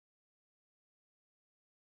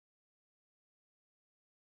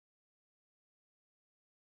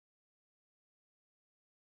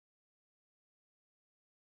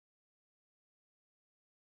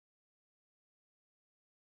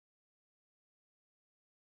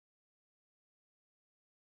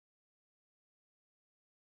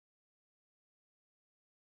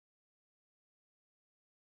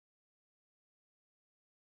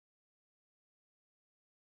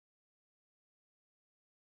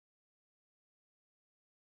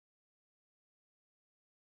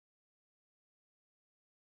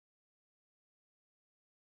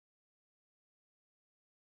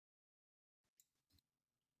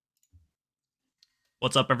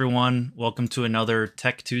What's up, everyone? Welcome to another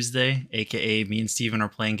Tech Tuesday, aka me and Steven are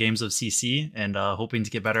playing games of CC and hoping to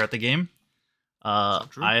get better at the game. I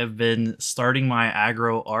have been starting my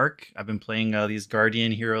aggro arc. I've been playing these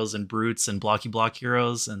Guardian heroes and Brutes and Blocky Block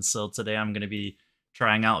heroes, and so today I'm going to be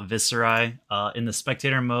trying out Viserai. In the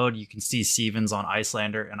spectator mode, you can see Steven's on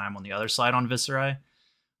Iyslander and I'm on the other side on Viserai.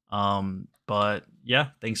 But yeah,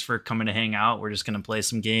 thanks for coming to hang out. We're just going to play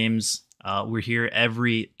some games. We're here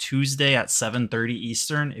every Tuesday at 7:30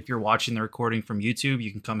 Eastern. If you're watching the recording from YouTube,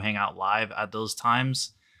 you can come hang out live at those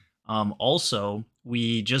times. Also,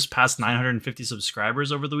 we just passed 950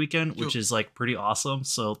 subscribers over the weekend, which is like pretty awesome.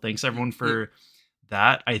 So thanks everyone for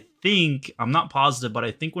that. I think, I'm not positive, but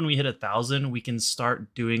I think when we hit 1,000, we can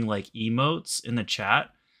start doing like emotes in the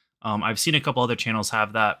chat. I've seen a couple other channels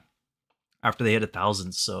have that after they hit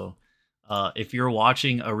 1,000. So if you're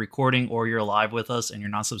watching a recording or you're live with us and you're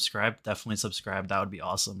not subscribed, definitely subscribe. That would be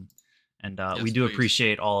awesome. And yes, we do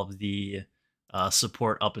appreciate all of the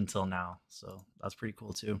support up until now. So that's pretty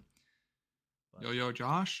cool too. But, yo,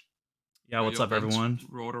 Josh. Yeah, what's up, everyone?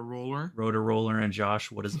 Rotor Roller. Rotor Roller and Josh,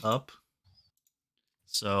 what is up?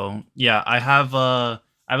 So yeah, I have a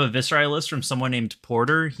Viserai list from someone named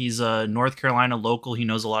Porter. He's a North Carolina local. He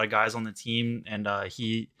knows a lot of guys on the team, and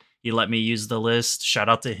he let me use the list. Shout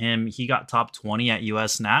out to him. He got top 20 at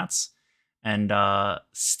US Nats. And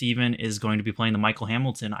Steven is going to be playing the Michael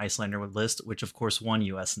Hamilton Iyslander list, which of course won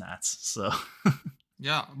US Nats. So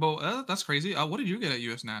yeah, well, that's crazy. What did you get at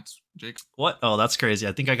US Nats, Jake? What? Oh, that's crazy.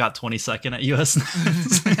 I think I got 22nd at US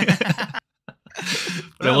Nats.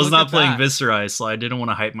 But I was not playing Viserai, so I didn't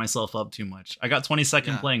want to hype myself up too much. I got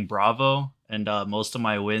 22nd playing Bravo, and most of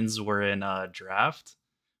my wins were in draft.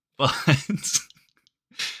 But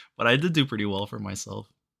but I did do pretty well for myself.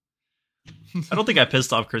 I don't think I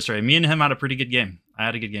pissed off Chris Ray. Me and him had a pretty good game. I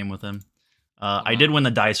had a good game with him. I did win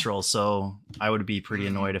the dice roll, so I would be pretty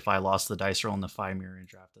annoyed if I lost the dice roll in the FaB mirror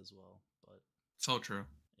draft as well. But so true.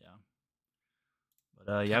 Yeah.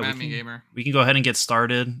 But yeah, we can go ahead and get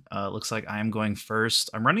started. Looks like I am going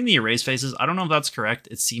first. I'm running the erase faces. I don't know if that's correct.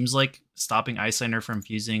 It seems like stopping Iyslander from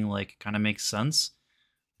fusing like kind of makes sense.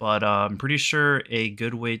 But I'm pretty sure a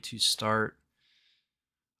good way to start.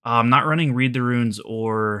 I'm not running Read the Runes,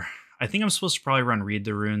 or I think I'm supposed to probably run Read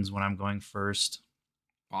the Runes when I'm going first.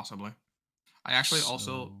 Possibly. I actually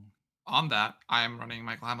also, on that, I am running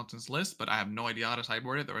Michael Hamilton's list, but I have no idea how to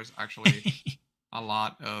sideboard it. There was actually a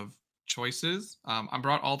lot of choices. I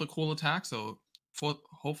brought all the cool attacks, so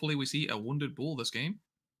hopefully we see a Wounded Bull this game.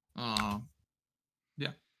 Yeah.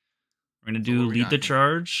 We're going to do Lead the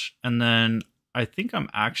Charge, and then I think I'm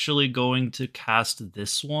actually going to cast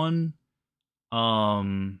this one. Yeah,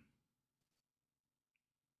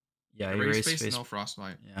 erase face, no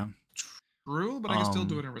frostbite. Yeah, true, but I can still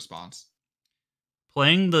do it in response.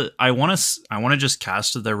 Playing the, I want to just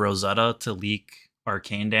cast the Rosetta to leak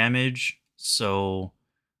arcane damage. So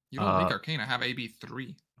you don't leak arcane. I have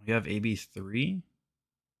AB3. You have AB3.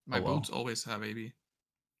 My boots always have AB.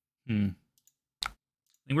 I think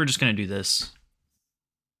we're just gonna do this.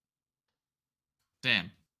 Damn.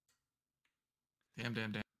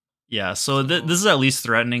 Yeah, so this is at least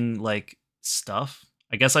threatening, like, stuff.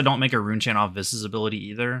 I guess I don't make a rune chain off Vis's ability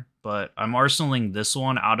either, but I'm arsenaling this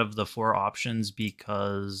one out of the 4 options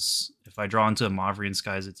because if I draw into a Mavrian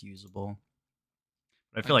Skies, it's usable.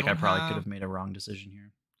 But I feel like I probably could have made a wrong decision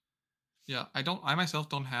here. Yeah, I myself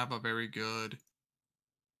don't have a very good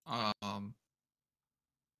hand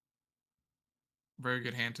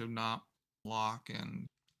to not block and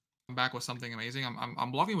come back with something amazing.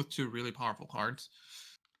 I'm blocking with 2 really powerful cards.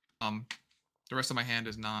 The rest of my hand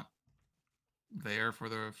is not there for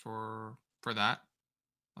that.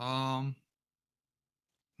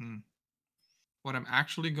 What I'm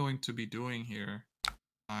actually going to be doing here,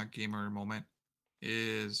 gamer moment,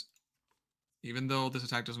 is even though this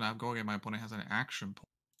attack doesn't have going and my opponent has an action point,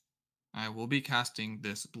 I will be casting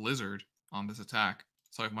this Blizzard on this attack.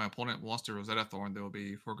 So if my opponent wants to Rosetta Thorn, they will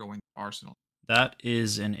be foregoing Arsenal. That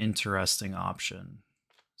is an interesting option.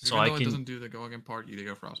 So even though it doesn't do the going in part, you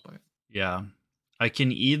get Frostbite. Yeah. I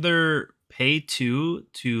can either pay 2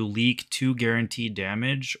 to leak 2 guaranteed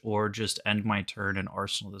damage or just end my turn and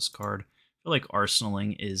arsenal this card. I feel like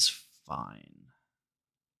arsenaling is fine.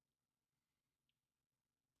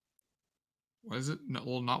 What is it? No,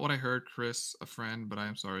 well, not what I heard, Chris, a friend, but I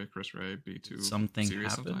am sorry, Chris Ray, be too something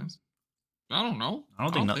serious happened? Sometimes. I don't know. I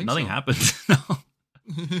don't think nothing happened. No.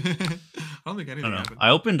 I don't think anything happened. I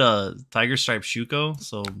opened a Tiger Stripe Shuko,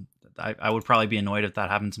 so I would probably be annoyed if that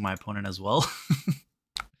happened to my opponent as well.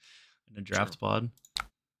 In a draft pod.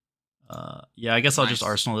 Yeah, I guess I'll just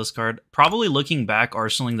arsenal this card. Probably looking back,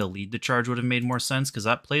 arsenaling the Lead the Charge would have made more sense because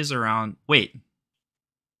that plays around. Wait,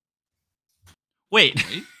 Wait.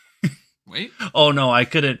 Wait. Oh no, I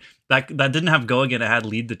couldn't. That didn't have go again. It had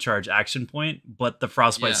lead the charge action point, but the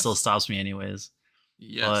frostbite still stops me anyways.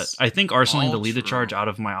 Yes. But I think arsenaling the lead the true. charge out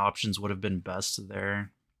of my options would have been best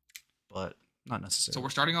there, but not necessarily. So we're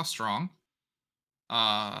starting off strong.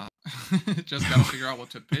 Just gotta figure out what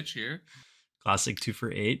to pitch here. Classic 2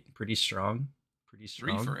 for 8, pretty strong.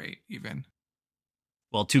 3 for 8 even.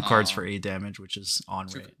 Well, 2 cards for 8 damage, which is on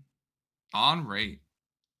rate. On rate.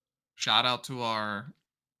 Shout out to our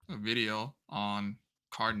video on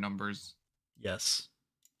card numbers. Yes.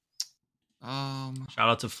 Shout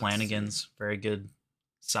out to Flanagan's, very good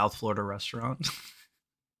South Florida restaurant.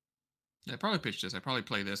 Yeah, I probably pitch this. I probably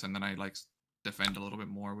play this, and then I like defend a little bit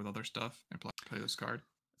more with other stuff and play this card.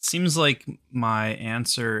 Seems like my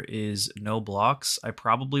answer is no blocks. I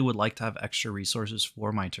probably would like to have extra resources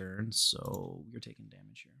for my turn, so you're taking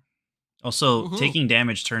damage here. Also, taking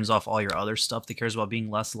damage turns off all your other stuff that cares about being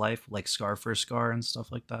less life, like Scar for Scar and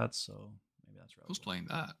stuff like that, so maybe that's right. Who's playing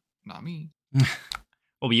that? Not me. Well,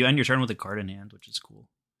 but you end your turn with a card in hand, which is cool.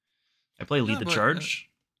 I play Lead the Charge.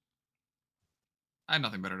 I had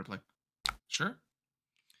nothing better to play. Sure.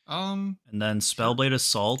 And then Spellblade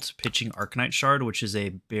Assault, pitching Arcanite Shard, which is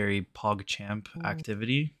a very PogChamp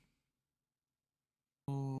activity.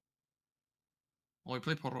 Well, we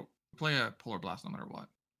play a Polar Blast no matter what.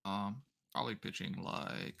 Probably pitching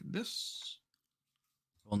like this.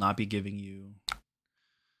 Will not be giving you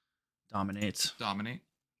Dominate.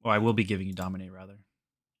 Well, I will be giving you Dominate, rather.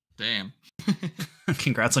 Damn.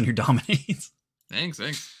 Congrats on your Dominate. Thanks.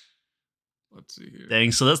 Let's see here.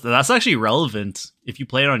 Dang, so that's actually relevant. If you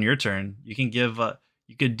play it on your turn, you can give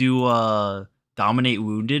you could do Dominate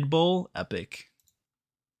Wounded Bowl, epic.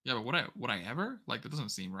 Yeah, but would I ever? Like, that doesn't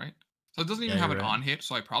seem right. So it doesn't even have an on hit,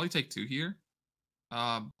 so I probably take 2 here.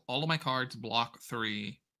 All of my cards block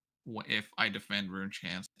 3 if I defend Rune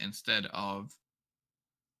Chance instead of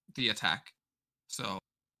the attack. So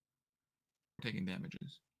we're taking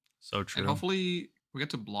damages. So true. And hopefully we get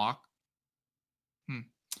to block.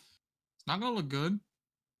 It's not gonna look good.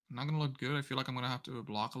 I feel like I'm gonna have to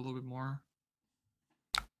block a little bit more.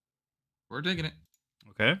 We're digging it.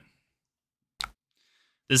 Okay.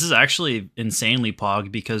 This is actually insanely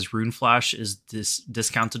pog because Rune Flash is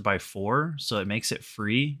discounted by 4, so it makes it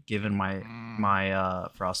free given my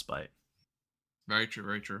frostbite. Very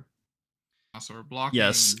true. So we're blocking.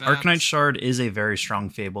 Yes, Arcanite Shard is a very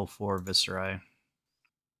strong fable for Viscerai.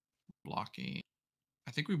 Blocking.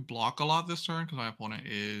 I think we block a lot this turn because my opponent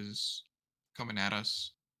is coming at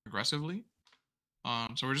us aggressively.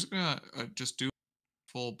 So we're just gonna just do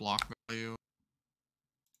full block value.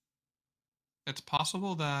 It's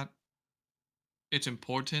possible that it's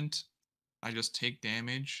important I just take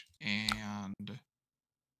damage and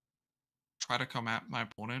try to come at my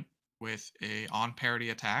opponent with a on parity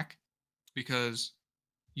attack, because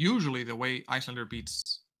usually the way Iyslander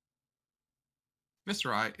beats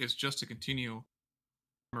Viscerai is just to continue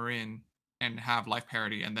in and have life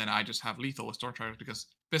parity, and then I just have lethal with Storm Charge because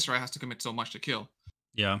Viscerai has to commit so much to kill.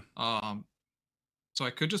 Yeah. So I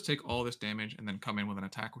could just take all this damage and then come in with an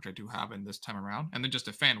attack, which I do have in this time around, and then just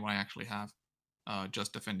defend when I actually have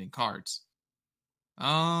just defending cards.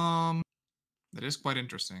 That is quite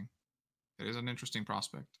interesting. It is an interesting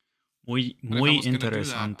prospect. Muy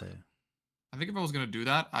interesante. I think if I was going to do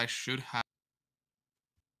that, I should have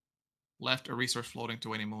left a resource floating to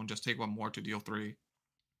Waning Moon, just take 1 more to deal 3.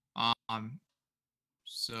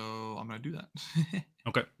 So I'm going to do that.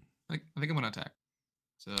 Okay. I think I'm going to attack.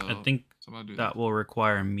 So I think I'm gonna do that will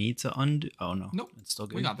require me to undo. Oh no. Nope. It's still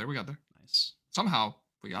good. We got there. Nice. Somehow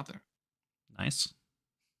we got there. Nice.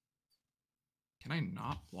 Can I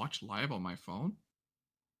not watch live on my phone?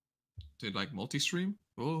 Did like multi-stream?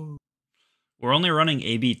 Oh. We're only running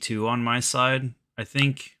AB2 on my side. I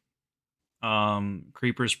think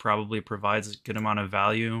Creepers probably provides a good amount of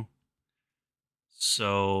value.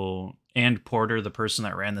 So, and Porter, the person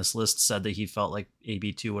that ran this list, said that he felt like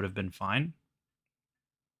AB2 would have been fine.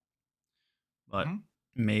 But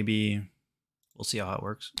maybe we'll see how it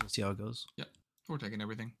works. We'll see how it goes. Yep. We're taking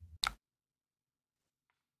everything.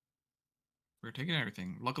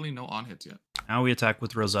 Luckily, no on hits yet. Now we attack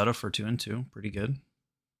with Rosetta for 2 and 2. Pretty good.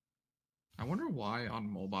 I wonder why on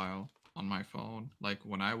mobile, on my phone, like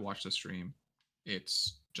when I watch the stream,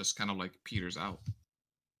 it's just kind of like peters out.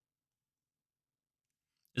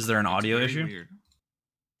 Is there an audio issue? Weird.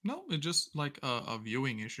 No, it's just like a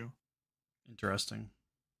viewing issue. Interesting.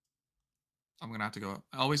 I'm going to have to go.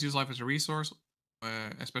 I always use life as a resource,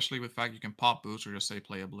 especially with fact you can pop boost or just say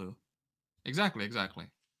play a blue. Exactly.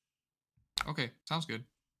 Okay, sounds good.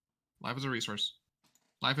 Life is a resource.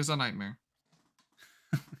 Life is a nightmare.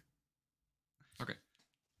 Okay.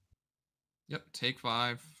 Yep, take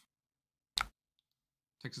 5.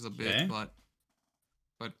 Takes us a bit, Okay.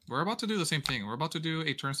 but we're about to do the same thing. We're about to do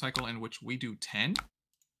a turn cycle in which we do 10,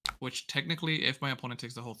 which technically, if my opponent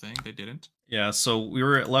takes the whole thing, they didn't. Yeah, so we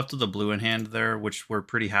were left with a blue in hand there, which we're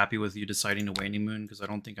pretty happy with you deciding to Waning Moon, because I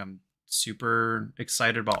don't think I'm super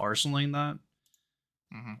excited about arsenaling that.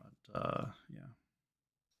 But, yeah.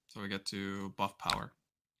 So we get to buff power.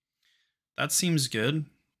 That seems good.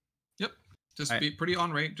 Yep. Just be pretty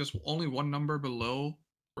on rate, just only one number below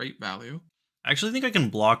rate value. I actually think I can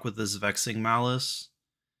block with this Vexing Malice.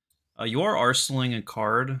 You are arsenaling a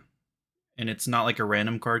card, and it's not like a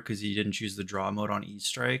random card because you didn't choose the draw mode on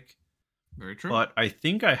E-Strike. Very true. But I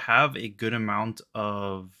think I have a good amount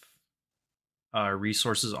of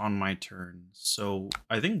resources on my turn. So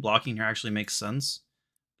I think blocking here actually makes sense.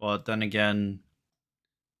 But then again,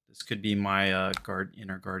 this could be my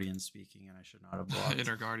inner guardian speaking, and I should not have blocked.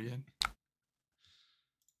 Inner guardian.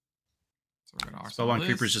 So we're gonna Spellbound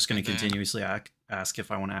Creeper is just going to continuously ask if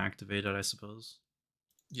I want to activate it, I suppose.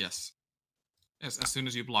 Yes. As soon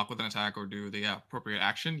as you block with an attack or do the appropriate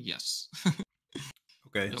action, yes.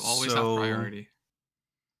 Okay, you'll always have priority.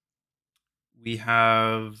 We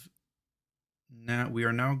are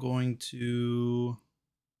now going to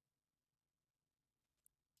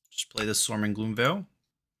just play this Swarming Gloomveil.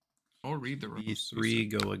 Or read the rules.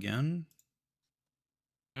 E3, go again.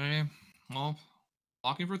 Okay, well,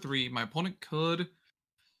 blocking for 3. My opponent could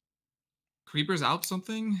Creepers out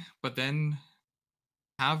something, but then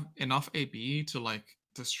have enough AB to like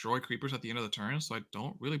destroy Creepers at the end of the turn, so I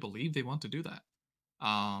don't really believe they want to do that.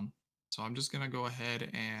 So I'm just gonna go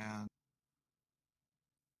ahead and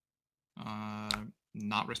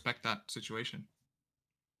not respect that situation.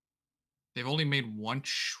 They've only made 1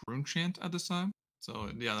 Shroom Chant at this time,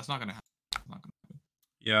 so yeah, that's not gonna happen. That's not gonna happen.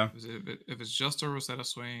 Yeah. If it's just a Rosetta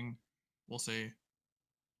Swing, we'll see.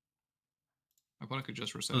 My opponent could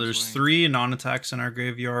just Rosetta So there's Swing. 3 non-attacks in our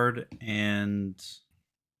graveyard and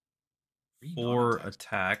 4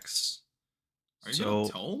 attacks. Are you gonna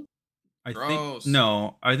tome? I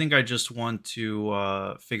think I just want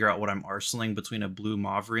to figure out what I'm arsenaling between a blue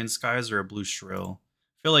Mavrian Skies or a blue Shrill.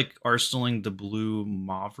 I feel like arsenaling the blue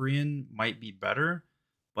Mavrian might be better,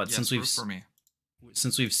 but yes,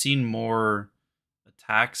 since we've seen more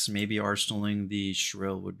attacks, maybe arsenaling the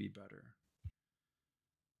Shrill would be better.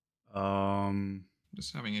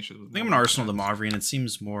 Just having issues with. I think I'm gonna arsenal the Mavrian. It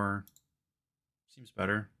seems better.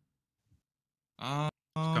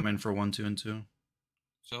 Come in for 1, 2, and 2.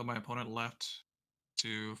 So my opponent left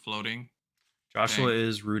to floating. Joshua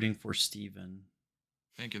is rooting for Steven.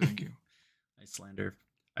 Thank you.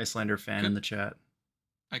 Iyslander fan in the chat.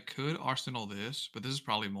 I could arsenal this, but this is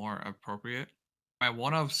probably more appropriate. My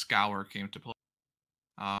one of Scour came to play,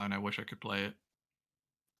 and I wish I could play it.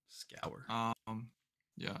 Scour.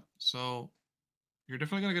 Yeah. So you're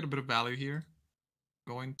definitely gonna get a bit of value here.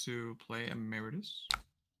 Going to play Emeritus.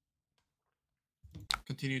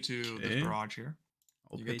 Continue to the barrage here.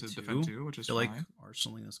 You get to defend 2, which is fine. I feel like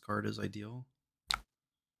arsenaling this card is ideal.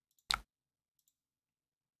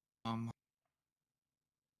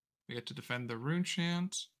 We get to defend the Rune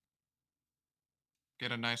Chant.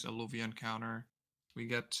 Get a nice Alluvian counter. We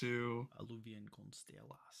get to Alluvian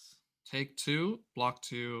Constellas. Take 2, block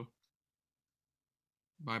 2.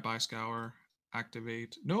 Bye Scour.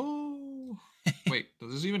 Activate. No. Wait,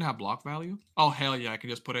 does this even have block value? Oh hell yeah! I can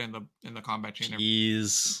just put it in the combat chain.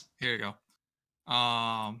 Jeez. Here you go.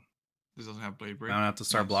 This doesn't have Blade Break. I don't have to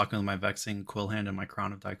start blocking with my Vexing Quill Hand and my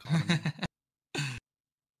Crown of Dichotomy.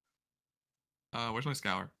 Where's my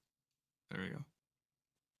Scour? There we go.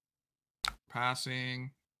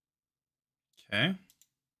 Passing. Okay.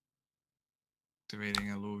 Activating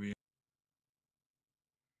Alluvian.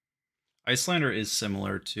 Iyslander is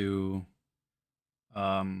similar to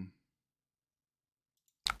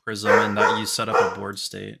Prism in that you set up a board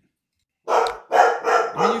state.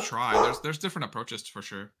 I mean, you try. There's different approaches for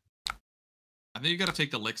sure. I think you got to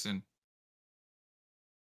take the Lixin.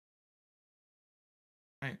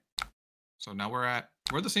 Right. So now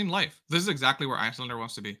we're the same life. This is exactly where Iyslander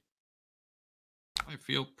wants to be. I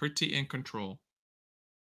feel pretty in control.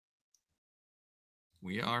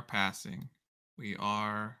 We are passing. We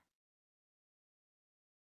are.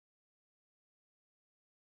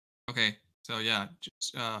 Okay, so yeah,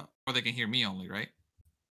 just or they can hear me only, right?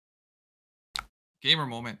 Gamer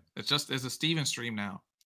moment. It's a Steven stream now.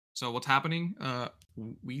 So what's happening?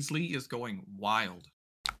 Weasley is going wild.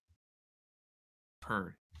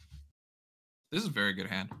 Heard. This is a very good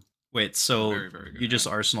hand. Wait, so very, very good you just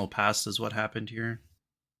Arsenal passed is what happened here?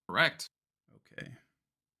 Correct. Okay.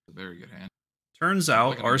 A very good hand. Turns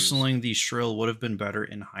out arsenaling the Shrill would have been better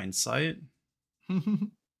in hindsight.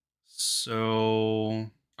 So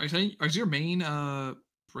Are you saying, is your main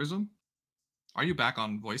Prism? Are you back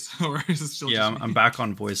on voice, or is it still yeah, just me? I'm back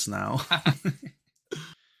on voice now.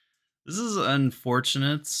 This is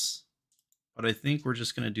unfortunate, but I think we're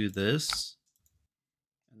just gonna do this,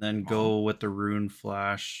 and then go with the Rune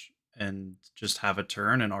Flash, and just have a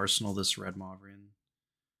turn and arsenal this red Mauvrion.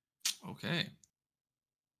 Okay.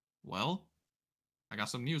 Well, I got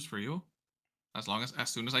some news for you. As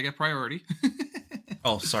soon as I get priority.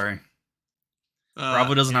 Oh, sorry.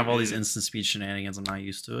 Bravo doesn't have all these is. instant speed shenanigans. I'm not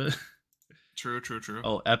used to it. True.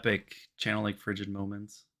 Oh, epic. Channel like frigid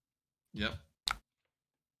moments. Yep.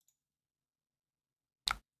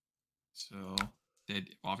 So,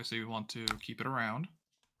 obviously we want to keep it around.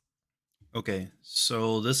 Okay,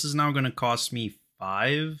 so this is now going to cost me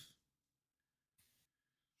 5.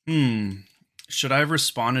 Should I have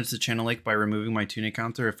responded to Channel Lake by removing my tunic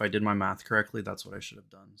counter? If I did my math correctly, that's what I should have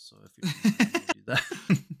done. So if you do that,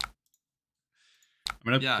 I'm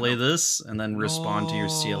going to play this and then respond to your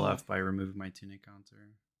CLF by removing my tunic counter.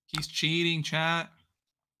 He's cheating, chat.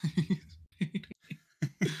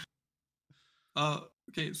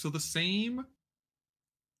 Okay, so the same,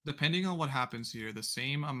 depending on what happens here, the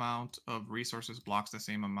same amount of resources blocks the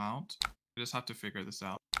same amount. We just have to figure this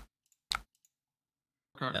out.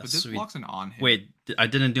 But this blocks an on hit. Wait, I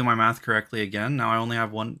didn't do my math correctly again. Now I only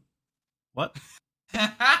have one. What?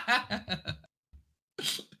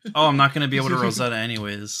 Oh, I'm not going to be able to Rosetta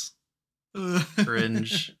anyways.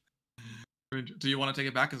 Cringe. Do you want to take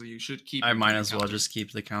it back? Because you should keep. I might as well just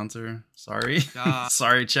keep the counter. Sorry.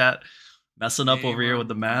 Sorry, chat. Messing up over here with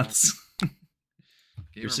the maths.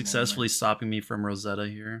 You're successfully stopping me from Rosetta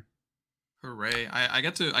here. Hooray. I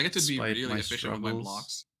get to be really efficient with my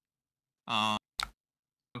blocks.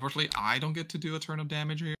 Unfortunately, I don't get to do a turn of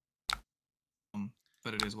damage here.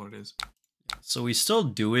 But it is what it is. So we still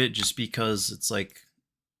do it just because it's like,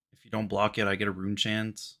 if you don't block it, I get a rune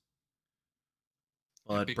chant.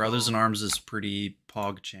 But Brothers in Arms is pretty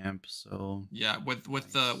pog champ, so yeah, with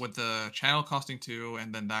the channel costing 2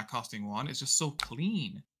 and then that costing 1, it's just so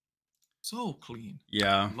clean. So clean.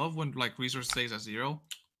 Yeah. I love when like resource stays at 0.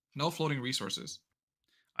 No floating resources.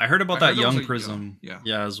 I heard about that young prism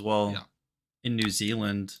as well in New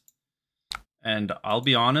Zealand. And I'll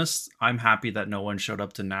be honest, I'm happy that no one showed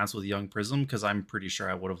up to Naz with young prism, because I'm pretty sure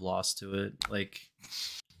I would have lost to it. Like,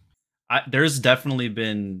 there's definitely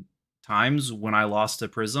been times when I lost to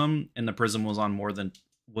prism and the prism was on more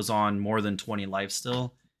than 20 life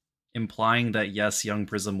still, implying that yes, young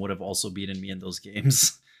prism would have also beaten me in those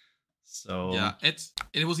games. So yeah,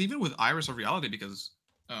 it was even with Iris of Reality, because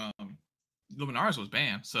Luminaris was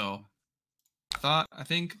banned. So I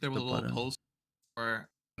think there was a little post where,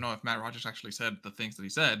 I don't know if Matt Rogers actually said the things that he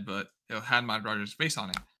said, but it had Matt Rogers' face on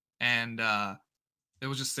it, and it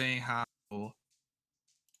was just saying how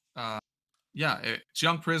it's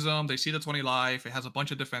young prism, they see the 20 life, it has a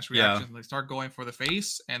bunch of defense reactions, and they start going for the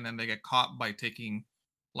face, and then they get caught by taking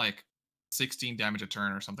like 16 damage a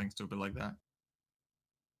turn or something stupid like that.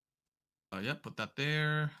 Put that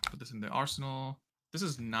there, put this in the arsenal. This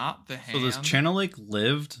is not the hand. So this Channel Lake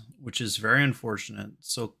lived, which is very unfortunate.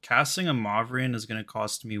 So casting a Mauvrion is going to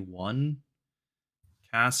cost me 1.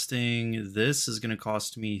 Casting this is going to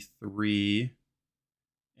cost me 3.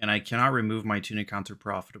 And I cannot remove my tunic counter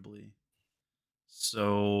profitably.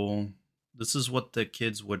 So this is what the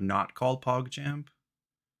kids would not call PogChamp.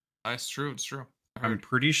 It's true, it's true. I'm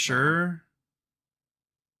pretty sure.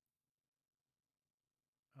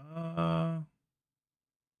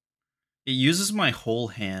 It uses my whole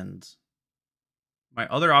hand. My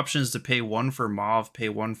other option is to pay 1 for Mauve, pay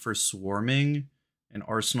 1 for Swarming, and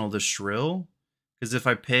arsenal the Shrill. Because if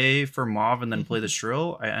I pay for Mauve and then play the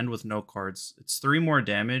Shrill, I end with no cards. It's 3 more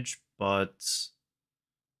damage, but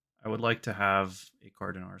I would like to have a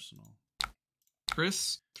card in arsenal.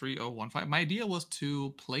 Chris 3015. My idea was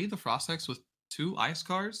to play the Frostex with 2 ice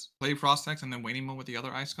cards, play Frostex and then Waning Moon with the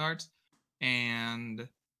other ice cards, and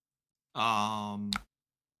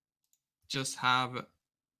just have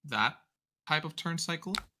that type of turn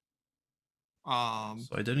cycle. So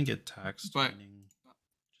I didn't get taxed. But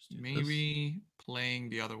maybe playing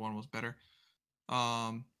the other one was better.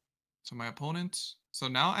 So my opponent. So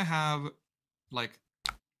now I have like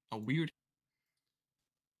a weird.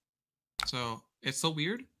 So it's so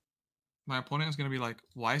weird. My opponent is gonna be like,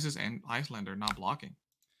 "Why is this Iyslander not blocking?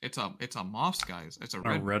 It's a Moss, guys. It's a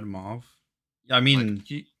red Mauve." Yeah, I mean, like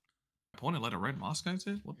my opponent let a red Moss guys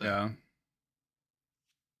hit. What the? Yeah.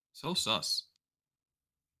 So sus.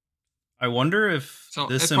 I wonder if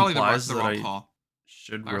this implies that I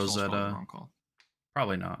should Rosetta.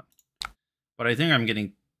 Probably not. But I think I'm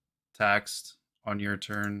getting taxed on your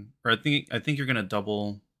turn. Or I think you're gonna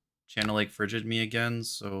double Channel Lake Frigid me again,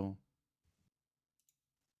 so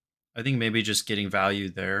I think maybe just getting value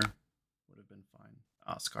there would have been fine.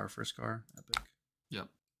 Ah, Scar for Scar, epic. Yep.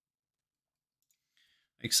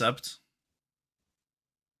 Except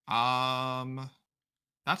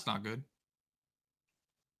that's not good.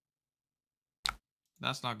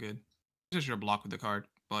 That's not good. Just your block with the card,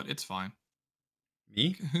 but it's fine.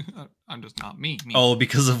 me? I'm just not me. Oh,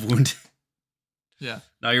 because of wounded. Yeah.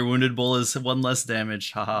 Now your Wounded Bull is 1 less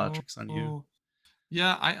damage. Haha, tricks on you.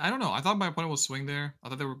 Yeah, I don't know. I thought my opponent would swing there. I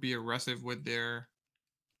thought they would be aggressive with their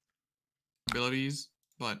abilities,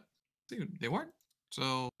 but dude, they weren't.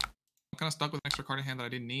 So I'm kind of stuck with an extra card in hand that I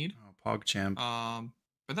didn't need. Oh, PogChamp.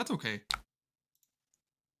 But that's okay.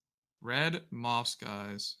 Red Moths,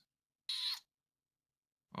 guys.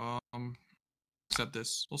 Accept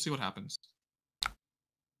this. We'll see what happens. We'll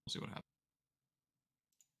see what happens.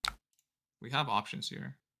 We have options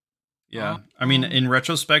here. Yeah, I mean, in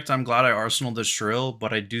retrospect, I'm glad I arsenaled the Shrill,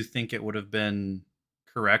 but I do think it would have been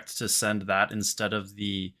correct to send that instead of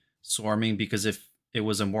the Swarming, because if it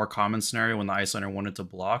was a more common scenario when the Iyslander wanted to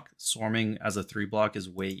block, Swarming as a 3 block is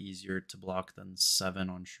way easier to block than 7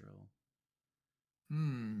 on Shrill.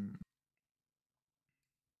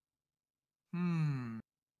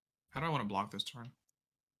 How do I want to block this turn?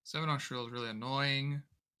 7 on Shrill is really annoying.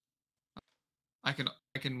 I can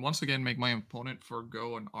once again make my opponent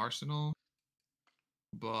forgo an arsenal,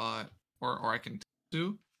 but or I can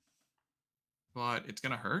do, but it's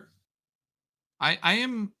gonna hurt. I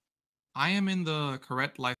am in the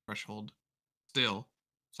correct life threshold still,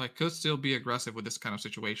 so I could still be aggressive with this kind of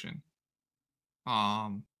situation. I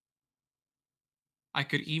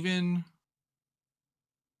could even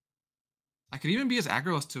be as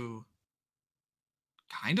aggro as to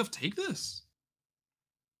kind of take this.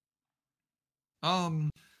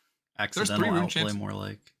 Accidental outplay, more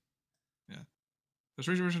like. Yeah. There's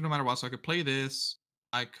 3 versions no matter what, so I could play this.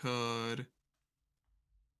 I could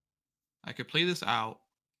play this out.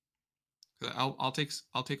 I'll take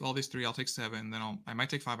all these 3. I'll take 7. Then I might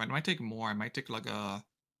take 5. I might take more. I might take like a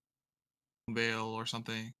Veil or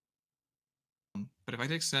something. But if I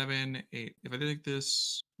take 7, 8, if I take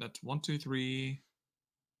this, that's 1, 2, 3,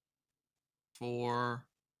 4,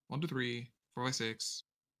 1, 2, 3, 4, 5, 6.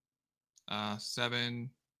 7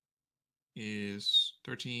 is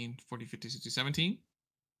 13, 14, 15, 16, 17. I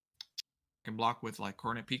can block with like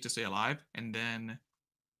Coordinate Peak to stay alive, and then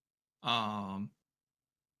come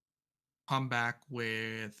back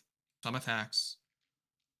with some attacks.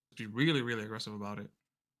 Be really, really aggressive about it.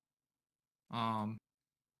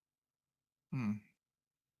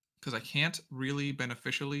 Because I can't really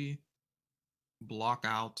beneficially block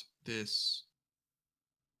out this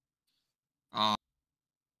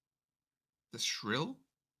this Shrill.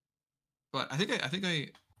 But I think I'm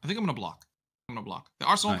gonna block. I'm gonna block. The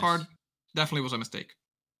Arsenal card definitely was a mistake.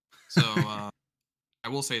 So I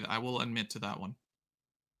will say that I will admit to that one.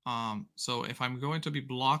 So if I'm going to be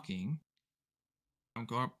blocking, I'm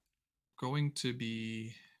going to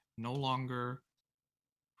be no longer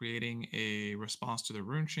creating a response to the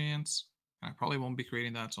rune chance. I probably won't be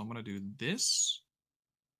creating that, so I'm gonna do this.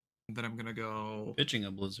 And then I'm gonna go pitching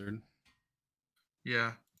a Blizzard.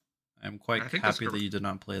 Yeah. I'm quite happy that you did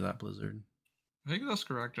not play that Blizzard. I think that's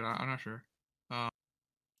correct. I'm not sure.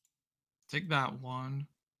 Take that one.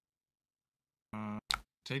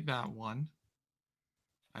 Take that one.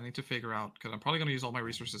 I need to figure out, because I'm probably going to use all my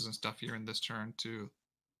resources and stuff here in this turn to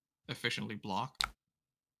efficiently block.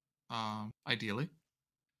 Ideally.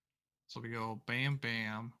 So we go bam,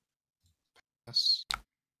 bam. Pass.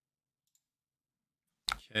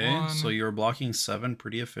 Okay, so you're blocking 7,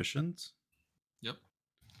 pretty efficient. Yep.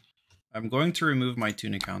 I'm going to remove my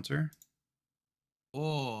tuna counter.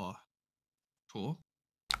 Oh, cool.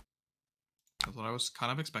 That's what I was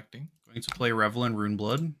kind of expecting. Going to play Revelin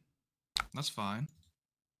Runeblood. That's fine.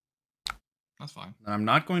 That's fine. And I'm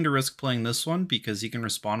not going to risk playing this one because he can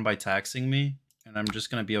respond by taxing me, and I'm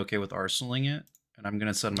just going to be okay with arsenaling it. And I'm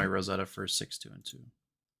going to send my Rosetta for 6, 2, and 2.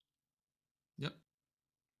 Yep.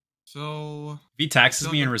 So if he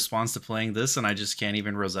taxes me in response to playing this and I just can't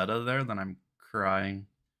even Rosetta there, then I'm crying.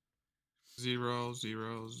 0,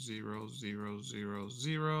 0, 0, 0, 0,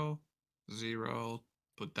 0, 0.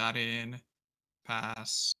 Put that in.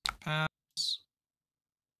 Pass. Pass.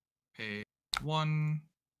 Pay 1.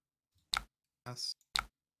 Pass.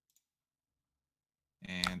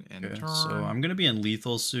 And end turn. So I'm going to be in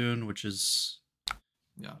lethal soon, which is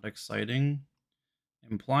not exciting.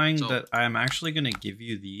 Implying that I'm actually going to give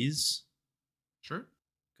you these. Sure.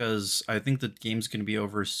 Because I think the game's going to be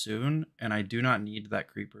over soon, and I do not need that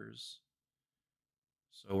creepers.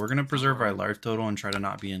 So we're going to preserve our life total and try to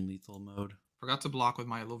not be in lethal mode. Forgot to block with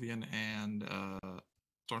my Illuvian and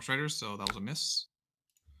Storm Striders, so that was a miss.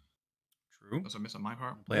 True. That was a miss on my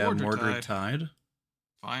part. Play a Mordred Tide.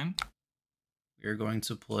 Fine. We are going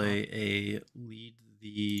to play a Lead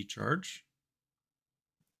the Charge.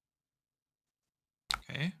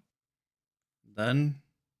 Okay. Then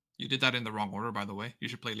you did that in the wrong order, by the way. You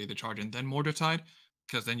should play Lead the Charge and then Mordred Tide,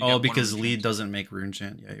 because then you get because Lead doesn't make Rune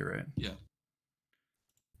Chant. Yeah, you're right. Yeah.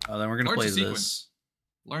 Then we're gonna play this.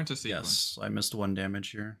 Learn to sequence. Yes, I missed 1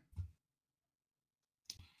 damage here.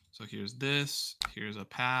 So here's this. Here's a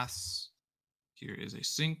pass. Here is a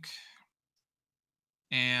sync.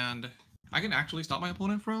 And I can actually stop my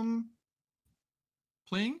opponent from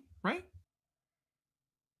playing, right?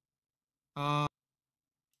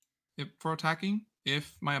 For attacking,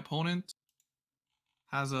 if my opponent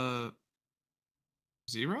has a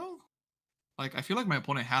 0, like I feel like my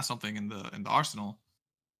opponent has something in the arsenal.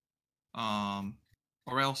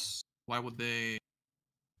 Or else why would they?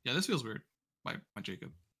 Yeah, this feels weird. By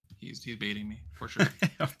Jacob, he's baiting me for sure.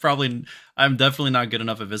 I'm definitely not good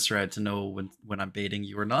enough at Viscerite to know when I'm baiting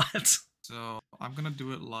you or not. So I'm gonna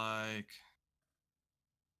do it like,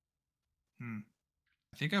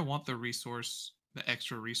 I think I want the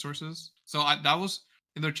extra resources. So that was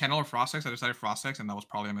either Channel or Frostex. I decided Frostex, and that was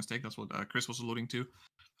probably a mistake. That's what Chris was alluding to.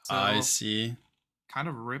 So I see. Kind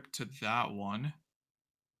of ripped to that one.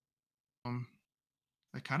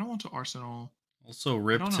 I kind of want to Arsenal. Also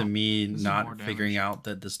ripped to me not figuring out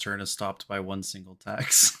that this turn is stopped by 1 single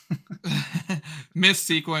tax. Missed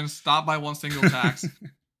sequence, stopped by 1 single tax.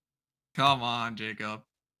 Come on, Jacob.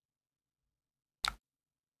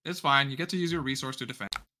 It's fine. You get to use your resource to defend.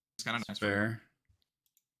 It's kind of nice. Fair.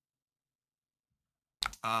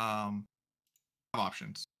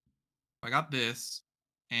 Options. I got this,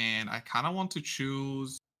 and I kind of want to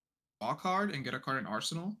choose a card and get a card in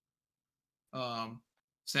Arsenal.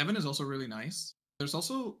 7 is also really nice. There's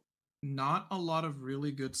also not a lot of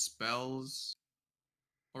really good spells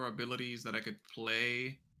or abilities that I could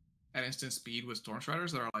play at instant speed with Storm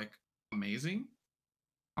Striders that are like amazing.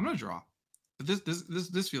 I'm gonna draw.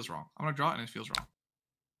 This feels wrong. I'm gonna draw and it feels wrong.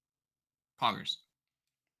 Poggers.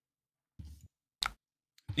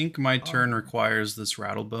 I think my turn requires this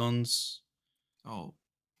Rattlebones. Oh.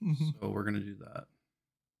 So we're gonna do that.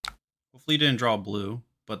 Hopefully you didn't draw blue,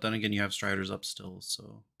 but then again you have Striders up still,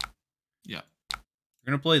 so yeah.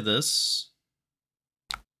 We're gonna play this.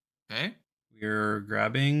 Okay. We're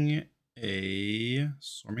grabbing a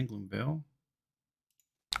Storming Gloomveil.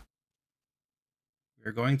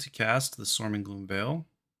 We're going to cast the Storming Gloomveil.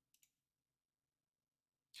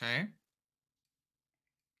 Okay.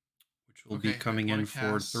 Which will be coming in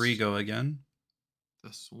for 3 go again.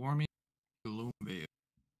 The Swarming Gloomveil.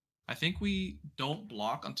 I think we don't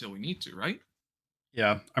block until we need to, right?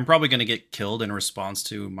 Yeah, I'm probably going to get killed in response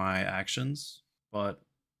to my actions, but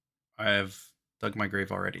I have dug my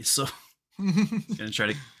grave already, so I'm going to try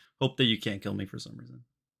to hope that you can't kill me for some reason.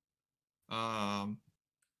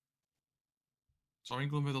 Storming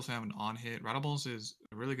Gloomveil doesn't have an on-hit. Rattlebones is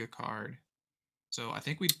a really good card. So I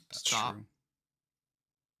think we stop. True.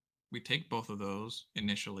 We take both of those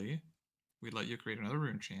initially. We let you create another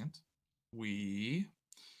rune chant. What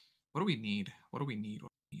do we need? What do we need?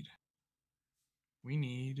 We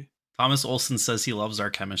need... Thomas Olson says he loves our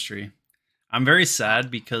chemistry. I'm very sad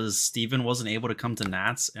because Steven wasn't able to come to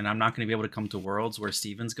Nats, and I'm not going to be able to come to Worlds where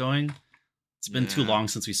Steven's going. It's been too long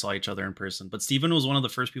since we saw each other in person. But Steven was one of the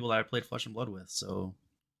first people that I played Flesh and Blood with, so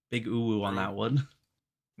big ooh on that one.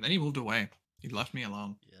 And then he moved away. He left me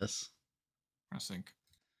alone. Yes. I think.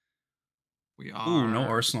 We are... Ooh, no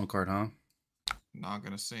Arsenal card, huh? Not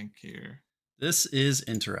going to sync here. This is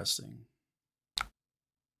interesting.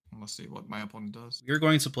 Let's see what my opponent does. You're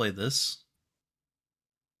going to play this.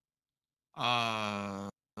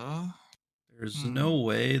 There's no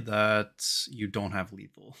way that you don't have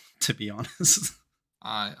lethal, to be honest.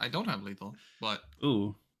 I don't have lethal, but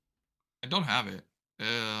ooh, I don't have it.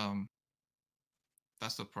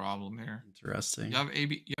 That's the problem here. Interesting. You have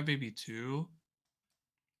AB2.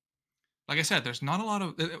 Like I said, there's not a lot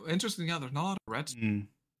of interesting. Yeah, there's not a lot of reds.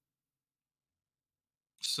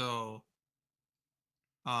 So,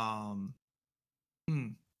 how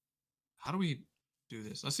do we do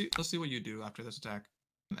this? Let's see what you do after this attack.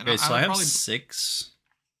 And okay, so I have 6.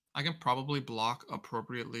 I can probably block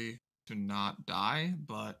appropriately to not die,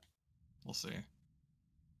 but we'll see.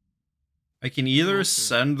 I can either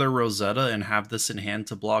send the Rosetta and have this in hand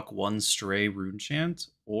to block 1 stray rune chant,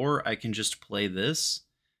 or I can just play this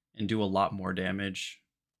and do a lot more damage.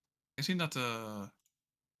 I think that's a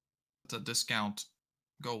discount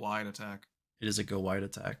go wide attack. It is a go wide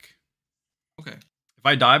attack. Okay. If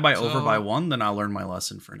I die by over by 1, then I'll learn my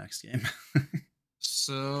lesson for next game.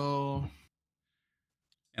 So...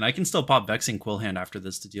 And I can still pop Vexing Quill Hand after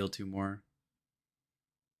this to deal 2 more.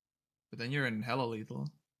 But then you're in hella lethal.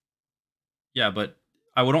 Yeah, but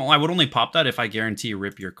I would only pop that if I guarantee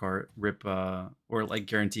rip your card, or like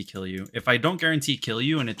guarantee kill you. If I don't guarantee kill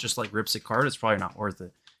you and it just like rips a card, it's probably not worth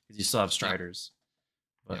it because you still have Striders.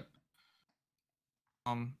 But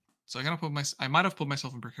so I might have put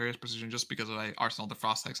myself in precarious position just because I arsenal the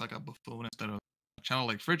Frost Hex like a buffoon instead of a channel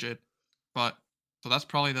like Frigid. But so that's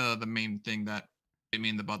probably the main thing that hit me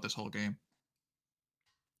in the butt this whole game.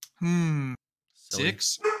 Silly.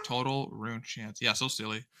 6 total rune chance. Yeah, so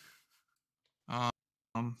silly.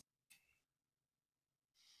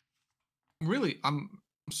 Really, I'm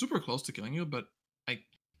super close to killing you, but I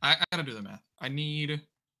gotta do the math. I need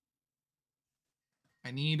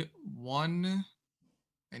 1.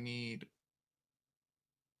 I need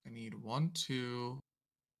 1, 2,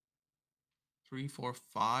 3, 4,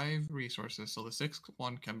 5 resources. So the 6th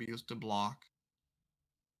one can be used to block.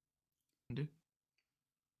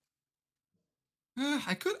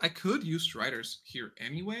 I could use Striders here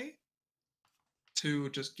anyway to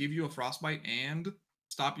just give you a frostbite and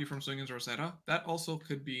stop you from swinging Rosetta. That also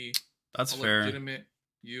could be legitimate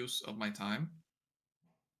use of my time.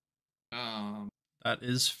 That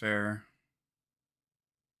is fair.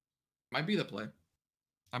 Might be the play.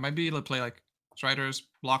 I might be able to play like Striders,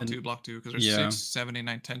 block 2, because there's 6, 7, 8,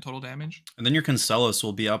 9, 10 total damage. And then your Constellus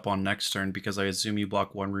will be up on next turn because I assume you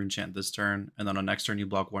block 1 rune chant this turn, and then on next turn you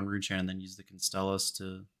block 1 rune chant and then use the Constellus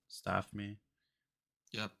to staff me.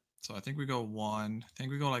 Yep. So I think we go 1. I think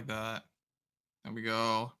we go like that. And we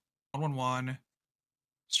go 1, 1, 1.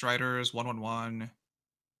 Striders 1, 1, 1.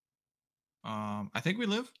 I think we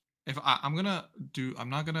live. If I'm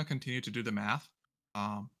not gonna continue to do the math.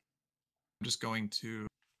 I'm just going to.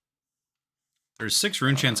 There's 6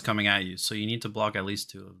 rune chants coming at you, so you need to block at least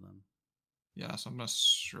 2 of them. Yeah, so I'm gonna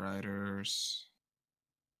Striders.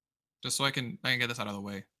 Just so I can get this out of the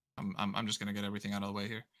way. I'm just gonna get everything out of the way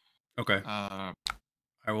here. Okay. I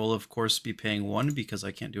will of course be paying 1 because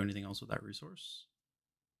I can't do anything else with that resource.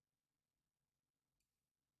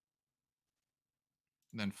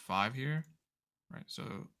 And then 5 here. Right, so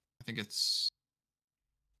I think it's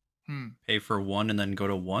pay for 1 and then go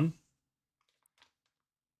to 1.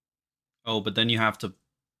 Oh, but then you have to.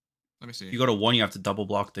 Let me see. If you go to 1, you have to double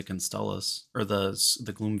block the Constellus or the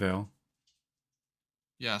Gloomveil.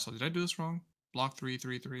 Yeah. So did I do this wrong? Block 3,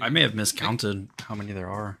 3, 3. I may have miscounted how many there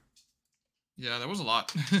are. Yeah, there was a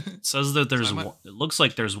lot. It says that there's one. It looks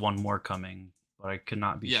like there's 1 more coming, but I could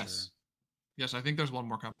not be sure. Yes, I think there's 1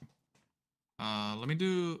 more coming. Let me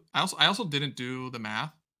do. I also didn't do the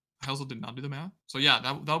math. I also did not do the math. So yeah,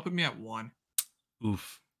 that'll put me at 1.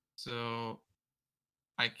 Oof. So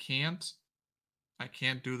I can't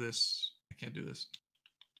do this. I can't do this.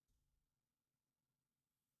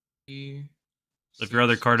 If your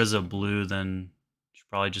other card is a blue, then you should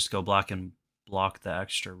probably just go black and block the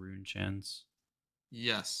extra rune chance.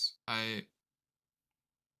 Yes, I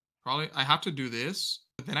have to do this,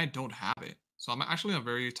 but then I don't have it. So I'm actually in a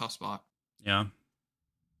very tough spot. Yeah.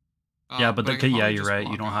 Yeah, but yeah, you're right.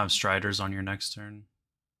 You don't have Striders on your next turn.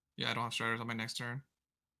 Yeah, I don't have Striders on my next turn.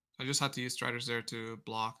 I just had to use Striders there to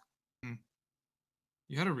block.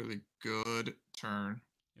 You had a really good turn.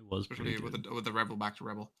 It was especially pretty good. with the Rebel back to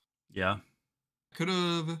Rebel. Yeah. I could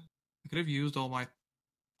have used all my.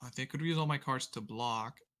 I think I could have used all my cards to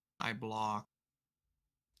block. I block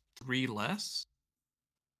 3 less.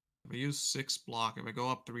 If I use 6 block, if I go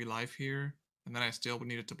up 3 life here, and then I still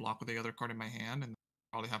needed to block with the other card in my hand, and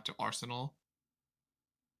probably have to arsenal.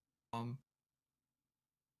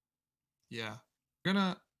 Yeah,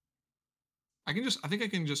 I think I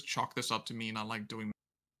can just chalk this up to me not like doing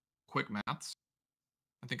quick maths.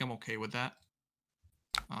 I think I'm okay with that.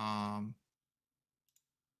 I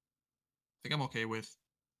think I'm okay with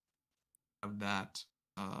that.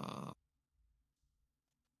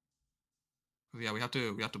 Yeah, we have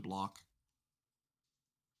to block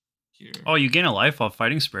here. Oh, you gain a life off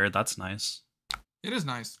Fighting Spirit. That's nice. It is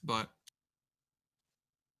nice, but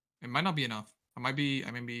it might not be enough. I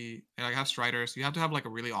have Striders. You have to have like a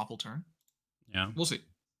really awful turn. Yeah. We'll see.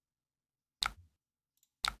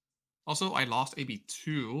 Also, I lost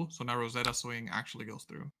AB2, so now Rosetta Swing actually goes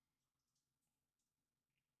through.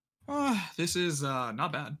 This is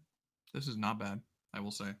not bad. This is not bad, I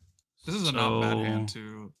will say. This is a not bad hand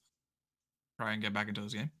to try and get back into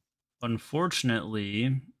this game.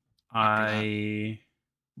 Unfortunately, I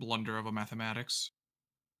blunder of a mathematics.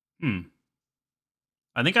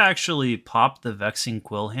 I think I actually popped the Vexing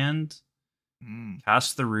Quill hand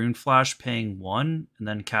Cast the Rune Flash, paying 1, and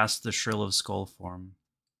then cast the Shrill of Skull form.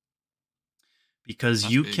 Because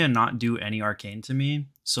you cannot do any arcane to me.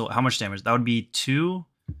 So how much damage? That would be 2.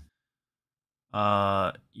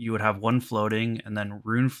 You would have 1 floating, and then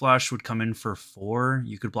Rune Flash would come in for 4.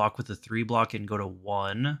 You could block with a 3 block and go to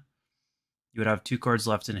 1. You would have 2 cards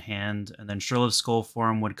left in hand, and then Shrill of Skull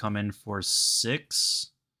form would come in for 6.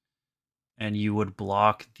 And you would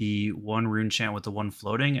block the 1 rune chant with the 1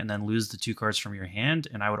 floating, and then lose the 2 cards from your hand,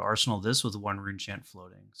 and I would arsenal this with 1 rune chant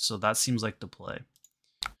floating. So that seems like the play.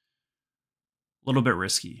 A little bit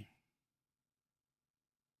risky.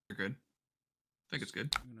 You're good. I think it's good.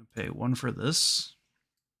 I'm going to pay 1 for this.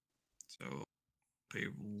 So, pay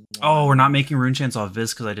 1. Oh, we're not making rune chants off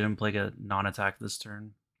this because I didn't play a non-attack this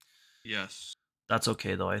turn. Yes. That's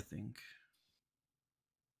okay, though, I think.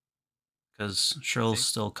 Because Shrill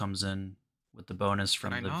still comes in with the bonus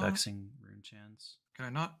from the vexing rune chants. Can I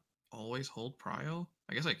not always hold Prio?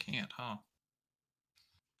 I guess I can't, huh?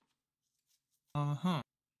 Uh-huh.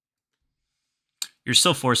 You're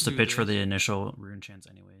still forced to pitch for the initial rune chants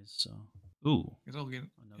anyways, so... Ooh. I guess I'll get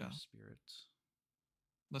another spirit.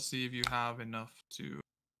 Let's see if you have enough to...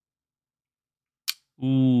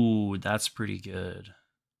 Ooh, that's pretty good.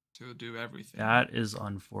 To do everything. That is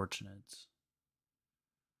unfortunate.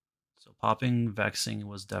 So popping vexing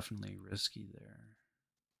was definitely risky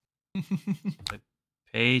there. Like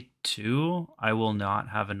pay 2, I will not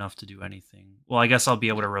have enough to do anything. Well, I guess I'll be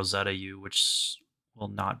able to Rosetta you, which will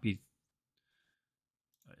not be.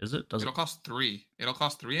 Is it? It'll cost 3. It'll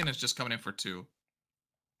cost 3, and it's just coming in for 2.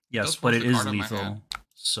 Yes, but it is lethal,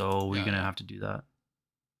 so we're gonna have to do that.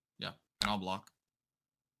 Yeah, and I'll block.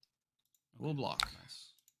 We'll block.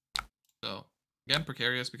 Nice. So again,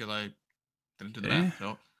 precarious because I didn't do the math.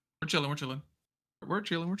 So we're chilling. We're chilling. We're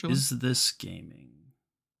chilling. We're chilling. Is this gaming?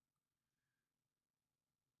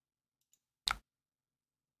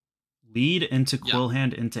 Lead into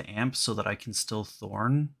Quillhand into Amp so that I can still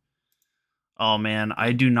Thorn. Oh man,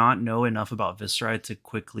 I do not know enough about Viscera to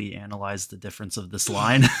quickly analyze the difference of this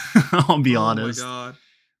line. I'll be honest. Oh my god.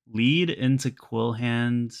 Lead into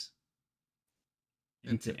Quillhand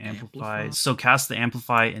into Amplify. So cast the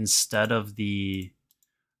Amplify instead of the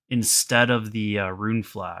Rune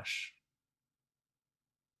Flash.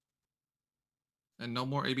 And no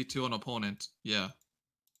more AB2 on opponent. Yeah.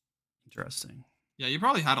 Interesting. Yeah, you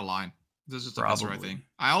probably had a line. This is just a Viscera thing.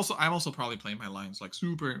 I'm also probably playing my lines like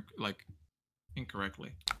super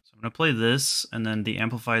incorrectly. So I'm gonna play this, and then the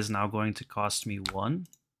Amplify is now going to cost me 1,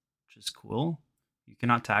 which is cool. You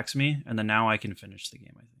cannot tax me, and then now I can finish the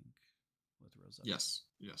game, I think, with Rosetta. Yes,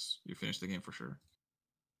 you finish the game for sure.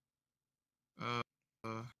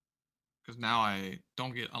 Because now I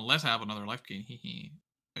don't get, unless I have another life gain.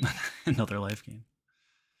 Another life gain.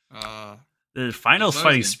 The Final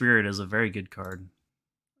Fighting Spirit is a very good card.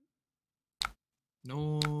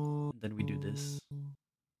 No. Then we do this.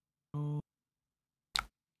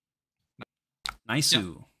 Nice.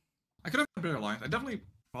 Yeah. I could have had better lines. I definitely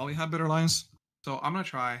probably had better lines. So I'm gonna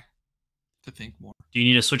try to think more. Do you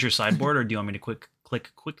need to switch your sideboard, or do you want me to click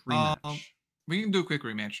quick rematch? We can do a quick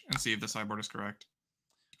rematch and see if the sideboard is correct.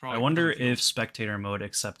 I wonder if spectator mode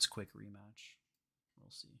accepts quick rematch.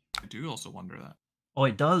 We'll see. I do also wonder that. Oh,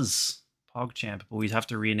 it does. PogChamp, but we'd have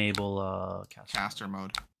to re-enable caster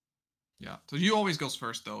mode. Yeah. So you always goes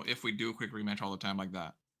first though if we do a quick rematch all the time like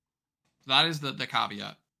that. That is the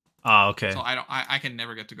caveat. Ah, okay. So I can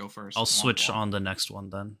never get to go first. I'll switch on the next one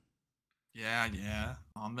then. Yeah.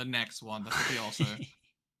 On the next one. That's what they all say.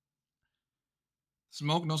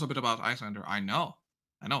 Smoke knows a bit about Iyslander. I know.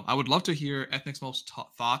 I would love to hear Ethnic Smoke's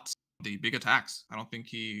thoughts on the big attacks. I don't think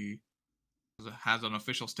he has an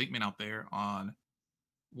official statement out there on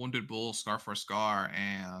Wounded Bull, Scar for Scar,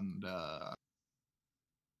 and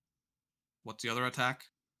what's the other attack?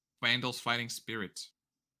 Vandal's Fighting Spirit.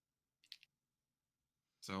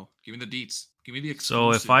 So, give me the deets. Give me the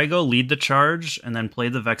exclusive. So, if I go lead the charge and then play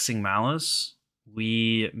the Vexing Malice,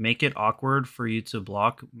 we make it awkward for you to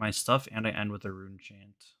block my stuff, and I end with a Rune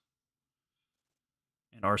Chant.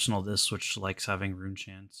 And Arsenal this, which likes having Rune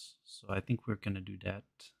Chants. So, I think we're going to do that.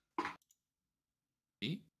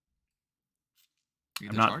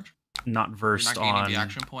 I'm not versed You're not on getting the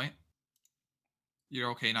action point.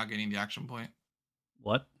 You're okay not getting the action point.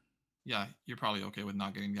 What? Yeah, you're probably okay with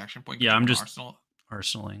not getting the action point. Yeah, I'm just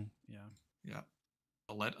arsenaling. Yeah.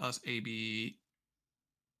 So let us AB.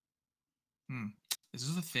 This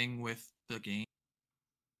is the thing with the game.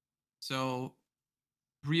 So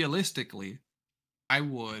realistically, I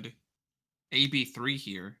would AB3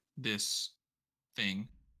 here this thing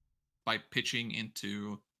by pitching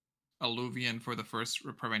into Alluvian for the first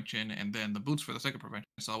prevention and then the boots for the second prevention.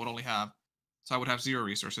 So I would only have So I would have 0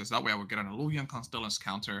 resources. That way I would get an Alluvian Constellus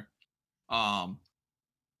counter.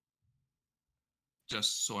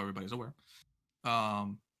 Just so everybody's aware.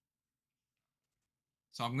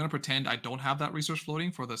 So I'm going to pretend I don't have that resource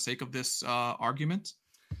floating for the sake of this argument.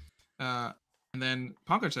 And then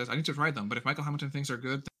Pocket says, I need to try them, but if Michael Hamilton thinks they're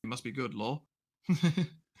good, then they must be good, lol.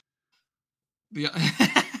 Yeah.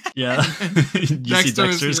 Yeah. You see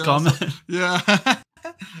Dexter's comment? Yeah.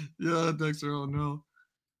 Yeah, Dexter, oh no.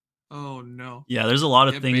 Oh no. Yeah, there's a lot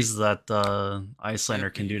of things that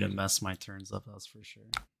Iyslander can do to mess my turns up, that's for sure.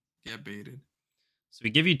 Get baited. So we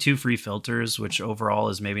give you 2 free filters, which overall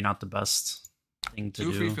is maybe not the best thing to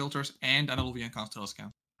do. 2 free filters and an Alluvian Constellus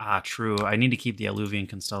count. Ah, true. I need to keep the Alluvian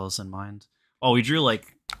Constellus in mind. Oh, we drew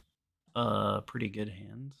like a pretty good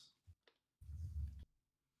hand.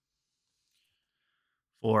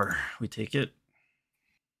 4. We take it.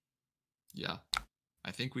 Yeah.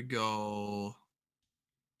 I think we go...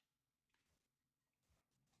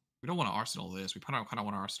 We don't want to Arsenal this. We kind of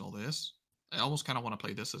want to Arsenal this. I almost kind of want to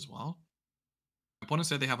play this as well. My opponent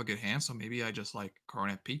said they have a good hand, so maybe I just like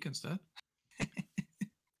Coronet Peak instead.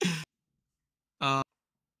 I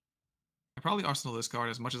probably Arsenal this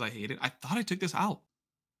card as much as I hate it. I thought I took this out.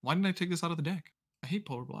 Why didn't I take this out of the deck? I hate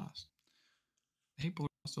Polar Blast. I hate Polar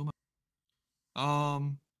Blast so much.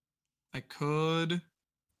 I could...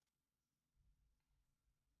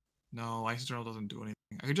 No, Ice Journal doesn't do anything.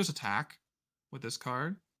 I could just attack with this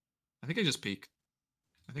card. I think I just peek.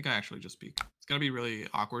 I think I actually just peek. It's gonna be really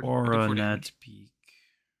awkward. Or a net peek.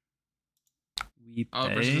 We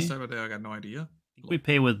pay. Versus this time of day, I got no idea. I think we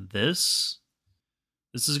pay with this.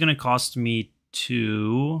 This is gonna cost me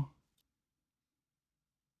 2.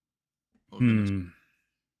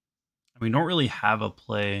 We don't really have a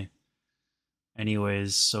play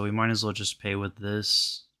anyways, so we might as well just pay with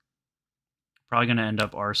this. Probably gonna end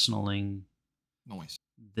up arsenaling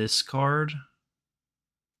this card.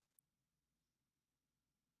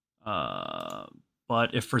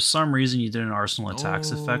 But if for some reason you did an Arsenal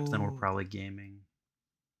attacks effect, then we're probably gaming.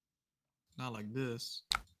 Not like this.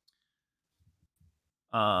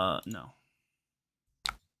 No.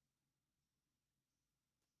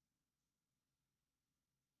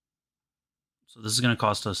 So this is going to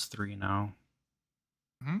cost us 3 now.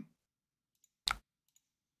 Mm-hmm.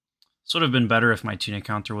 This would have been better if my tunic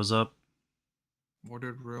counter was up.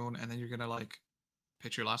 Mortared Rune, and then you're going to, like,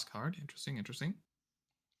 pitch your last card. Interesting, interesting.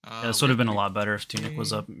 Yeah, this would have been a lot better if tunic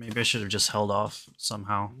was up. Maybe I should have just held off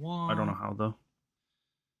somehow. I don't know how, though.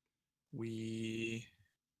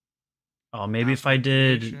 Oh, maybe if I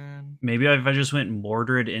did... Maybe if I just went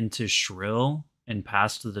Mordred into Shrill and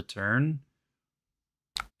passed the turn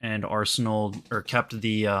and Arsenal, or kept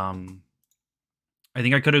the... I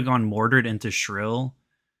think I could have gone Mordred into Shrill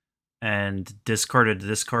and discarded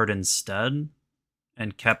this card instead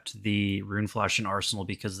and kept the Rune Flash in Arsenal,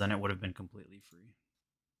 because then it would have been completely free.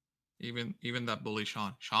 Even that bully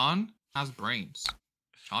Sean. Sean has brains.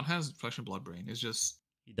 Sean has flesh and blood brain. It's just...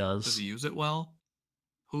 He does. Does he use it well?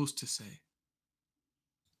 Who's to say?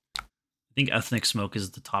 I think Ethnic Smoke is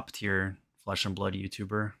the top tier flesh and blood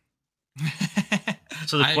YouTuber.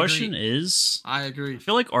 So the question is... I agree. I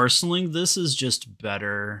feel like arsenaling this is just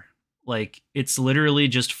better. Like, it's literally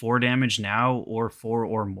just 4 damage now or 4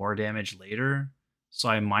 or more damage later. So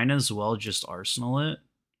I might as well just arsenal it.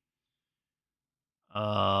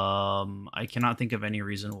 I cannot think of any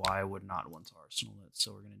reason why I would not want to arsenal it,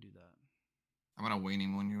 so we're gonna do that. I'm gonna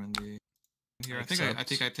waning when you're in the here. I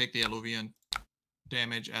think I take the Alluvian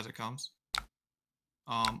damage as it comes.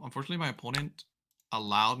 Unfortunately, my opponent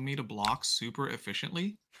allowed me to block super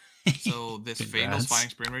efficiently, so this Fatal's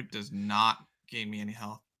Fighting Sprint Rate does not gain me any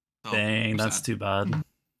health. So, dang, that's too bad.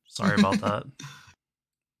 Sorry about that.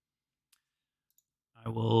 I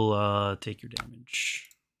will take your damage.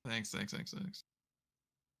 Thanks.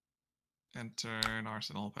 Enter an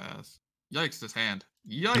Arsenal path. Yikes, this hand.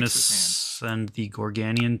 Yikes, this hand. Send the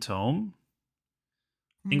Gorganian Tome.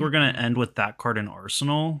 I think we're going to end with that card in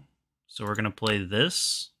Arsenal. So we're going to play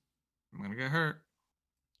this. I'm going to get hurt.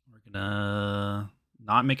 We're going to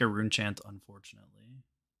not make a rune chant, unfortunately.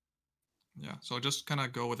 Yeah, so just kind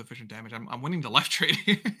of go with efficient damage. I'm winning the life trade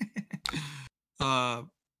here. But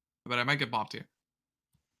I might get bopped here.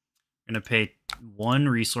 We're going to pay 1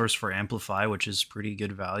 resource for Amplify, which is pretty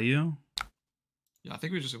good value. Yeah, I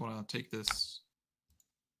think we just want to take this.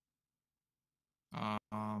 And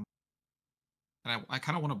I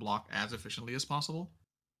kind of want to block as efficiently as possible.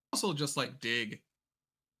 Also, just like dig.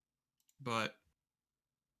 But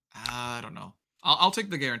I don't know. I'll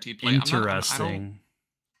take the guaranteed play. Interesting.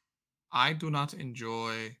 I do not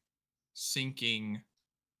enjoy sinking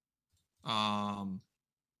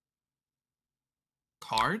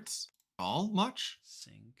cards all much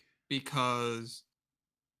Sink. because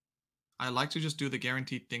I like to just do the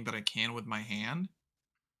guaranteed thing that I can with my hand,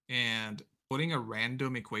 and putting a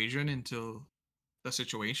random equation into the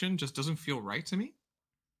situation just doesn't feel right to me.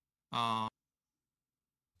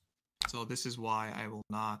 So this is why I will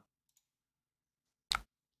not.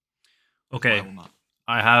 Okay,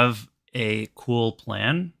 I have a cool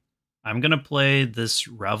plan. I'm going to play this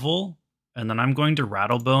Revel, and then I'm going to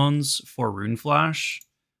Rattlebones for Rune Flash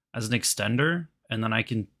as an extender, and then I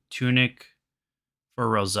can Tunic for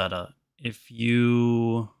Rosetta. If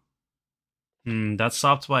you... that's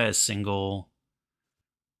stopped by a single...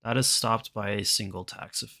 That is stopped by a single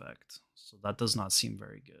tax effect. So that does not seem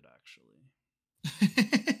very good,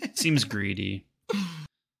 actually. Seems greedy.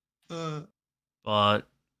 But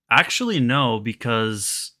actually, no,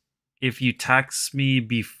 because if you tax me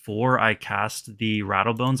before I cast the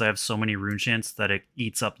Rattlebones, I have so many rune chants that it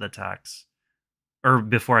eats up the tax. Or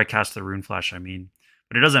before I cast the Rune Flash, I mean.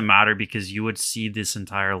 But it doesn't matter because you would see this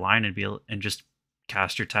entire line and be able, and just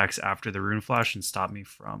cast your tax after the Rune Flash and stop me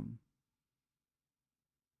from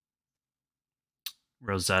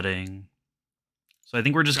rosetting. So I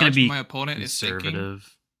think we're just going to be my opponent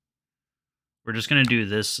conservative. We're just going to do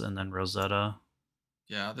this and then Rosetta.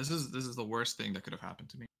 Yeah, this is the worst thing that could have happened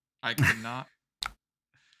to me. I could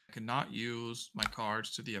not use my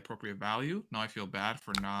cards to the appropriate value. Now I feel bad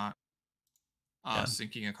for not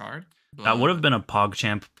sinking a card. But that would have been a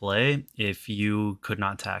PogChamp play if you could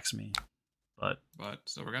not tax me. But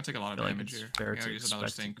so we're gonna take a lot of damage here. Fair to use another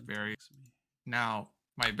sink. Now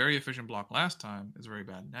my very efficient block last time is very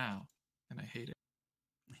bad now, and I hate it.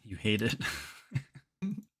 You hate it.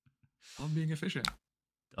 I'm being efficient.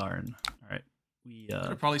 Darn. All right. We could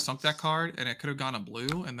have probably sunk that card, and it could have gone a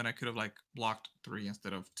blue, and then I could have like blocked 3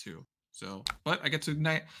 instead of 2. So, but I get to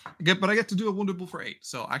do a Wounded Bull for 8.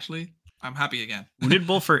 So actually, I'm happy again. Wounded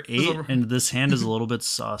Bull for 8, and this hand is a little bit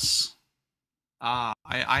sus. I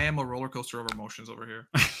am a roller coaster of emotions over here.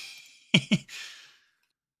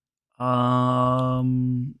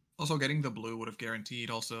 Also, getting the blue would have guaranteed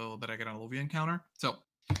also that I get an Alluvian counter. So,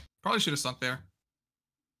 probably should have sunk there.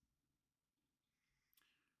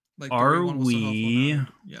 Like, are we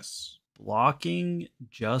yes blocking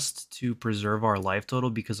just to preserve our life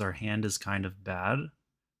total because our hand is kind of bad?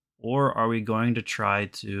 Or are we going to try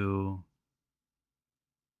to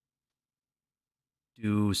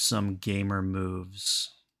do some gamer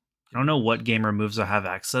moves? I don't know what gamer moves I have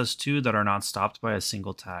access to that are not stopped by a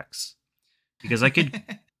single tax. Because I could...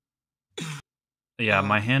 yeah,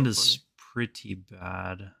 my hand is pretty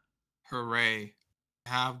bad. Hooray.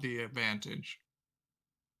 Have the advantage.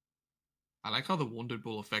 I like how the Wounded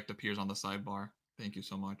Bull effect appears on the sidebar. Thank you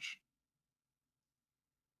so much.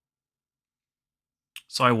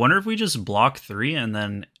 So I wonder if we just block 3 and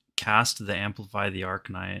then cast the Amplify the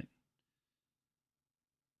Arcanite.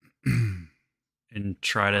 And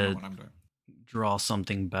try to draw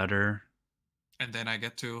something better. And then I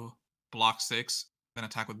get to block 6, then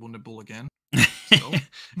attack with Wounded Bull again. So.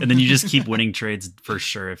 And then you just keep winning trades for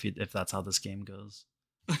sure if that's how this game goes.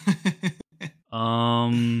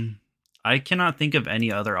 I cannot think of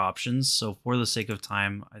any other options, so for the sake of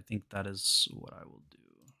time, I think that is what I will do.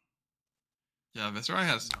 Yeah, Viserai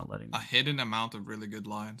has a hidden amount of really good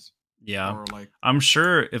lines. Yeah, I'm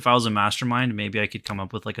sure if I was a mastermind, maybe I could come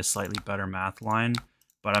up with like a slightly better math line,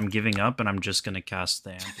 but I'm giving up and I'm just going to cast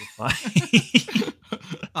the Amplify.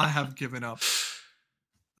 I have given up.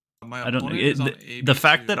 I don't know. The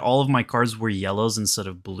fact that all of my cards were yellows instead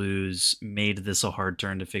of blues made this a hard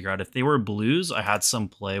turn to figure out. If they were blues, I had some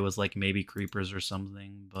play with like maybe creepers or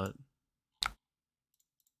something, but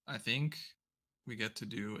I think we get to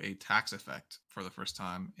do a tax effect for the first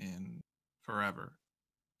time in forever.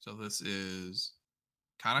 So this is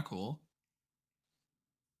kind of cool.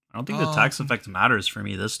 I don't think the tax effect matters for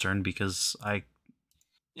me this turn because I...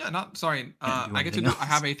 Yeah, not sorry. I get to do. Else. I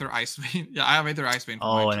have Aether Ice Vein. Yeah, I have Aether Ice Vein.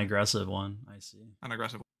 Oh, an aggressive one. I see. An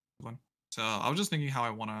aggressive one. So I was just thinking how I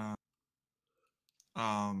want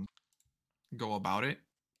to go about it,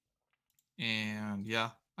 and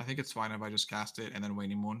yeah, I think it's fine if I just cast it and then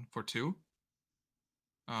Waning Moon for 2.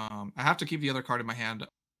 I have to keep the other card in my hand no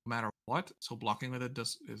matter what. So blocking with it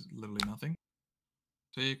is literally nothing.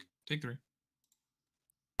 Take 3,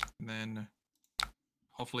 and then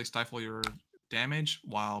hopefully stifle your damage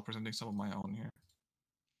while presenting some of my own here.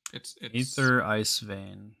 It's Aether Ice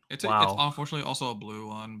Vein. It's unfortunately also a blue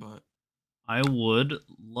one, but I would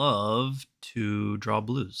love to draw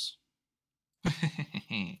blues. Bull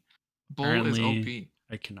apparently, is OP.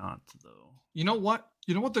 I cannot though. You know what?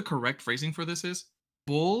 You know what the correct phrasing for this is?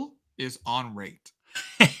 Bull is on rate.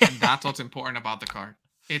 And that's what's important about the card.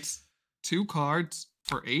 It's 2 cards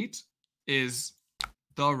for 8 is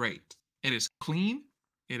the rate. It is clean.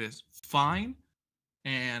 It is fine.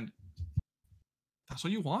 And that's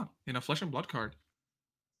what you want in a Flesh and Blood card.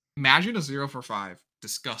 Imagine a 0 for 5.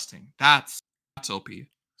 Disgusting. That's OP.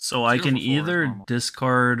 So I can either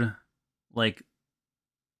discard like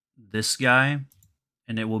this guy,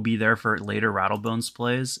 and it will be there for later Rattlebones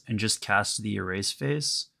plays, and just cast the Erase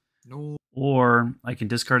Face. No. Or I can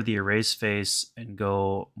discard the Erase Face and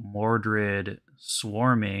go Mordred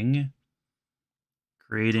Swarming,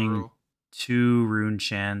 creating 2 Rune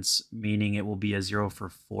Chants, meaning it will be a 0 for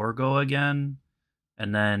 4 go again,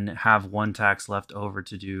 and then have 1 tax left over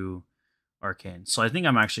to do Arcane. So I think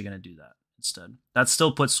I'm actually going to do that instead. That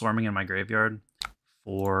still puts Swarming in my graveyard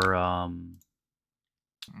for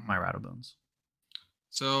my Rattlebones.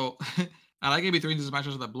 So I like AB3 in this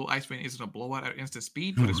matchup so that Blue Ice Rain isn't a blowout at instant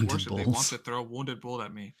speed, but it's worse if they want to throw Wounded Bull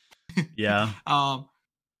at me. Yeah. That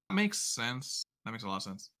makes sense. That makes a lot of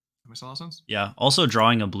sense. That makes a lot of sense. Yeah. Also,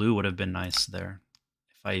 drawing a blue would have been nice there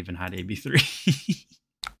if I even had AB3.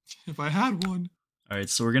 If I had one. All right,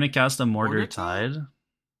 so we're going to cast a Mortar Tide.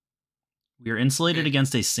 We are insulated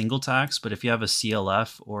against a single tax, but if you have a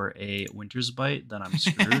CLF or a Winter's Bite, then I'm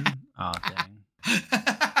screwed. Oh, dang.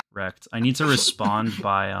 Wrecked. I need to respond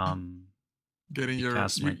by getting your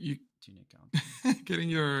tunic count. Getting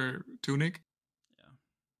your tunic.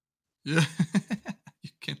 Yeah. Yeah.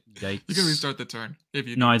 Yikes. You can restart the turn if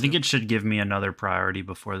you. No, I think it should give me another priority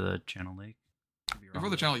before the Channel Lake. Before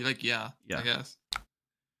the Channel Lake, yeah. I guess.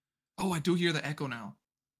 Oh, I do hear the echo now.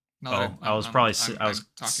 I was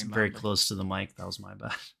very close to the mic. That was my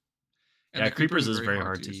bad. And yeah, Creepers is very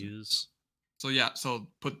hard to use. So yeah, so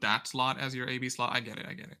put that slot as your AB slot. I get it.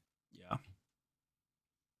 Yeah.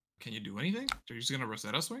 Can you do anything? Are you just gonna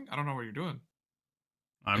Rosetta Swing? I don't know what you're doing.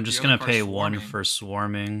 I'm just gonna pay 1 for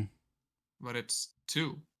Swarming. But it's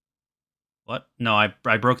 2. What? No,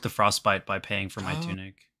 I broke the Frostbite by paying for my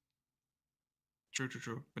tunic.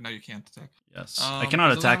 True. But now you can't attack. Yes. I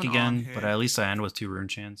cannot attack again, but at least I end with 2 Rune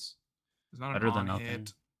Chants. It's not better than nothing.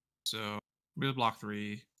 Hit, so we'll block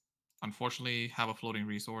 3. Unfortunately, have a floating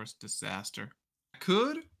resource. Disaster.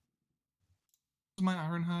 Could my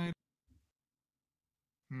Ironhide.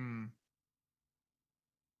 And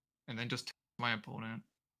then just my opponent.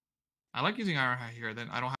 I like using Ironhide here. Then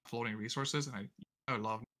I don't have floating resources, and I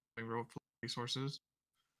love floating resources.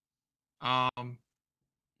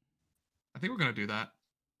 I think we're gonna do that.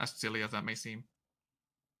 As silly as that may seem.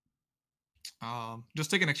 Just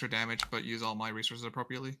take an extra damage, but use all my resources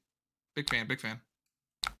appropriately. Big fan.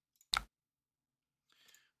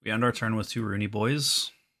 We end our turn with 2 Rooney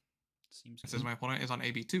Boys. Since my opponent is on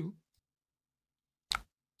AB2.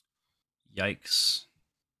 Yikes.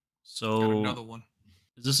 So got another one.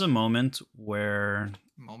 Is this a moment where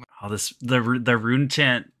the Rune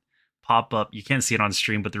Chant pop-up, you can't see it on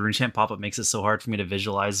stream, but the Rune Chant pop-up makes it so hard for me to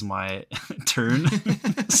visualize my turn.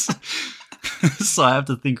 So I have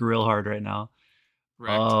to think real hard right now.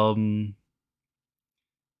 Right.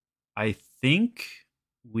 I think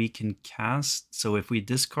we can cast, so if we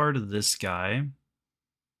discard this guy,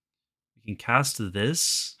 we can cast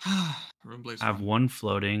this, have 1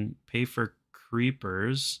 floating, pay for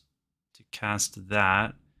creepers to cast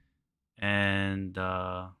that, and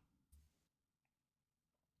that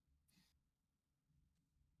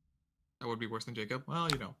would be worse than Jacob. Well,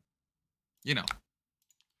 you know.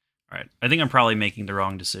 All right, I think I'm probably making the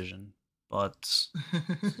wrong decision, but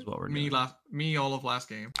this is what we're doing. Me all of last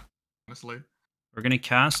game, honestly. We're gonna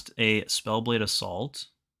cast a Spellblade Assault.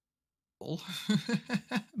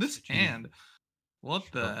 This hand. What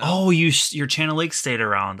the? Oh, your Channel Lake stayed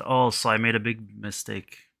around. Oh, so I made a big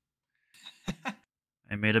mistake.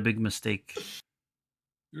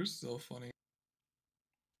 You're so funny.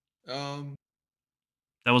 That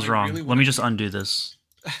was wrong. Let me just undo this.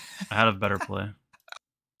 I had a better play.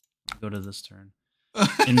 Go to this turn.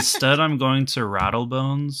 Instead, I'm going to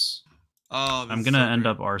Rattlebones. Oh, I'm gonna end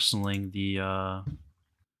up arsenaling the.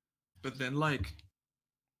 But then,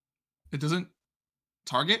 it doesn't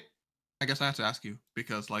target. I guess I have to ask you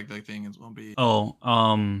because, the thing is won't be. Oh,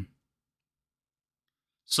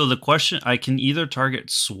 So the question, I can either target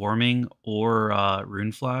Swarming or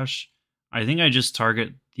Rune Flash. I think I just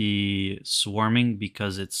target the Swarming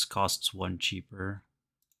because it's costs 1 cheaper.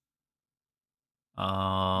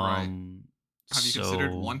 Right. Have you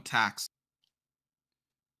considered 1 tax?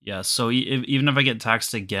 Yeah, so even if I get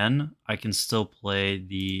taxed again, I can still play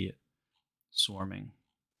the Swarming.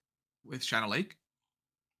 With Shadow Lake?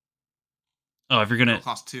 Oh, if you're going to... It'll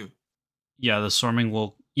cost 2. Yeah, the Swarming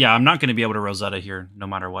will... Yeah, I'm not going to be able to Rosetta here, no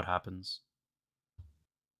matter what happens.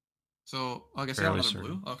 So, I guess you have another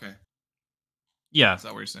blue? Okay. Yeah. Is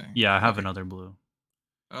that what you're saying? Yeah, I have another blue.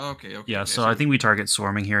 Okay, okay, Yeah, okay. so I think we target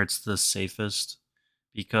Swarming here. It's the safest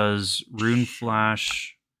because Rune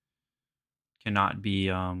Flash cannot be,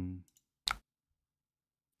 I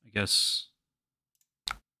guess,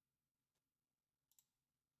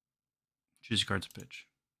 choose your cards to pitch.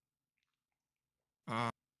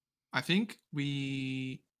 I think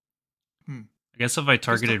we. I guess if I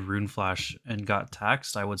targeted Rune Flash and got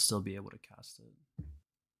taxed, I would still be able to cast it.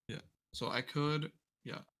 Yeah, so I could,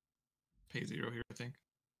 pay 0 here.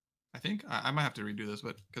 I think I might have to redo this,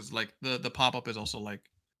 but because like the pop up is also like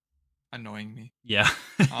annoying me. Yeah,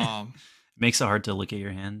 It makes it hard to look at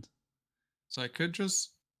your hand. So I could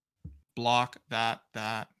just block that,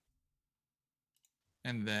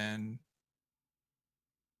 and then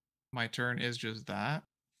my turn is just that,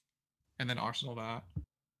 and then Arsenal that.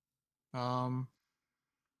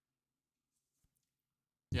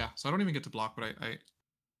 Yeah, so I don't even get to block, but I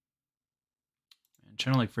Man,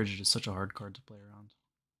 Channel Lake Frigid is such a hard card to play around.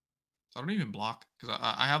 so I don't even block because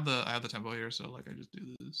I have the tempo here, so like I just do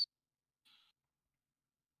this.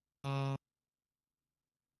 I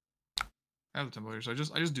have the tempo here, so I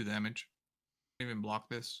just do damage. I don't even block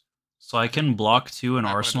this. So I can block 2 and my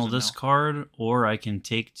opponent Arsenal doesn't this know. card, or I can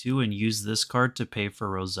take 2 and use this card to pay for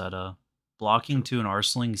Rosetta. Blocking 2 and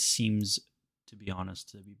Arsenaling seems, to be honest,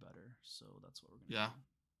 to be better. So that's what we're gonna do.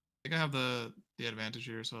 I think I have the advantage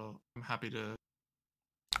here, so I'm happy to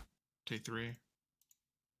take 3.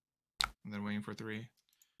 And then waiting for 3.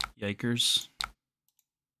 Yikers. I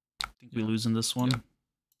think we lose in this one. Yep.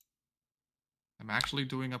 I'm actually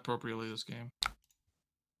doing appropriately this game.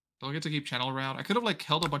 Don't get to keep channel around. I could have like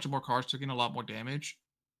held a bunch of more cards, taking a lot more damage.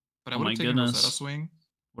 But I would have taken Rosetta Swing.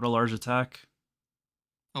 What a large attack.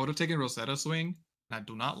 I would have taken Rosetta Swing, and I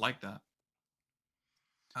do not like that.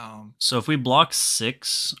 So if we block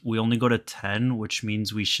 6, we only go to 10, which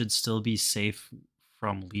means we should still be safe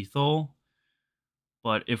from lethal.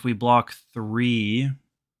 But if we block 3,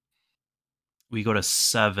 we go to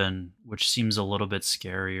 7, which seems a little bit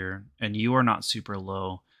scarier. And you are not super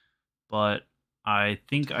low. But I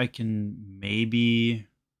think I can maybe...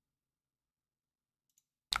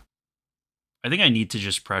 I think I need to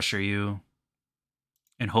just pressure you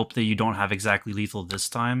and hope that you don't have exactly lethal this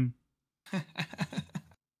time.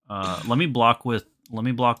 Let me block with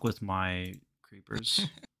my creepers.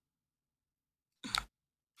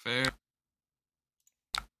 Fair.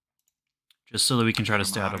 Just so that we can try to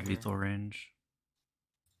stay out of lethal range.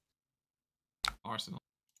 Arsenal.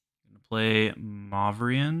 I'm gonna play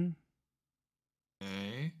Mavrian.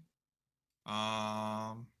 Okay.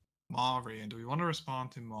 Mavrian. Do we want to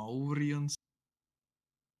respond to Mavrians?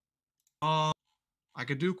 I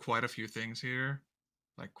could do quite a few things here.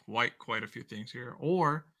 Like quite a few things here.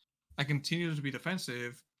 Or I continue to be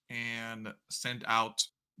defensive and send out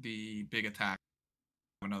the big attack.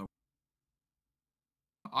 Another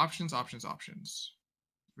options.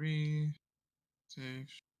 3,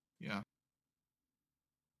 6. Yeah. Looks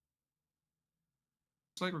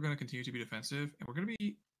like we're gonna continue to be defensive, and we're gonna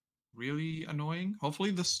be really annoying.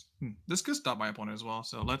 Hopefully this could stop my opponent as well.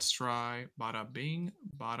 So let's try bada bing,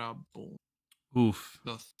 bada boom. Oof.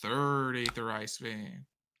 The third Aetherized Vein.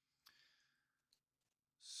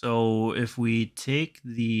 So if we take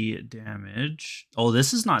the damage... Oh,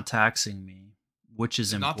 this is not taxing me, which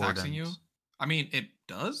is important. Not taxing you? I mean, it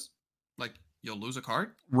does. Like, you'll lose a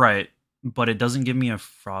card? Right, but it doesn't give me a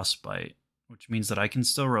Frostbite, which means that I can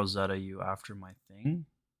still Rosetta you after my thing.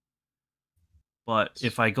 But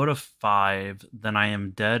if I go to 5, then I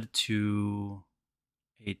am dead to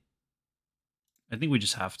 8. I think we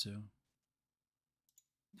just have to.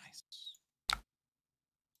 Nice. I'll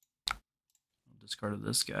discard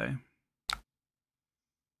this guy.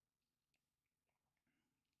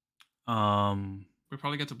 We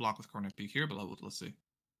probably get to block with Cornet Peak here, but let's see.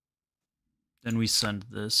 Then we send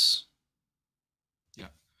this. Yeah.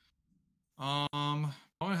 Opponent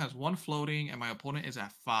has 1 floating, and my opponent is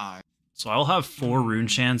at 5. So I'll have 4 rune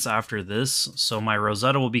chants after this. So my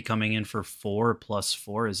Rosetta will be coming in for 4 plus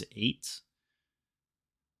 4 is 8.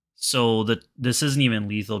 So this isn't even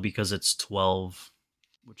lethal because it's 12,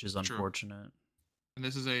 which is unfortunate. And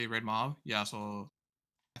this is a red mob. Yeah, so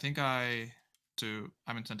I think I'm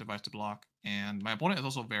incentivized to block, and my opponent is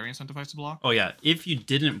also very incentivized to block. Oh yeah, if you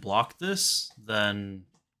didn't block this, then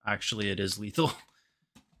actually it is lethal.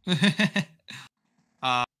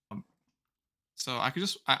 So I could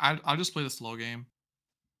I'll just play the slow game.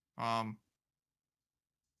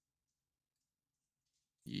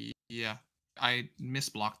 Yeah, I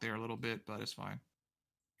misblocked there a little bit, but it's fine.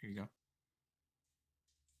 Here you go.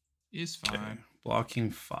 It's fine. Okay. Blocking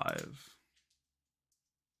 5.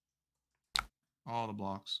 All the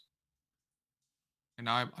blocks. And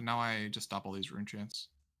now I just stop all these rune chants.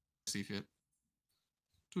 See fit.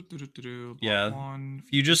 Yeah. One,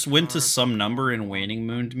 If you just went to card, some number and one, waning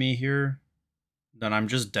mooned me here, then I'm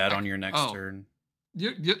just dead on your next oh. turn.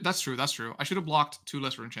 Yeah, that's true. That's true. I should have blocked 2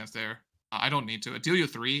 less rune chance there. I don't need to. Deal you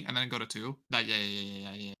 3 and then go to 2. That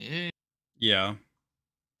Yeah.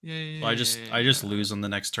 So I just lose on the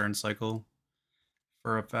next turn cycle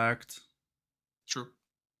for a fact. True.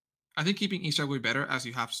 I think keeping Easter will be better as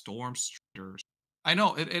you have Storm Traders. I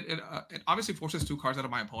know it obviously forces 2 cards out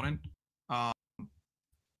of my opponent.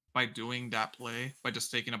 By doing that play, by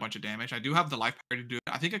just taking a bunch of damage. I do have the life power to do it.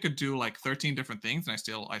 I think I could do like 13 different things, and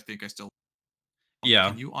I think I still. Yeah.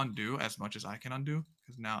 Can you undo as much as I can undo?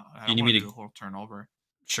 Because now I You don't need me want to to do the whole turn over.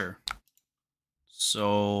 Sure.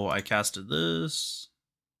 So I casted this.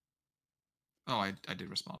 Oh, I did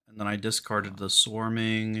respond. And then I discarded the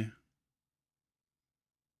swarming.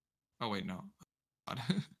 Oh wait, no.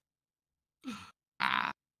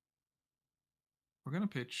 Ah. We're gonna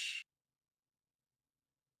pitch.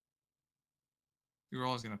 You're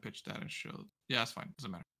always gonna pitch that and show. Yeah, that's fine.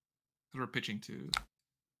 Doesn't matter. Because we're pitching to.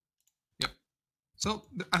 Yep. So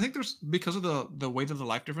I think there's, because of the way that the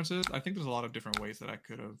life difference is, I think there's a lot of different ways that I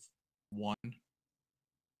could have won.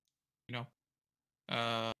 You know.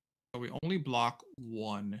 So we only block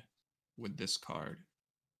 1 with this card.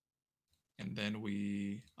 And then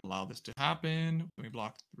we allow this to happen. We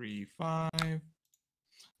block 3, 5.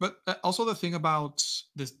 But also the thing about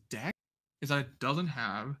this deck is that it doesn't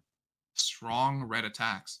have strong red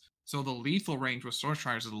attacks. So the lethal range with Sword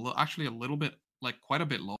Striders is actually a little bit, like quite a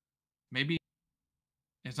bit low. Maybe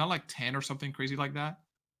it's not like 10 or something crazy like that.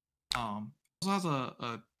 It also has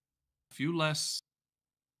a few less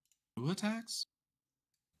blue attacks.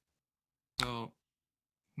 So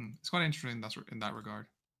it's quite interesting in that regard.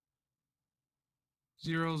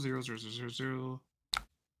 0, 0, 0, 0, 0, 0.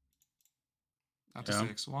 Out to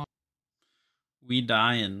 6, 1. We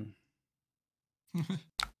dying.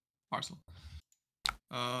 Parcel.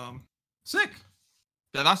 Sick.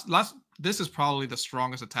 Yeah, this is probably the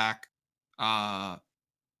strongest attack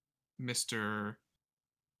Mr.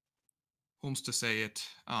 Whom's to say it,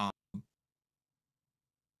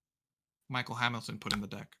 Michael Hamilton put in the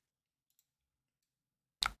deck.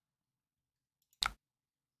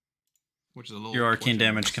 Which is a little. Your arcane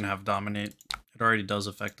damage can have dominate. It already does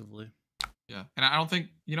effectively. Yeah, and I don't think,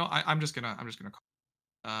 you know, I'm just gonna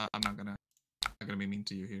I'm not gonna be mean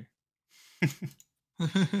to you here.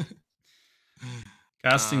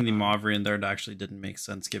 Casting the Mauvrion there actually didn't make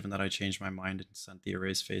sense, given that I changed my mind and sent the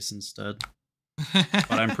Erase Face instead.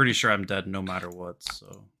 But I'm pretty sure I'm dead no matter what,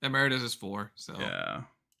 so. Emeritus is 4, so. Yeah.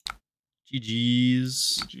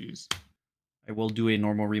 GG's. GG's. I will do a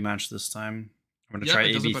normal rematch this time. I'm going to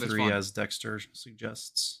try AB3 as Dexter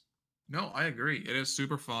suggests. No, I agree. It is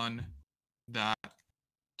super fun that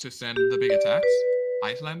to send the big attacks.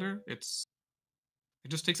 Iyslander, it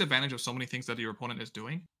just takes advantage of so many things that your opponent is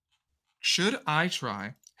doing. Should I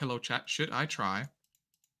try, hello chat, should I try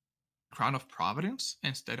Crown of Providence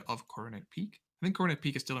instead of Coronet Peak? I think Coronet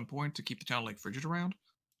Peak is still important to keep the Channel Lake Frigid around.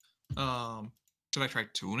 Should I try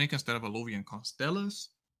Tunic instead of Alluvian Constellas?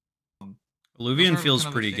 Alluvian feels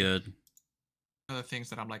pretty good. Other things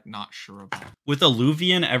that I'm like not sure about. With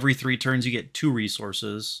Alluvian, every 3 turns you get 2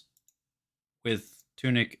 resources. With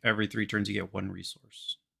Tunic, every 3 turns you get 1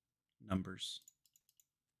 resource. Numbers.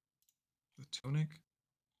 The Tunic?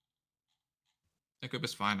 Equip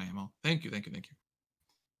is fine, Ammo. Thank you.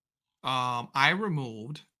 I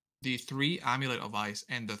removed the 3 Amulet of Ice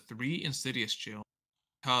and the 3 Insidious Chill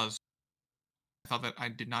because I thought that I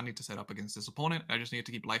did not need to set up against this opponent. I just needed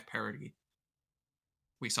to keep life parity.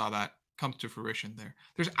 We saw that come to fruition there.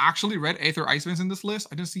 There's actually red Aether Ice Vents in this list.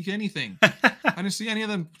 I didn't see anything. I didn't see any of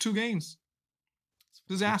them 2 games.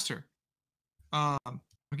 Disaster. I'm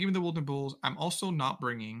giving the Wilden Bulls. I'm also not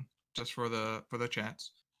bringing, just for the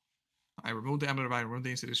chats. I removed the Amulet of Ice, I removed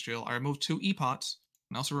the Insidious Chill. I removed 2 E-Pots,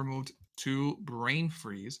 and also removed 2 Brain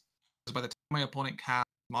Freeze. Because by the time my opponent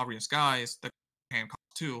casts Mauvrion Skies, the hand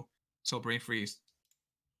costs 2, so Brain Freeze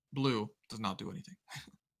blue does not do anything.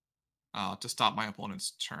 To stop my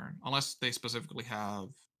opponent's turn, unless they specifically have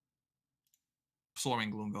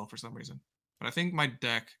Swarming Gloomville for some reason. But I think my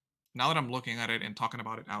deck, now that I'm looking at it and talking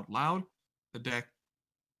about it out loud, the deck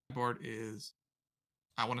board is,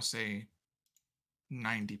 I want to say,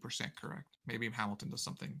 90% correct. Maybe Hamilton does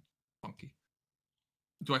something funky.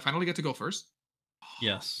 Do I finally get to go first?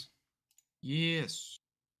 Yes. Yes.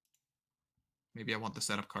 Maybe I want the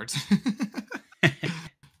setup cards.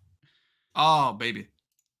 Oh, baby.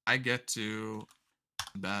 I get to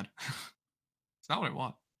bad. It's not what I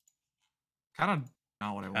want. Kind of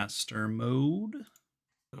not what I want. Caster mode.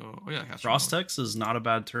 So, oh yeah, Frostex is not a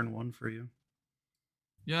bad turn 1 for you.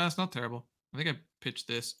 Yeah, it's not terrible. I think I pitch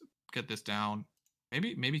this, get this down.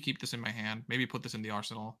 Maybe keep this in my hand. Maybe put this in the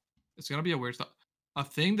arsenal. It's gonna be a weird stuff. A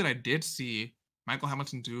thing that I did see Michael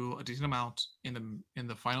Hamilton do a decent amount in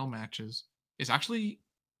the final matches is actually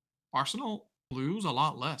Arsenal lose a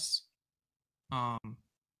lot less.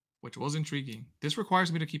 Which was intriguing. This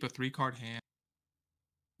requires me to keep a 3-card hand.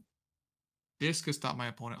 This could stop my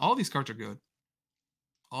opponent. All these cards are good.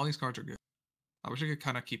 All these cards are good. I wish I could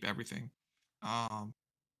kind of keep everything. I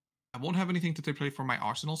won't have anything to play for my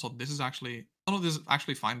arsenal, so this is actually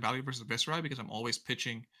fine value versus Viscerai because I'm always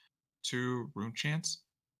pitching 2 Rune Chants.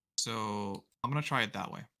 So I'm gonna try it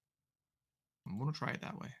that way.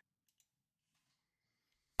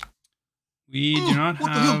 We do not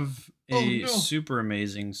have a super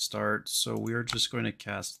amazing start, so we're just going to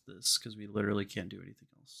cast this because we literally can't do anything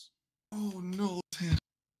else. Oh no,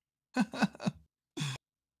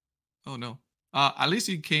 oh no. At least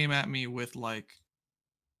he came at me with like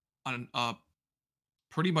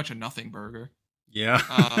pretty much a nothing burger. Yeah.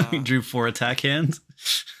 He drew 4 attack hands.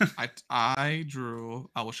 I drew.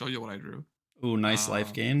 I will show you what I drew. Ooh, nice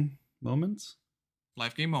life gain moments.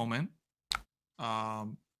 Life gain moment.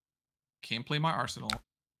 Can't play my arsenal,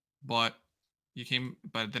 but then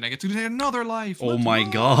I get to get another life. Oh my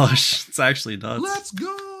gosh, it's actually nuts. Let's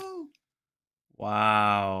go.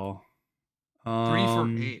 Wow. 3 for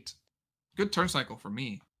 8. Good turn cycle for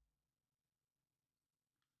me.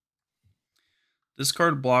 This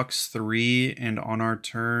card blocks 3, and on our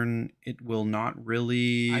turn, it will not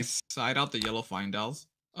really... I side out the yellow Findals.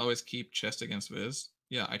 Always keep chest against Viz.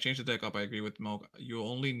 Yeah, I changed the deck up. I agree with Moke. You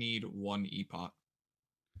only need 1 E-Pot.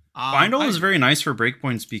 Findle is very nice for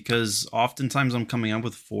breakpoints because oftentimes I'm coming up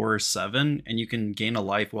with 4 or 7, and you can gain a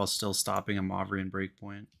life while still stopping a Mavrian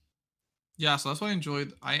breakpoint. Yeah, so that's why I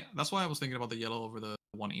enjoyed. That's why I was thinking about the yellow over the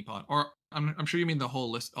 1 E-Pot. Or I'm sure you mean the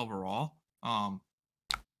whole list overall. But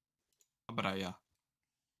yeah.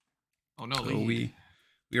 Oh no, so we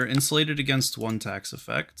are insulated against 1 tax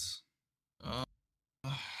effect,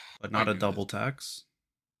 but not a double tax.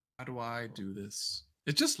 How do I do this?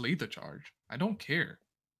 It's just lead the charge. I don't care.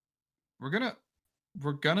 We're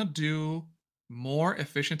gonna do more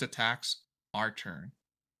efficient attacks our turn,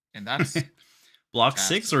 and that's block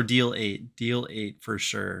 6 or deal 8. Deal 8 for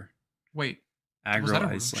sure. Wait, Aggro was that a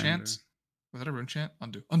rune Iyslander. chant? Was that a rune chant?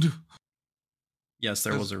 Undo. Yes,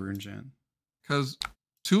 there was a rune chant. Because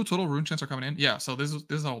 2 total rune chants are coming in. Yeah, so this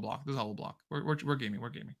is a whole block. This is a whole block. We're gaming.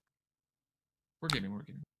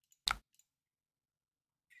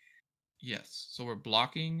 Yes, so we're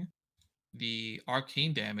blocking the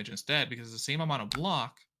arcane damage instead because it's the same amount of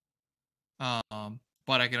block. But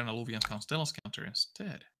I get an Alluvian Constellus counter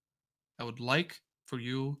instead. I would like for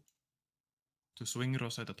you to swing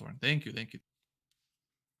Rosetta Thorn. Thank you. 0.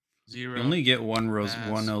 You only get one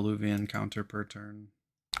Alluvian counter per turn.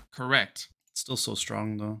 Correct. It's still so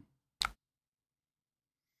strong though.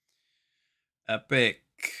 Epic.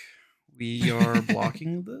 We are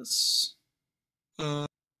blocking this.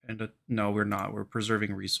 And no, we're not. We're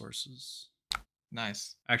preserving resources.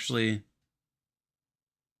 Nice. Actually,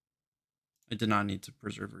 I did not need to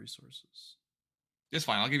preserve resources. It's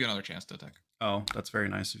fine. I'll give you another chance to attack. Oh, that's very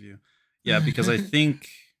nice of you. Yeah, because I think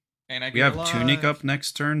we have Tunic up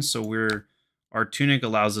next turn, so our Tunic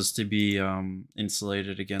allows us to be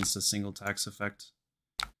insulated against a single tax effect.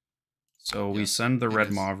 So we send the red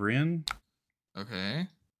Mavrian. Okay.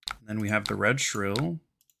 Then we have the red Shrill.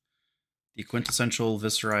 The quintessential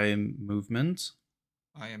Viscerai movement.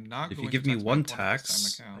 I am not. If you give me 1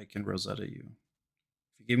 tax, I can Rosetta you.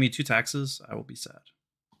 If you give me 2 taxes, I will be sad.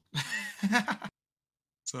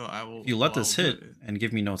 So I will. If you let this hit and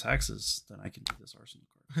give me no taxes, then I can do this arsenal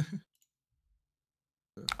card.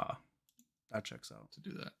 That checks out. To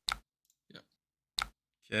do that. Yeah.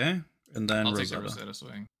 Okay, and then I'll Rosetta. take the Rosetta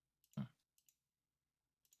swing.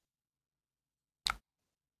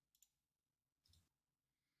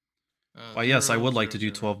 Well, yes, I would like to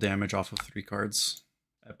do 12 damage off of 3 cards.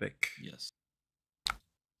 Epic. Yes.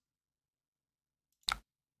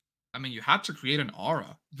 I mean, you had to create an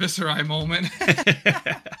aura. Viscerai moment.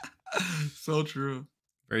 So true.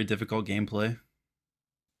 Very difficult gameplay.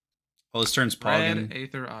 Oh, this turn's Poggin. Red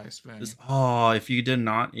Aether Ice Vein. Oh, if you did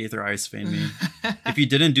not Aether Ice Vein me. If you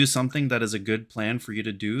didn't do something that is a good plan for you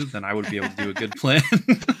to do, then I would be able to do a good plan.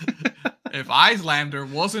 If Iyslander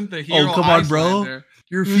wasn't the hero, oh, come on, bro.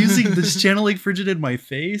 You're refusing this channeling frigid in my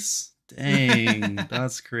face? Dang,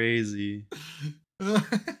 that's crazy.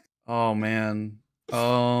 Oh, man.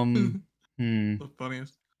 The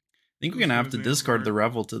funniest. I think we're going to have to discard the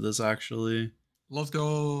Revel to this, actually. Let's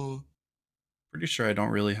go. Pretty sure I don't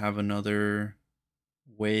really have another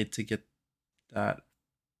way to get that.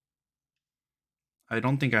 I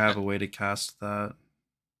don't think I have a way to cast that.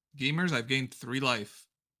 Gamers, I've gained 3 life.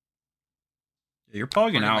 Yeah, you're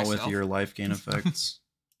pogging out myself. with your life gain effects.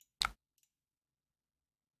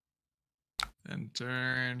 And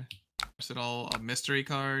turn. Arsenal, a mystery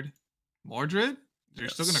card. Mordred? You're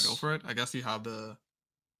still gonna go for it? I guess you have the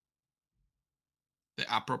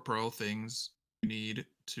apropos things you need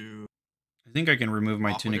to. I think I can remove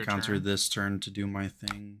my off with tunic your counter turn. this turn to do my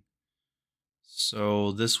thing.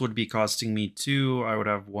 So this would be costing me 2. I would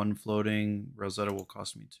have 1 floating. Rosetta will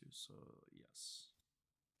cost me 2. So yes.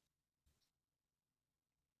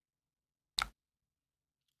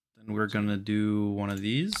 Then we're gonna do one of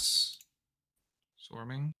these.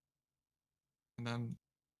 Swarming. And then.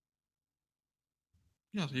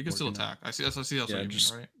 Yeah, so you can still attack. I see. I see. That's what you mean,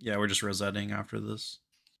 right? Yeah, we're just resetting after this.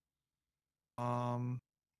 The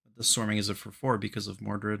swarming is it for 4 because of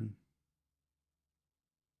Mordred.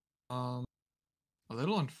 A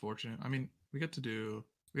little unfortunate. I mean, we get to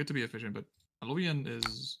be efficient, but Aluvian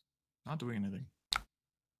is not doing anything.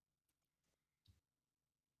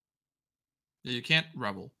 Yeah, you can't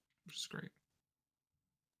rebel, which is great.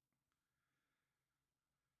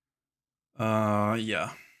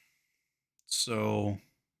 Yeah. So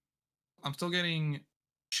I'm still getting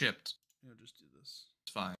chipped. yeah, just do this.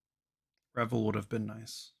 It's fine. Revel would have been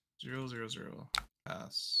nice. 0, 0, 0.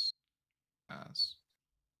 Pass. Pass.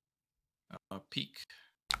 Peak.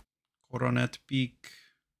 Coronet peak.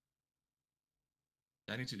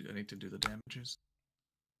 I need to do the damages.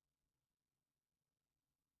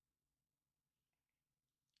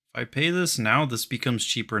 If I pay this now, this becomes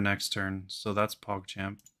cheaper next turn. So that's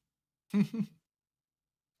PogChamp.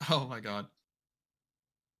 Oh my god.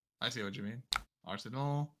 I see what you mean.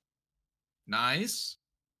 Arsenal. Nice.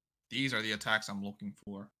 These are the attacks I'm looking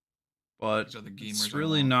for. But These are the gamers it's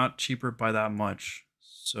really not cheaper by that much.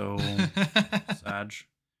 So Sag.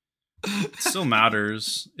 It still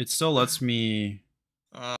matters. It still lets me.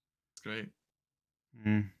 That's great.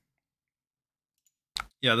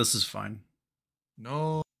 Yeah, this is fine.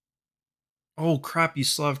 No. Oh crap! You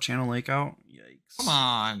still have Channel Lake out. Yikes! Come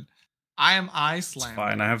on. I am Iyslander. It's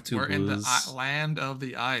fine. I have 2 We're blues. in the land of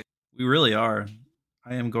the ice. We really are.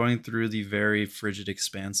 I am going through the very frigid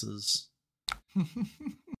expanses.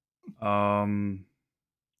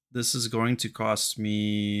 This is going to cost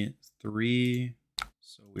me 3,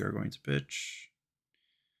 so we are going to pitch.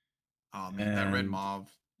 Oh man, that red mauve.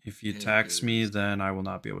 If you tax me, then I will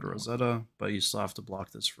not be able to Rosetta, but you still have to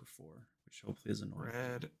block this for 4, which hopefully is annoying.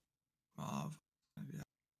 Red mauve. Yeah.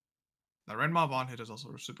 The red mauve on hit is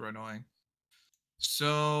also super annoying.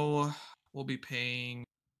 So we'll be paying,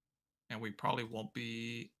 and we probably won't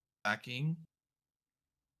be backing.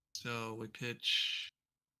 So we pitch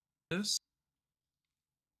this.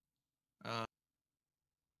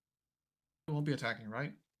 We won't be attacking,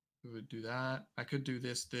 right? We would do that. I could do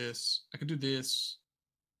this. I could do this.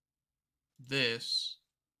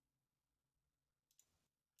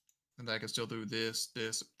 And then I can still do this,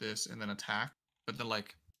 and then attack. But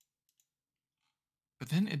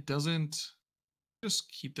then it doesn't.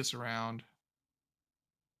 Just keep this around.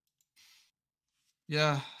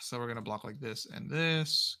 Yeah, so we're gonna block like this and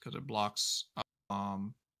this because it blocks.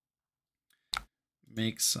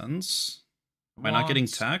 Makes sense. Am I not getting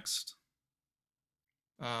taxed?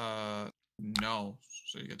 No.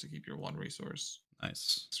 So you get to keep your 1 resource.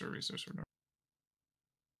 Nice. Extra resource for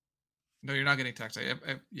no, you're not getting taxed.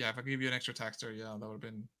 Yeah, if I give you an extra tax there, yeah, that would have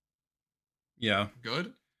been. Yeah.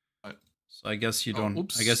 Good. But so I guess you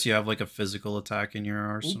don't. I guess you have like a physical attack in your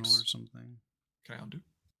arsenal or something. Can I undo?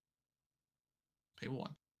 Pay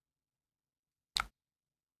 1.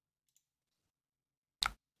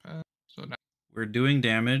 So now we're doing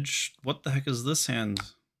damage. What the heck is this hand?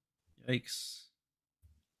 Yikes.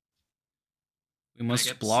 We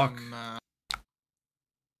must block.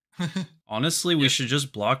 Honestly, we should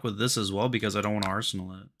just block with this as well because I don't want to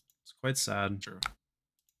arsenal it. It's quite sad. True.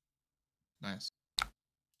 Nice.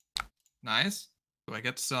 Nice. Do I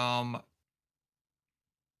get some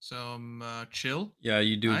chill? Yeah,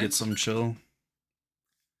 you do get some chill.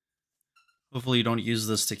 Hopefully you don't use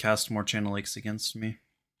this to cast more Channel Lakes against me.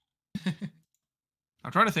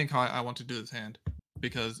 I'm trying to think how I want to do this hand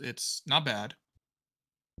because it's not bad.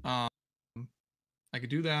 I could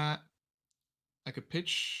do that. I could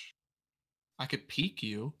pitch. I could peek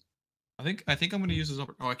you. I think I'm going to use this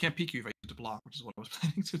over. Oh, I can't peek you if I use it to block, which is what I was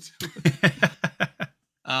planning to do.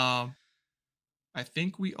 I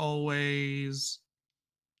think we always.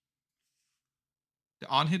 The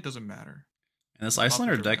on hit doesn't matter. And this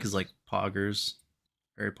Iyslander deck is like poggers.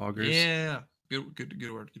 Very poggers. Yeah.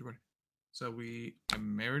 Good word. So we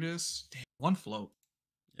Emeritus. Damn, 1 float.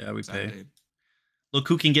 Yeah, we pay. Look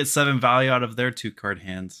who can get 7 value out of their 2-card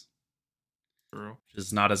hands. True. Which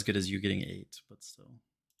is not as good as you getting 8, but still.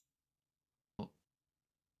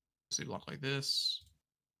 So you block like this.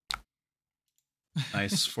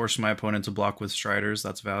 Nice. Force my opponent to block with Striders.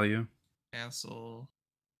 That's value. Cancel.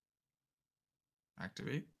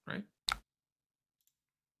 Activate, right?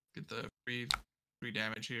 Get the free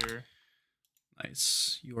damage here.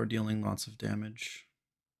 Nice. You are dealing lots of damage.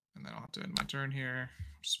 And then I'll have to end my turn here,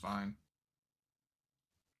 which is fine.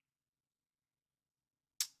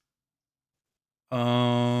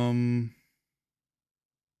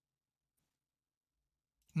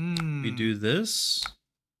 We do this.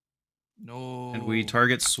 No. And we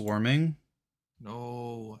target swarming.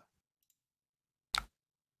 No.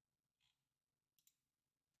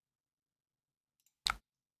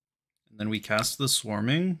 And then we cast the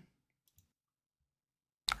swarming.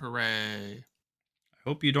 Hooray. I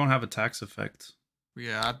hope you don't have a tax effect.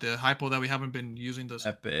 Yeah, the hypo that we haven't been using this.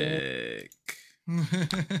 Epic.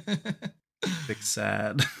 Epic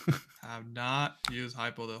sad. Have not used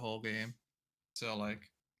hypo the whole game. So like.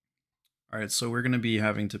 Alright, so we're gonna be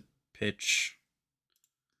having to pitch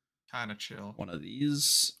Kind of chill. one of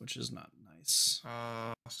these, which is not nice.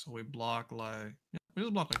 So we block like we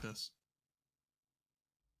just block like this.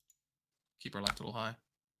 Keep our life total high,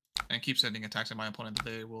 and keep sending attacks at my opponent that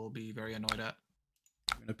they will be very annoyed at.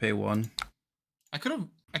 I'm gonna pay 1. I could have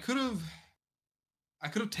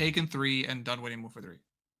taken 3 and done winning move for 3.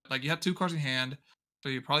 Like you had 2 cards in hand, so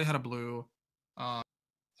you probably had a blue. So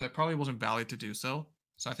it probably wasn't valid to do so.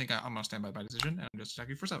 So I think I'm gonna stand by my decision and I'm just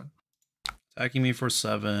attacking for 7. Attacking me for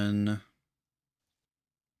 7.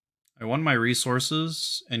 I want my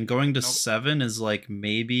resources, and going to 7 is like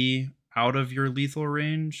maybe out of your lethal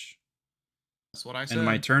range. That's what I said. And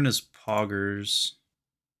my turn is poggers.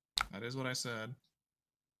 That is what I said.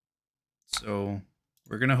 So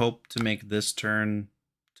we're gonna hope to make this turn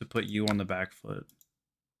to put you on the back foot.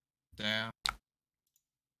 Damn.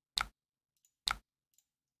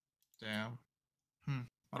 Damn.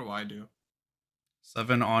 What do I do?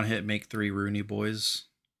 7 on hit, make 3 Rooney boys.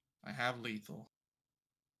 I have lethal.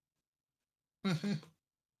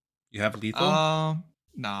 You have lethal?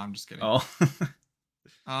 Nah, I'm just kidding. Oh.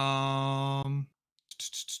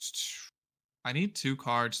 I need 2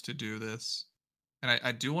 cards to do this. And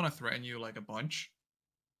I do want to threaten you like a bunch.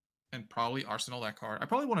 And probably arsenal that card. I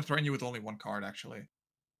probably want to threaten you with only 1 card, actually.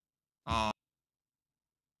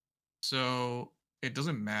 So it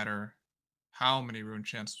doesn't matter how many rune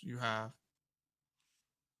chants you have.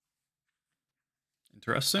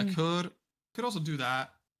 Interesting. I could also do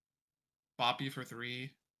that. Bop you for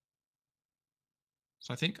 3.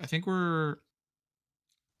 So I think we're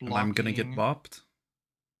blocking. And I'm gonna get bopped.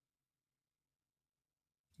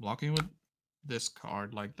 Blocking with this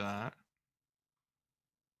card like that.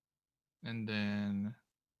 And then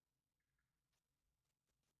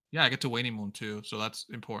yeah, I get to Waning Moon too, so that's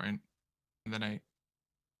important. And then I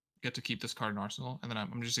get to keep this card in arsenal, and then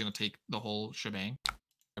I'm just gonna take the whole shebang.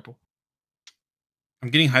 I'm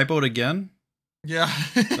getting hypoed again? Yeah.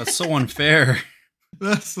 That's so unfair.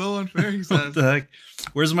 That's so unfair, he says. What the heck?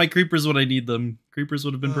 Where's my creepers when I need them? Creepers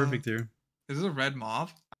would have been perfect here. Is this a red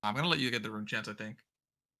mauve? I'm gonna let you get the rune chance, I think.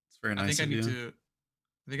 It's very nice I of you.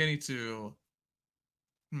 I think I need to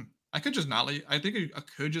I could just not let you. I think I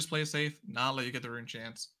could just play it safe, not let you get the rune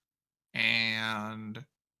chance, and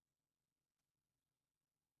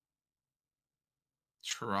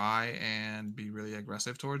try and be really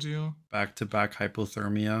aggressive towards you. Back-to-back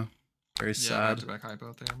hypothermia. Very sad. Back-to-back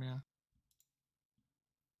hypothermia.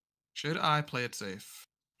 Should I play it safe?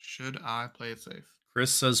 Should I play it safe?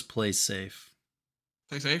 Chris says play safe.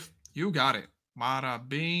 Play safe? You got it. Bada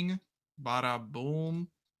bing, bada boom,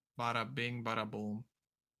 bada bing, bada boom.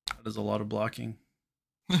 That is a lot of blocking.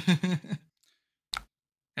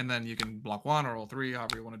 And then you can block 1 or all 3,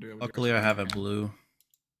 however you want to do it. Luckily, I have a blue.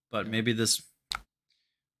 But maybe this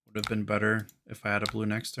would have been better if I had a blue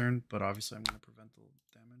next turn. But obviously, I'm going to prevent the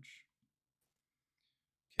damage.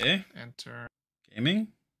 Okay. Enter. Gaming?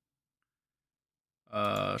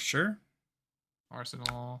 Sure.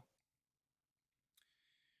 Arsenal.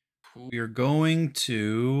 We are going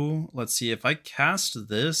to... Let's see. If I cast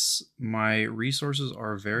this, my resources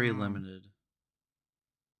are very limited.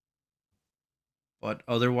 But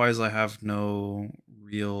otherwise, I have no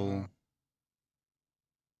real...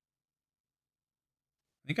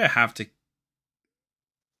 I think I have to...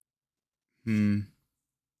 I'm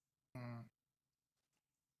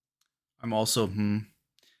also...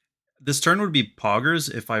 This turn would be poggers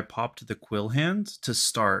if I popped the Quill hand to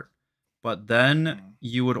start. But then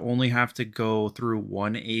you would only have to go through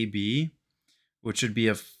 1 AB, which would be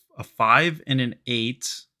a 5 and an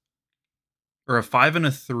 8. or a 5 and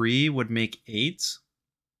a 3 would make 8.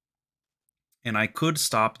 And I could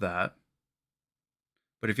stop that.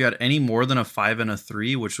 But if you had any more than a 5 and a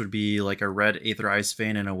 3, which would be like a red Aether Ice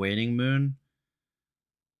Vein and a Waning Moon,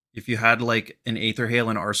 if you had like an Aether Hail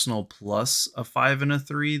and Arsenal plus a 5 and a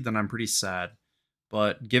 3, then I'm pretty sad.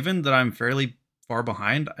 But given that I'm fairly far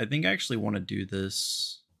behind, I think I actually want to do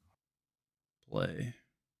this play.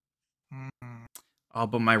 Oh,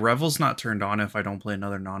 but my Revel's not turned on if I don't play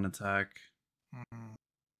another non-attack.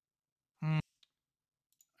 I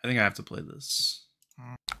think I have to play this.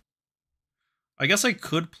 I guess I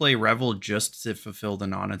could play Revel just to fulfill the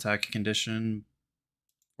non-attack condition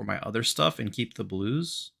for my other stuff and keep the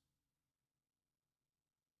blues.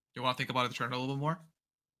 You want to think about the turn a little bit more?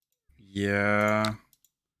 Yeah.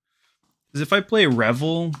 Because if I play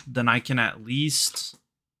Revel, then I can at least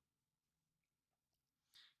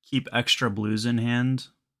keep extra blues in hand.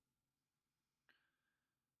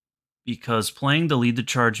 Because playing the Lead the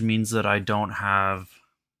Charge means that I don't have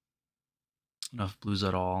enough blues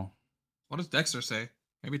at all. What does Dexter say?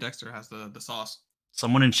 Maybe Dexter has the sauce.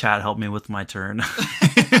 Someone in chat help me with my turn.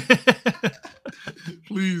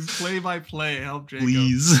 Please, play by play, help Jacob.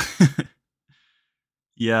 Please.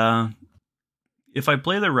 Yeah. If I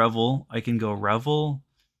play the Revel, I can go Revel,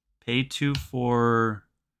 pay 2 for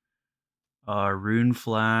Rune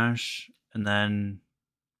Flash, and then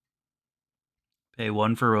pay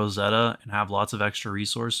 1 for Rosetta and have lots of extra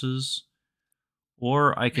resources.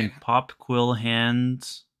 Or I can pop Quill Hand,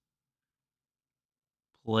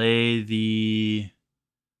 play the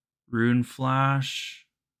Rune Flash.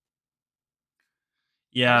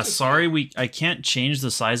 Yeah, sorry, I can't change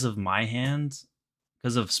the size of my hand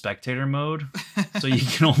because of spectator mode. So you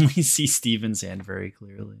can only see Steven's hand very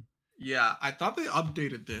clearly. Yeah, I thought they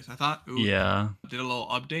updated this. I thought, ooh, yeah, did a little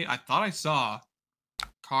update. I thought I saw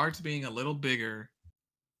cards being a little bigger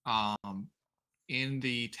in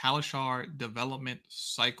the Talishar development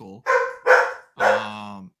cycle.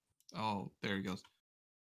 Oh, there he goes.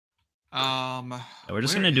 Yeah, we're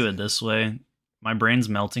just gonna do it this way. My brain's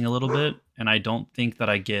melting a little bit, and I don't think that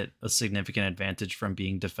I get a significant advantage from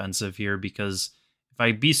being defensive here, because if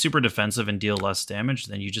I be super defensive and deal less damage,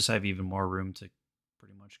 then you just have even more room to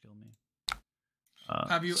pretty much kill me.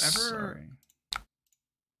 Have you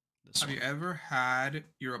ever had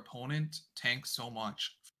your opponent tank so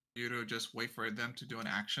much for you to just wait for them to do an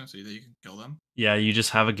action so that you can kill them? Yeah, you just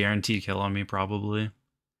have a guaranteed kill on me, probably.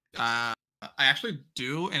 I actually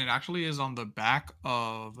do, and it actually is on the back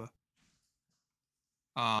of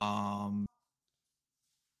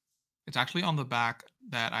it's actually on the back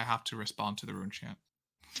that I have to respond to the rune chant.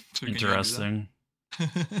 So interesting.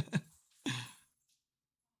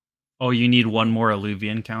 Oh, you need one more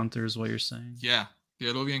Illuvian counter is what you're saying? Yeah, the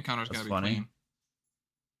Illuvian counter is going to be funny.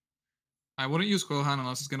 I wouldn't use Quillhan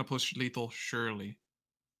unless it's going to push lethal, surely.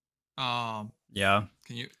 Yeah.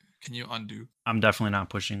 Can you undo? I'm definitely not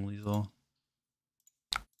pushing lethal.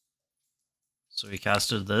 So he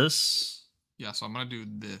casted this. Yeah, so I'm going to do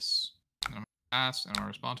this. And I'm going to pass, and I'm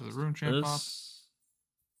going to respond to the rune chant pop.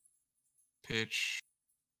 Pitch.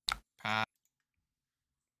 Pass.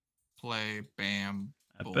 Play. Bam.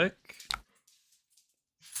 Epic.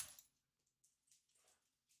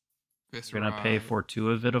 We're going to pay for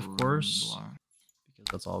 2 of it, of course.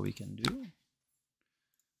 Because that's all we can do.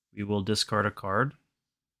 We will discard a card.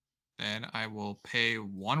 Then I will pay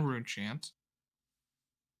 1 rune chant.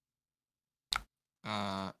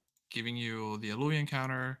 Giving you the Illuvian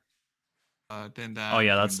counter. Then that. Oh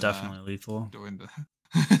yeah, that's definitely lethal. Doing the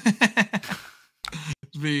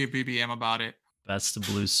be BBM about it. Best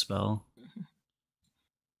blue spell.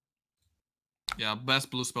 Yeah,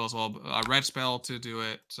 best blue spell as well. A red spell to do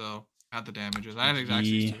it. So add the damages. I think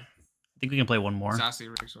we can play one more. Sassy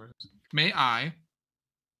resources. May I,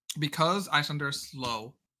 because Iyslander is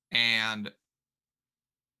slow and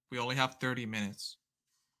we only have 30 minutes.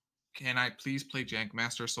 Can I please play Jank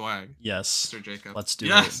Master Swag? Yes. Mr. Jacob. Let's do it.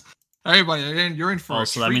 Yes. Everybody, you're in for a treat.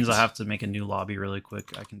 So that means I have to make a new lobby really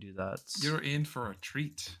quick. I can do that. You're in for a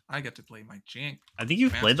treat. I get to play my Jank. I think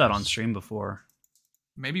you've played that on stream before.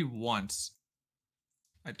 Maybe once.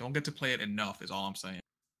 I don't get to play it enough is all I'm saying.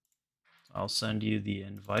 I'll send you the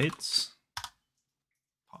invites.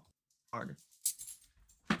 Hard.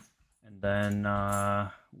 And then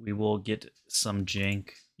we will get some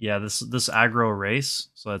Jank. Yeah, this aggro race.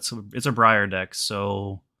 So it's a Briar deck,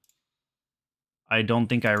 so I don't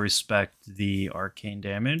think I respect the arcane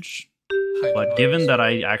damage. But given that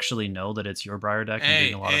I actually know that it's your Briar deck and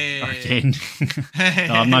doing a lot of arcane,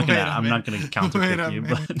 no, I'm not gonna counterpick you,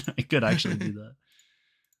 but I could actually do that.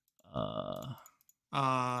 And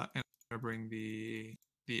I'm gonna bring the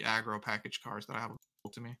aggro package cards that I have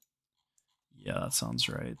available to me. Yeah, that sounds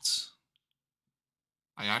right.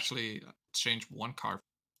 I actually changed one card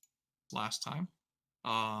last time.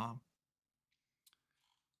 Um.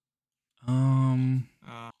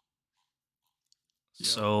 Yeah.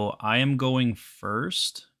 So I am going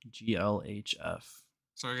first. GLHF.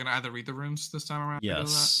 So you're gonna either read the runes this time around?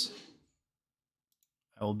 Yes.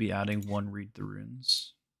 I will be adding one read the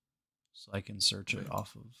runes, so I can search it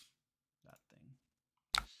off of that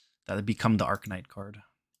thing. That'd become the Arknight card.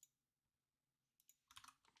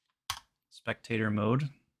 Spectator mode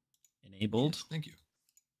enabled. Yes, thank you.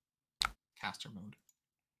 Caster mode.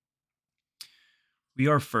 We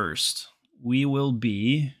are first. We will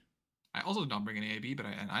be. I also don't bring any AB, but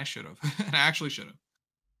I should have. And I actually should have.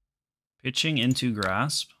 Pitching into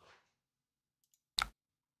Grasp.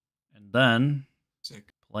 And then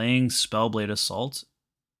Sick. playing Spellblade Assault.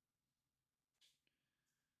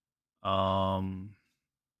 I'm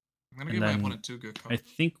gonna give my opponent 2 good cards. I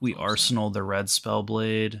think we arsenal the red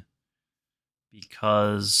Spellblade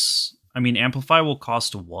because I mean Amplify will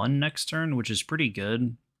cost 1 next turn, which is pretty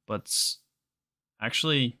good, but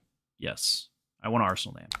actually, yes. I want to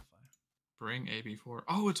arsenal the Amplify. Bring AB4.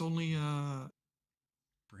 Oh, it's only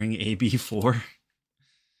Bring AB4.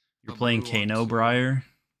 You're playing Kano Briar.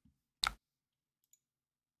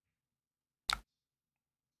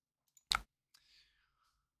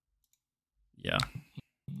 Yeah.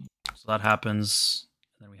 So that happens.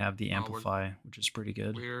 And then we have the Amplify, which is pretty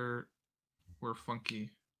good. We're funky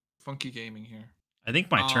gaming here. I think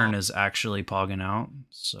my turn is actually pogging out,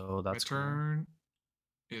 so that's my turn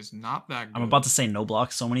is not that good. I'm about to say no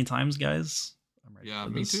block so many times, guys. I'm ready yeah,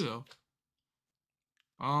 for me this. too though.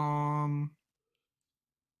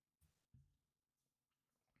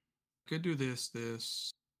 Could do this,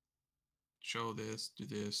 show this, do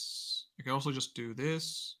this. I could also just do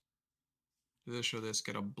this, show this,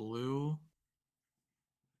 get a blue.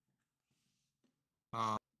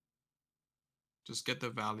 Just get the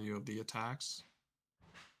value of the attacks.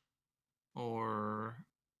 Or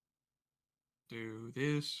do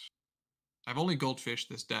this. I've only goldfished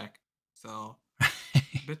this deck, so a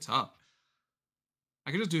bit tough.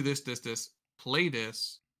 I could just do this, play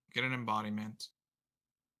this, get an embodiment,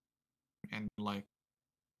 and like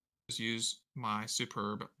just use my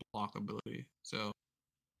superb block ability. So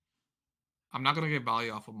I'm not gonna get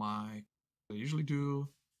value off of my I usually do.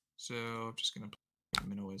 So I'm just gonna play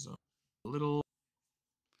Minnowism a little.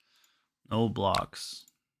 No blocks.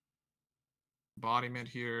 Embodiment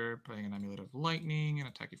here, playing an Amulet of Lightning and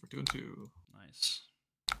attack you for 2 and 2. Nice.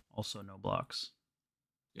 Also no blocks.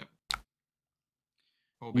 Yep.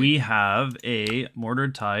 We have a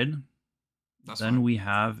Mortared Tide. That's then fine. We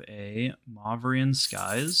have a Mavrian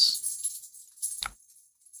Skies.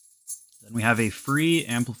 Then we have a free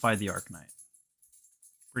Amplify the Arknight.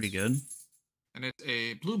 Pretty good. And it's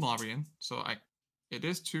a blue Mavrian, so it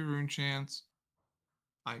is 2 rune chance.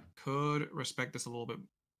 I could respect this a little bit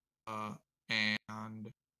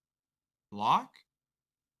and block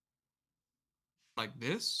like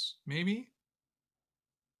this, maybe.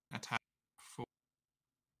 Attack 4.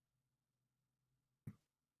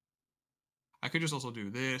 I could just also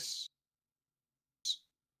do this.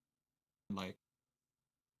 Like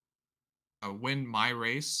win my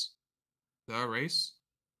race. The race.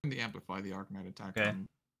 And the Amplify the Arknight attack. Okay.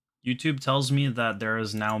 YouTube tells me that there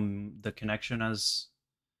is now the connection has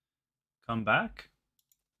come back.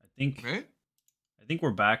 I think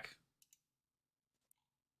we're back.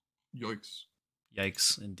 Yikes.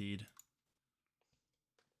 Yikes, indeed.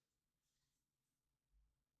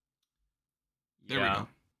 There we go.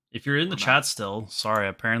 If you're in the chat still, sorry,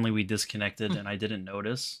 apparently we disconnected and I didn't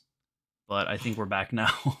notice. But I think we're back now,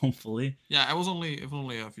 hopefully. Yeah, it was only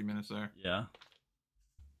a few minutes there. Yeah.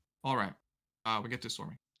 All right. We get to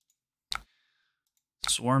swarming.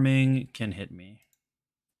 Swarming can hit me.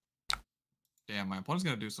 Damn, my opponent's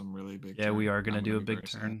gonna do some really big. Yeah, we are gonna do a big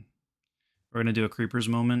turn. We're gonna do a Creeper's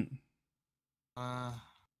Moment.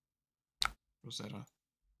 Rosetta.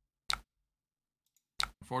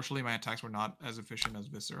 Unfortunately, my attacks were not as efficient as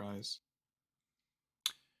Viscerize.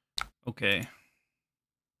 Okay.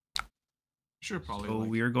 Sure, probably. So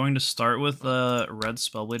we are going to start with red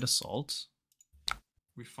Spellblade Assault.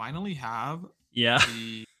 We finally have. Yeah.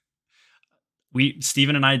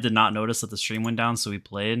 Steven and I did not notice that the stream went down, so we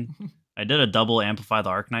played. I did a double Amplify the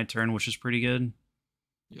Arknight turn, which is pretty good.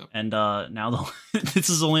 Yep. And now this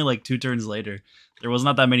is only like 2 turns later. There was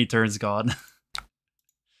not that many turns gone.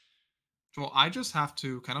 So I just have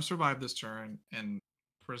to kind of survive this turn and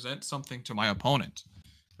present something to my opponent,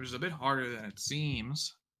 which is a bit harder than it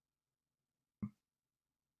seems.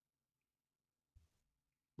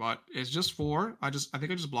 But it's just 4. I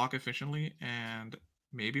think I just block efficiently and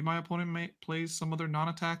maybe my opponent plays some other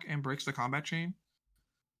non-attack and breaks the combat chain.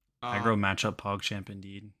 Aggro matchup PogChamp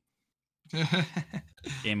indeed.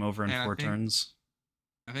 Game over in 4 turns.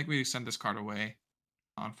 I think we send this card away,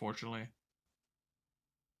 unfortunately.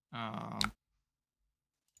 So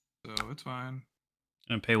it's fine.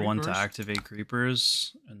 I'm gonna pay 1 to activate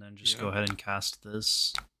creepers, and then just go ahead and cast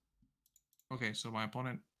this. Okay, so my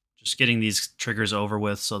opponent... Just getting these triggers over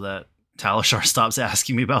with so that Talishar stops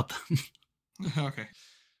asking me about them. Okay.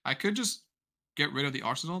 I could just get rid of the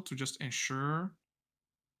arsenal to just ensure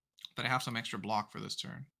that I have some extra block for this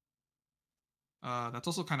turn. That's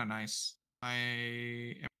also kind of nice. I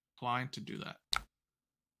am inclined to do that.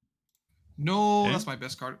 No, that's my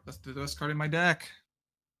best card. That's the best card in my deck.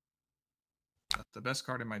 That's the best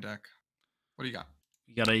card in my deck. What do you got?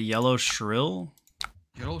 You got a yellow Shrill.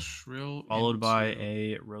 Yellow Shrill. Followed by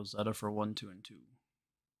a Rosetta for 1, 2, and 2.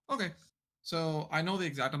 Okay. So I know the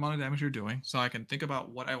exact amount of damage you're doing, so I can think about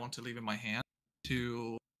what I want to leave in my hand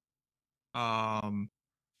to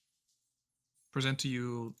present to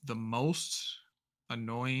you the most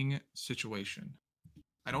annoying situation.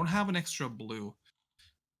 I don't have an extra blue.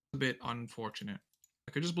 A bit unfortunate.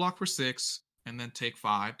 I could just block for 6 and then take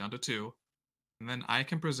 5 down to 2. And then I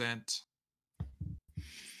can present...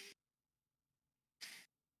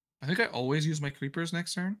 I think I always use my creepers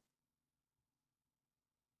next turn.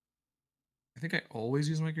 If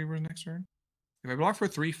I block for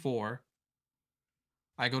 3, 4,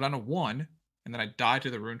 I go down to 1, and then I die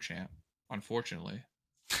to the Rune Champ, unfortunately.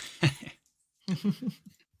 I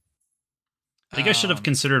think I should have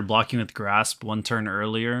considered blocking with Grasp 1 turn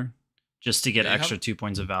earlier, just to get extra 2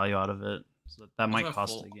 points of value out of it. So that might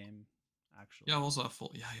cost the game, actually. Yeah, I also have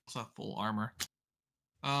full. Yeah, I also have full armor.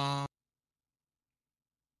 I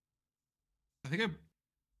think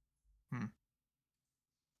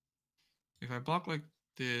if I block like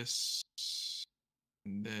this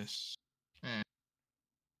and this,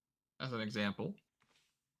 as an example,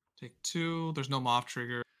 take 2. There's no mob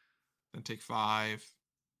trigger. Then take 5.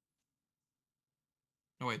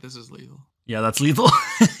 No, wait, this is lethal. Yeah, that's lethal.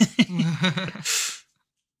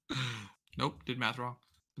 Nope, did math wrong.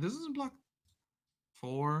 This isn't block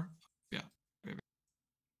 4. Yeah, maybe.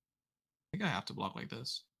 I think I have to block like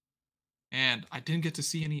this. And I didn't get to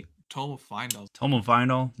see any Tome of Final. Tome of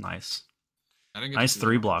Final, nice. Nice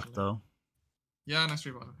 3 block though. Yeah, nice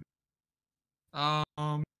 3 block.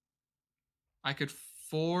 I could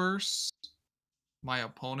force my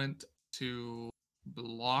opponent to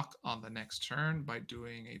block on the next turn by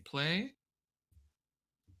doing a play,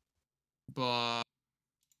 but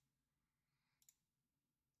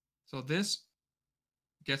so this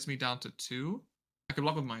gets me down to 2. I could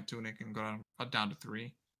block with my Tunic and go down to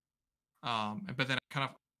 3. But then I kind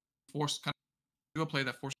of do a play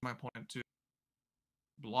that forces my opponent to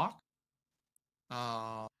block.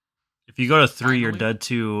 If you go to 3, you're dead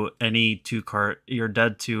to any 2 card. You're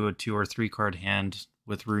dead to a 2 or 3 card hand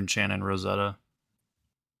with Rune Chan and Rosetta.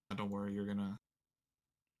 Don't worry, you're gonna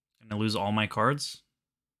lose all my cards.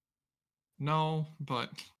 No, but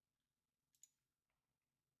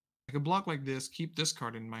I could block like this. Keep this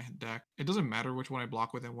card in my deck. It doesn't matter which one I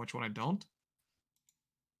block with and which one I don't.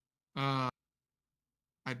 I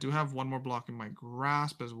do have 1 more block in my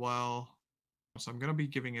grasp as well, so I'm gonna be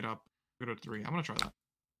giving it up. Go to 3. I'm gonna try that.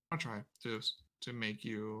 I'm gonna try to make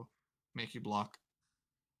you block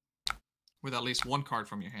with at least 1 card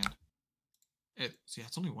from your hand. See,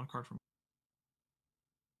 it's only 1 card from.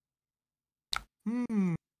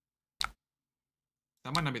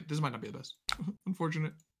 That might not be. This might not be the best.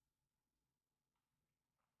 Unfortunate.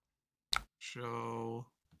 Show.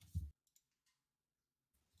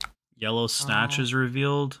 Yellow Snatch is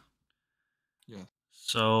revealed. Yeah.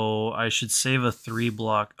 So I should save a 3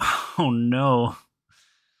 block. Oh no.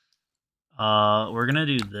 We're gonna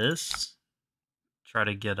do this. Try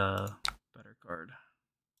to get a better card.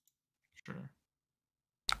 Sure.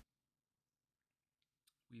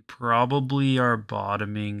 We probably are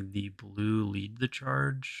bottoming the blue lead the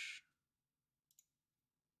charge.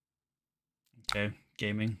 Okay,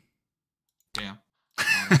 gaming. Yeah.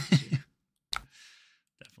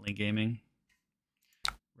 Definitely gaming.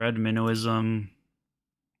 Red Minnowism.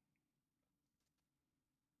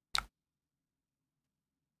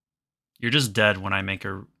 You're just dead when I make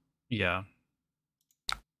a... Yeah.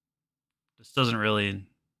 This doesn't really...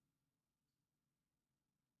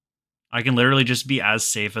 I can literally just be as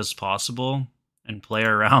safe as possible and play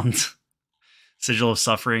around Sigil of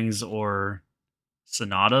Sufferings or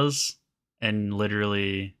Sonatas and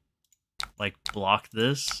literally like block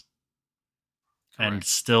this. Correct. And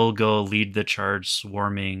still go lead the charge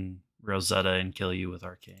swarming Rosetta and kill you with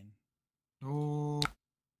Arcane. Oh.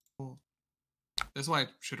 That's why I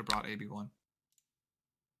should have brought AB1.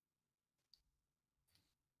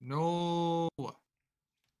 No.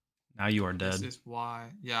 Now you are dead. This is why.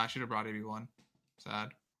 Yeah, I should have brought AB1. Sad.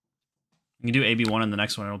 You can do AB1 in the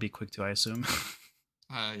next one. It'll be quick too, I assume.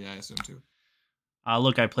 Yeah, I assume too.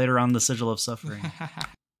 Look, I played around the Sigil of Suffering.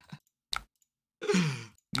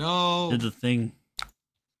 No. Did the thing.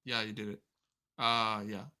 Yeah, you did it.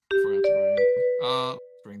 Yeah. Forgot to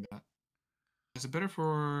bring that. Is it better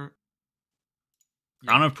for...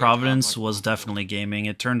 Crown of Providence was definitely gaming.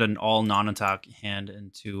 It turned an all non-attack hand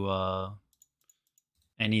into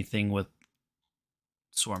anything with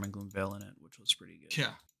Swarming Gloomveil in it, which was pretty good.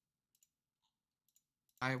 Yeah.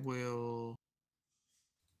 I will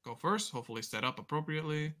go first, hopefully set up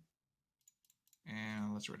appropriately.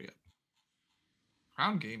 And let's ready up.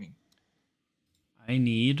 Crown Gaming. I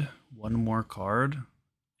need one more card,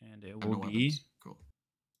 and it will be cool.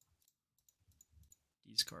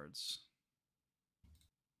 These cards.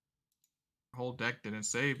 Whole deck didn't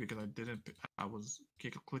save because I was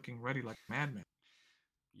clicking ready like a madman.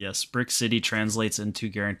 Yes, Brick City translates into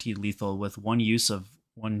guaranteed lethal with one use of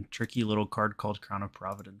one tricky little card called Crown of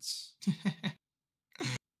Providence.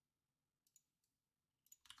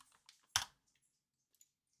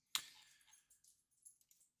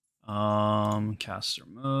 Caster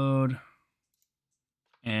mode.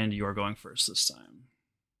 And you are going first this time.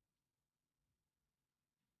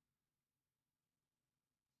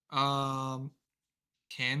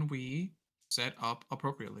 Can we set up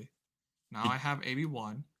appropriately? Now I have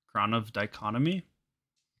AB1. Crown of Dichotomy?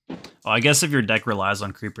 Oh, I guess if your deck relies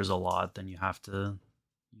on creepers a lot, then you have to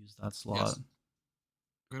use that slot. Yes.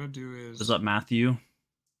 What I'm gonna do is... What's up, Matthew?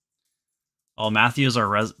 Oh, Matthew is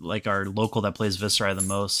our our local that plays Viscera the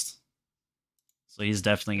most. So he's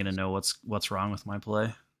definitely gonna know what's wrong with my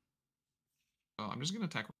play. Oh, I'm just gonna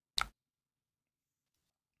attack.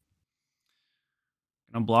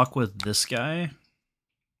 Gonna block with this guy.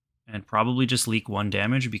 And probably just leak 1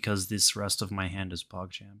 damage because this rest of my hand is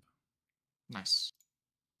PogChamp. Nice.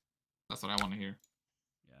 That's what I want to hear.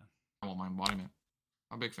 Yeah. I want my embodiment.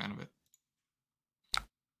 I'm a big fan of it.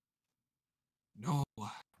 No.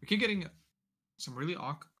 We keep getting some really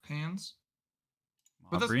awk hands.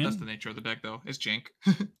 But that's the nature of the deck, though. It's jank.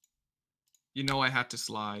 You know I had to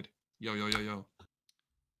slide. Yo, yo, yo, yo.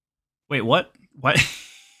 Wait, what? What?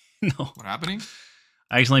 No. What happening?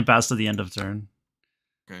 I accidentally passed to the end of turn.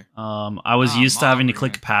 Okay. I was used to having to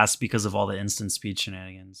click pass because of all the instant speed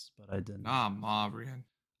shenanigans, but I didn't. Mavrian.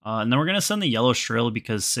 And then we're gonna send the yellow Shrill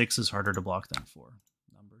because 6 is harder to block than 4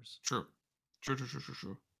 numbers. True. True.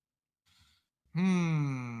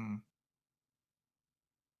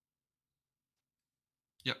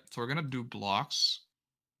 Yep. So we're gonna do blocks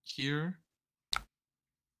here.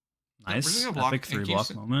 Nice. Epic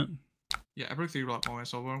 3-block moment. Yeah, epic 3-block moment.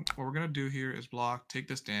 So what we're gonna do here is block, take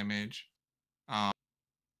this damage.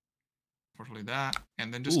 Unfortunately that,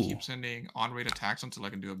 and then just keep sending on-rate attacks until I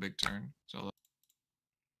can do a big turn. So,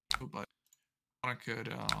 but I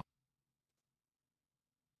could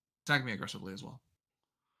attack me aggressively as well.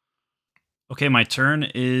 Okay, my turn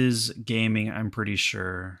is gaming, I'm pretty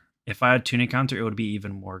sure. If I had Tunic Counter, it would be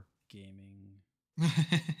even more gaming.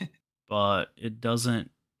 But it doesn't...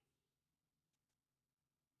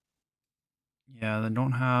 Yeah, they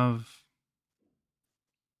don't have...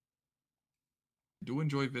 Do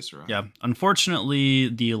enjoy Viscera. Yeah, unfortunately,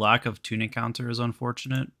 the lack of Tunic Counter is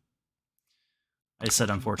unfortunate. I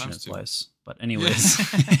said unfortunate twice, but anyways.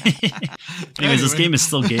 Anyways, this game is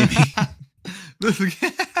still gaming.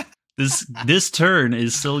 This turn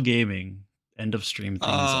is still gaming. End of stream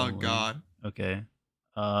things. Oh only. God. Okay.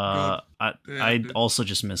 I also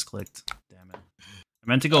just misclicked. Damn it. I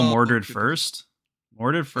meant to go Mordred first.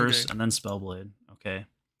 Mordred first, and then Spellblade. Okay.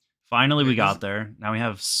 Finally, we got there. Now we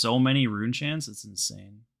have so many rune chants. It's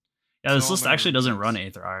insane. Yeah, this list actually doesn't run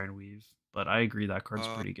Aether Ironweave, but I agree that card's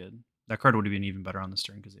pretty good. That card would have been even better on this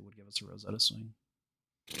turn because it would give us a Rosetta swing.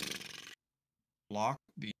 Block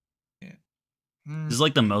the... This is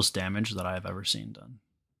like the most damage that I have ever seen done.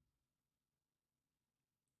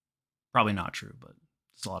 Probably not true, but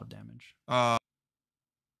it's a lot of damage.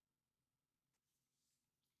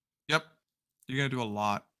 Yep. You're going to do a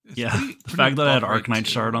lot. It's yeah, the fact that I had Arcanite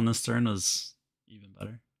Shard on this turn was even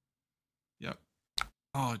better. Yep.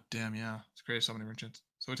 Oh, damn, yeah. It's created so many merchants.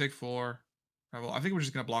 So we take 4. I think we're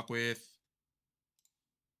just going to block with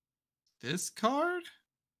this card?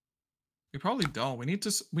 We probably don't. We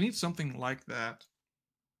need something like that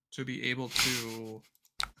to be able to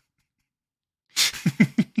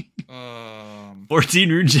 14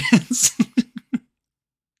 rune chants.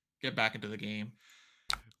 Get back into the game.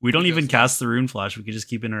 We don't even cast the Rune Flash. We can just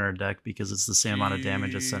keep it in our deck because it's the same amount of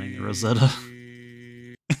damage as sending the Rosetta.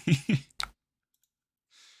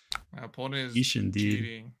 My opponent is Yeesh, indeed.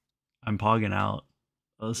 cheating. I'm pogging out.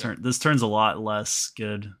 Oh, this turn's a lot less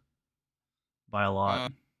good. By a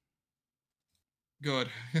lot. Good.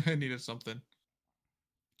 I needed something.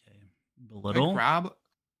 Okay. Belittle.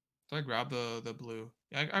 Do I grab the blue?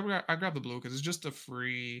 Yeah, I grab the blue because it's just a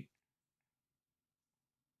free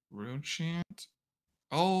rune chant.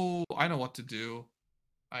 Oh, I know what to do.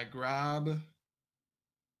 I grab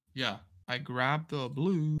the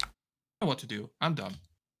blue. I know what to do. I'm done.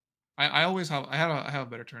 I always have I have a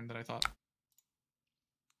better turn than I thought.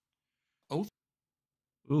 Oath.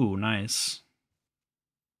 Ooh, nice.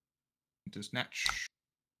 To snatch.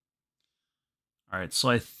 All right, so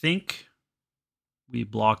I think we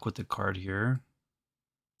block with the card here.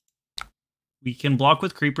 We can block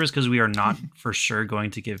with creepers because we are not for sure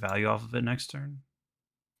going to get value off of it next turn.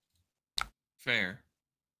 Fair.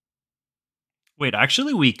 Wait,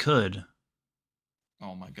 actually we could.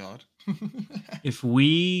 Oh my god. If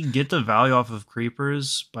we get the value off of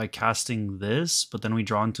creepers by casting this, but then we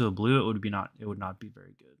draw into a blue, it would not be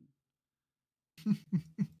very good.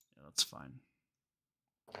 Yeah, that's fine.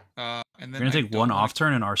 And then we're gonna take one off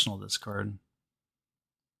turn and arsenal this card.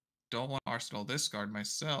 Don't want to arsenal this card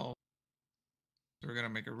myself. So we're gonna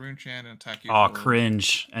make a rune chant and attack you. Oh,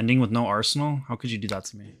 cringe! Ending with no arsenal. How could you do that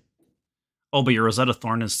to me? Oh, but your Rosetta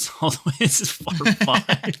Thorn is all the way. This is far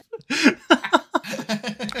 5.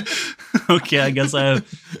 Okay, I guess I have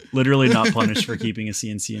literally not punished for keeping a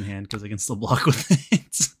CNC in hand because I can still block with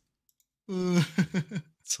it.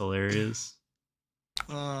 It's hilarious.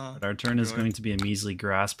 But our turn is going to be a measly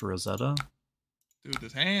grasp Rosetta. Dude,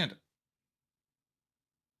 this hand.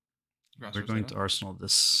 We're going to arsenal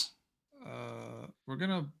this. We're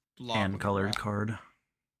gonna block hand-colored card.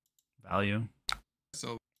 Value.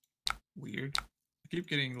 So weird. I keep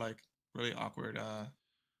getting like really awkward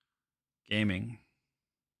gaming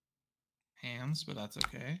hands, but that's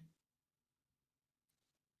okay.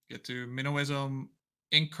 Get to Minnowism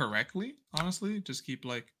incorrectly, honestly. Just keep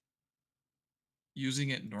like using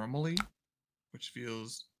it normally, which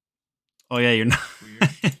feels. Oh yeah, you're not.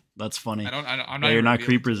 Weird. That's funny. I'm not. You're not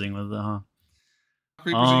creepersing with it, huh?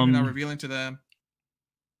 Creepersing, not revealing to them.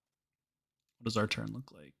 What does our turn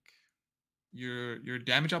look like? Your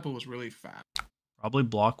damage output was really fast. Probably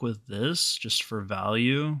block with this just for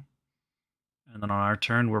value. And then on our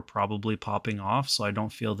turn, we're probably popping off, so I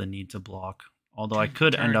don't feel the need to block. Although I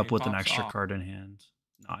could end up with an extra card in hand.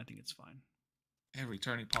 No, I think it's fine. Every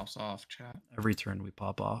turn he pops off, chat. Every turn we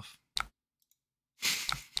pop off.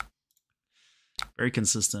 Very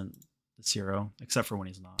consistent, this hero, except for when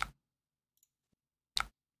he's not.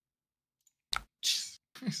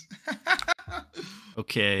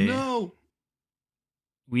 Okay. No.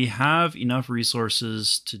 We have enough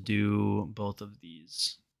resources to do both of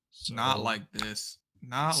these. So not like this.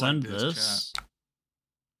 Not send like this.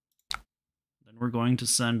 Chat. Then we're going to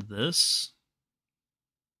send this.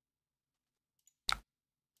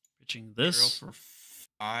 Pitching this. For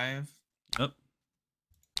 5. Yep.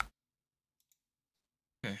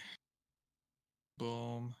 Okay.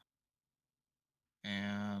 Boom.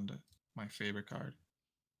 And my favorite card.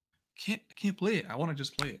 I can't play it. I want to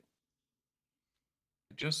just play it.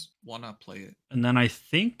 I just want to play it. And then I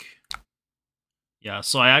think, yeah,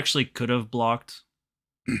 so I actually could have blocked.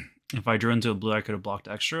 If I drew into a blue, I could have blocked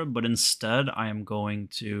extra, but instead I am going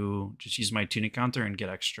to just use my tunic counter and get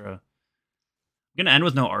extra. I'm going to end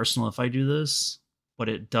with no arsenal if I do this, but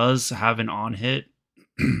it does have an on hit.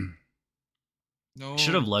 No. I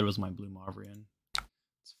should have led with my blue Mavrian.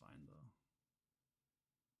 It's fine though.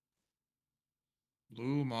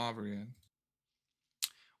 Blue Mavrian.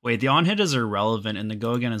 Wait, the on hit is irrelevant and the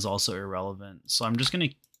go again is also irrelevant. So I'm just gonna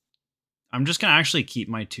actually keep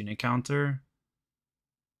my tunic counter.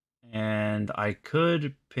 And I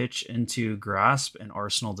could pitch into Grasp and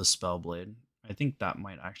Arsenal the Spellblade. I think that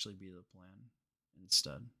might actually be the plan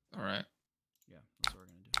instead. Alright. Yeah, that's what we're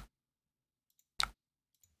gonna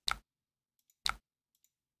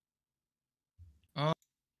do.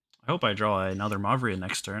 I hope I draw another Mavrian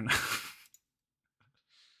next turn.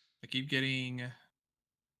 I keep getting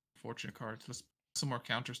fortunate cards. Let's put some more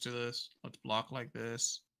counters to this. Let's block like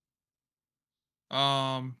this.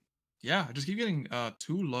 Yeah, I just keep getting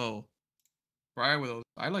too low. Prior with Oath.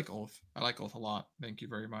 I like Oath. I like Oath a lot. Thank you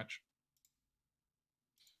very much.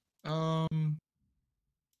 I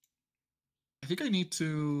think I need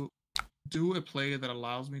to do a play that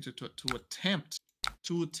allows me to attempt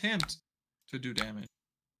to do damage.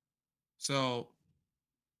 So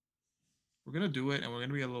we're gonna do it, and we're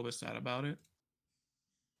gonna be a little bit sad about it.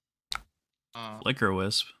 Flicker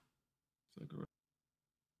Wisp.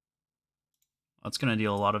 That's gonna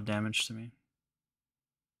deal a lot of damage to me.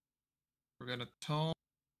 gonna tone,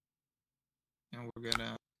 and we're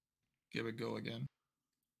gonna give it go again.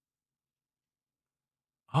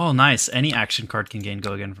 Oh, nice. Any action card can gain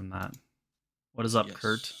go again from that. What is up, Yes.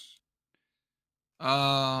 Kurt?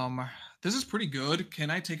 This is pretty good.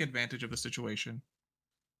 Can I take advantage of the situation?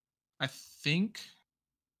 I think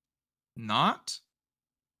not.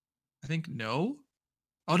 I think no.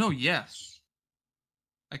 Oh no, yes.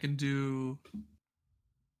 I can do.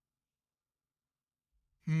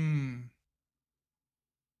 I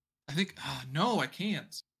think no, I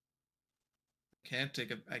can't.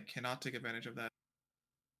 I cannot take advantage of that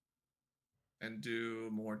and do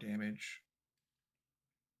more damage.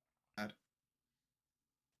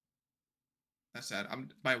 That's sad. I'm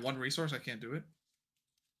by one resource. I can't do it.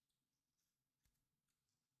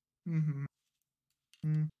 I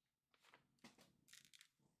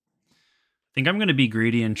think I'm going to be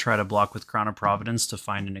greedy and try to block with Crown of Providence to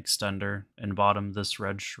find an extender and bottom this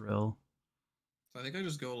red shrill. So I think I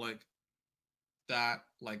just go like that,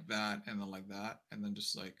 and then like that, and then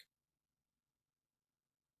just like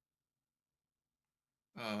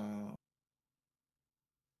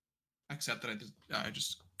except that I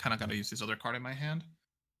just kind of got to use this other card in my hand.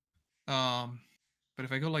 But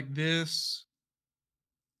if I go like this,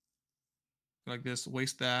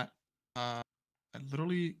 waste that, I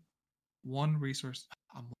literally one resource.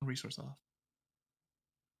 I'm one resource off.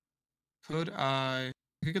 I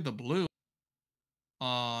could get the blue,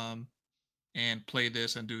 and play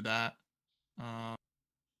this and do that,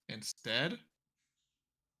 instead.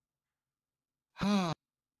 I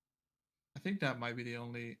think that might be the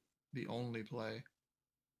only play.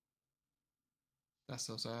 That's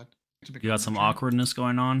so sad. You got some awkwardness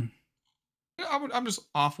going on? Yeah, I'm just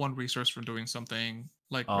off one resource from doing something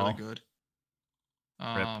like really good.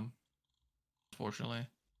 Unfortunately.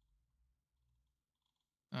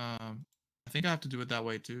 I think I have to do it that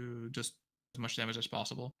way to just as much damage as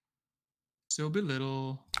possible. Still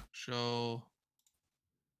belittle, show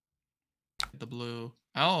the blue.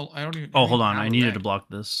 I don't even. Oh, hold on. I needed to block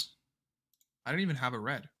this. I didn't even have a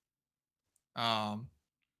red. I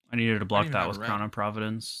needed to block that with Crown of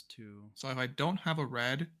Providence too. So if I don't have a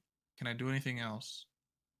red, can I do anything else?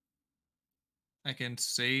 I can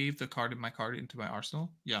save the card in my card into my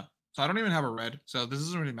arsenal. Yeah. So I don't even have a red, so this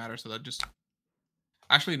doesn't really matter. So that just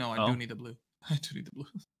actually no, I do need the blue. I do need the blue.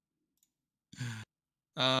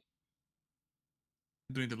 I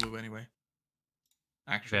do need the blue anyway.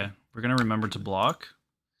 Actually, okay, we're gonna remember to block.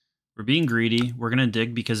 We're being greedy. We're gonna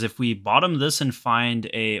dig because if we bottom this and find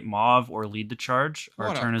a mauve or lead the charge,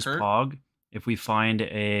 our turn is Pog. If we find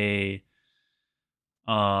a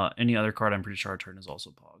any other card, I'm pretty sure our turn is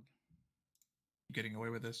also Pog. Getting away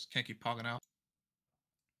with this. Can't keep pogging out.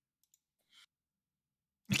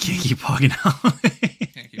 Can't keep pogging out.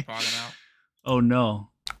 Can't keep pogging out. Oh no.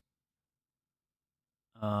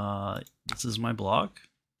 This is my block.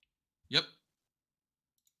 Yep.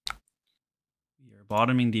 We are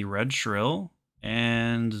bottoming the red shrill,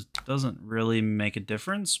 and doesn't really make a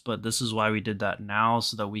difference, but this is why we did that now,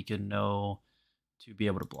 so that we can know to be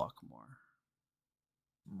able to block more.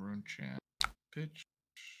 Rune chant. Pitch.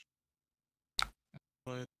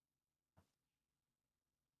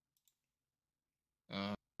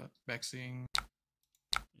 Vexing.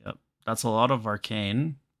 Yep, that's a lot of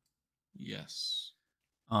arcane. Yes.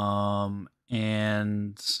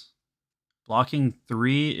 And blocking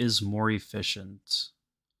 3 is more efficient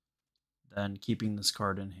than keeping this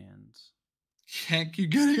card in hand. Can't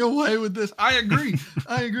keep getting away with this. I agree.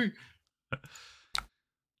 I agree.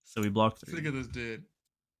 So we block 3. Look at this dude.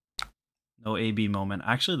 No AB moment.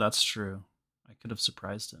 Actually, that's true. I could have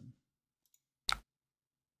surprised him.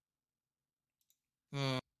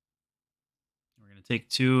 We're going to take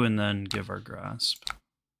 2 and then give our grasp.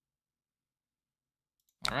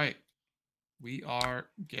 All right. We are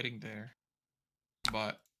getting there.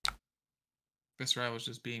 But this route was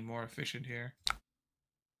just being more efficient here.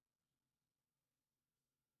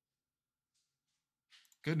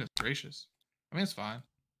 Goodness gracious. I mean, it's fine.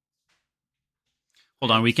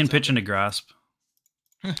 Hold on, we can pitch into grasp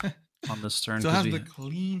on this turn. Still has the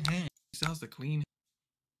clean hand. He still has the clean.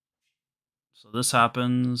 So this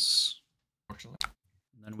happens. Unfortunately.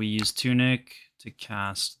 And then we use Tunic to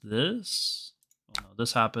cast this. Oh no,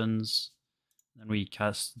 this happens. Then we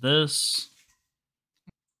cast this.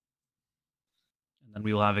 And then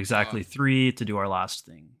we will have exactly 3 to do our last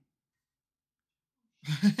thing.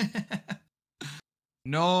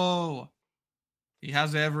 No. He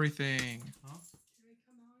has everything. Huh?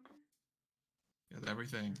 He has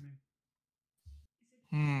everything.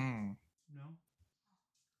 No.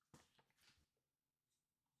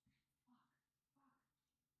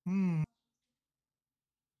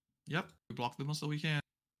 Yep, we block the most that we can.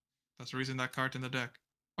 That's the reason that card's in the deck.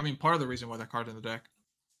 I mean, part of the reason why that card's in the deck.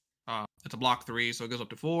 It's a block 3, so it goes up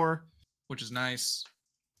to 4, which is nice.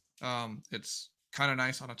 It's kind of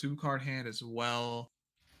nice on a 2-card hand as well.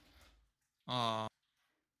 But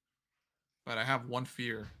I have one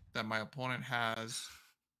fear that my opponent has.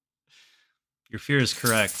 Your fear is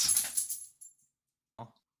correct.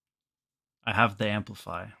 I have the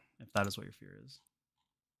Amplify, if that is what your fear is.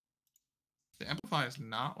 The Amplify is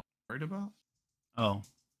not what I'm worried about. Oh.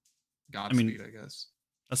 Godspeed, I guess.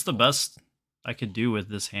 That's the best I could do with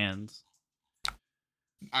this hand.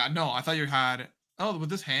 No, I thought you had... Oh, with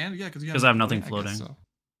this hand? Yeah, because I have nothing floating.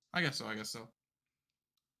 I guess so.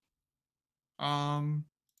 Are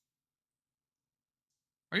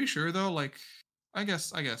you sure, though? Like, I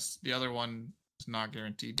guess the other one is not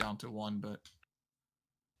guaranteed down to 1, but...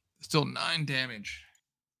 Still 9 damage.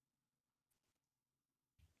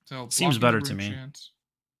 So seems better to me.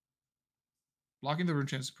 Blocking the rune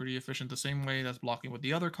chance is pretty efficient the same way that's blocking with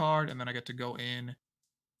the other card, and then I get to go in. And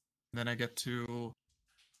then I get to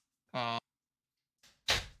my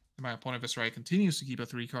opponent, if it's right, continues to keep a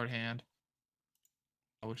 3-card hand.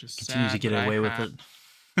 Which is continues to get away with it.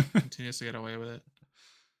 Continues to get away with it.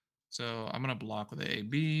 So I'm gonna block with the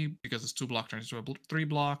AB because it's 2 block turns into a 3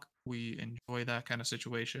 block. We enjoy that kind of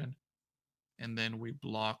situation. And then we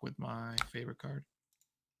block with my favorite card.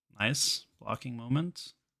 Nice blocking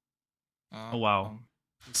moment. Oh wow,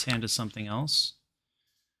 this hand is something else.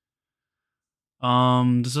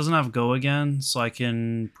 This doesn't have go again, so I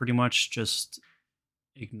can pretty much just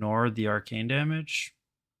ignore the arcane damage.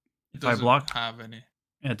 If I block, have any.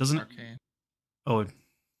 Yeah, it doesn't. Arcane. Oh,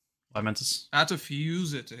 I meant to. I have to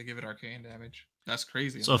fuse it to give it arcane damage. That's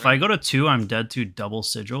crazy. So if I go to 2, I'm dead to double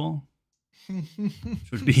sigil,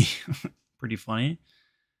 which would be pretty funny.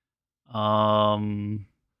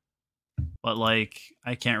 But like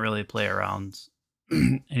I can't really play around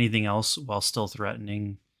anything else while still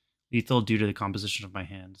threatening lethal due to the composition of my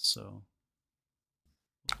hand. So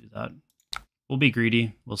we'll do that. We'll be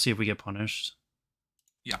greedy. We'll see if we get punished.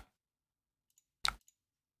 Yeah.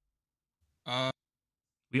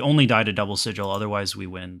 We only die to double sigil, otherwise we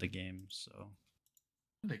win the game. So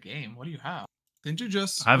the game? What do you have? Didn't you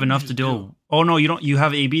just? I have enough to do. Oh no, you don't. You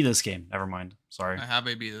have AB this game. Never mind. Sorry. I have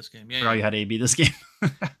AB this game. Yeah. You had AB this game.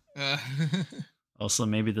 Also,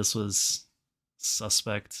 maybe this was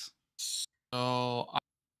suspect. So I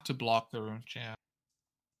have to block the rune chant.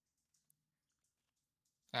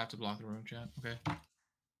 Okay. Block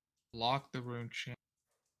the rune chant.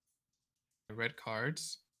 The red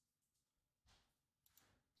cards.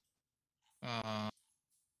 And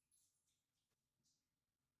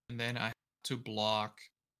then I have to block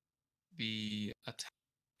the attack.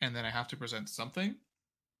 And then I have to present something.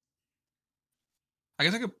 I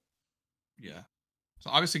guess I could... Yeah. So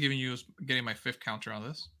obviously getting my 5th counter on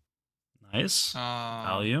this. Nice.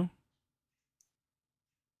 Value.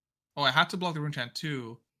 Oh, I have to block the rune chant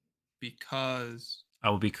too, because... I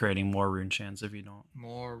will be creating more rune chants if you don't.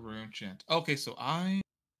 More rune chant. Okay, so I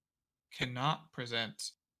cannot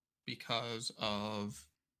present because of...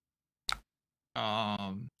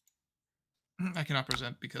 I cannot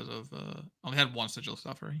present because of... I only had 1 sigil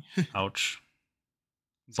suffering. Ouch.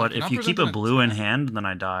 So but if you keep a blue in hand, then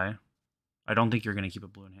I die. I don't think you're going to keep a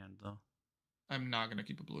blue in hand, though. I'm not going to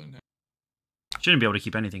keep a blue in hand. Shouldn't be able to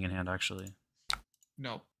keep anything in hand, actually.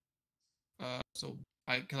 No. So,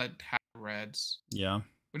 because I have reds. Yeah.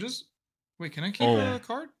 Which is... Wait, can I keep a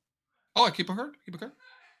card? Oh, I keep a card? Keep a card?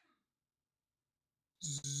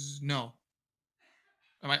 No.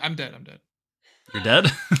 I'm dead. You're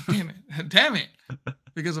dead? Damn it.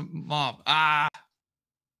 Because of mob.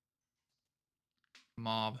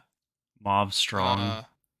 Mob strong.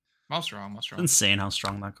 Mob strong. It's insane how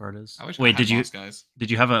strong that card is. Wait, did you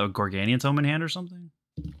have a Gorganian Tome in hand or something?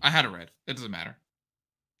 I had a red. It doesn't matter.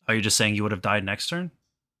 Are you just saying you would have died next turn?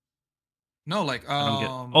 No, like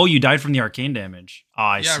oh, you died from the arcane damage. Oh,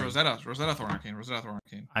 I see. Yeah, Rosetta Thorn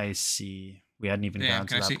Arcane. I see. We hadn't even gotten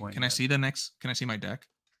to that point. Can I see the next? Can I see my deck?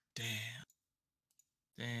 Damn.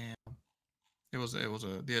 It was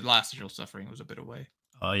the last sigil suffering was a bit away.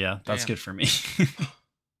 Oh yeah, that's good for me.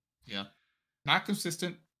 Yeah, not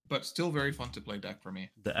consistent, but still very fun to play deck for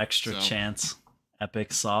me. The extra chance,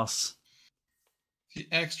 epic sauce. The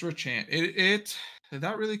extra chant. It did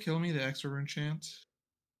that really kill me? The extra rune chant.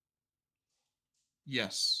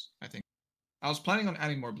 Yes, I think. I was planning on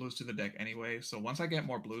adding more blues to the deck anyway, so once I get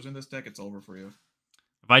more blues in this deck, it's over for you.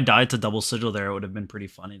 If I died to double sigil there, it would have been pretty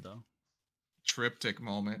funny though. Triptych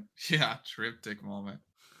moment. Yeah, triptych moment.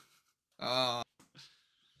 Yeah,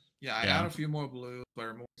 I add a few more blues, but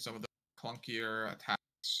remove some of the clunkier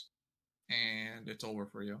attacks, and it's over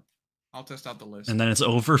for you. I'll test out the list. And then it's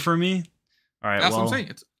over for me? All right, That's what I'm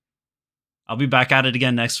saying. I'll be back at it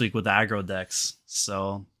again next week with the aggro decks.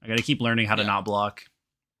 So I got to keep learning how to not block.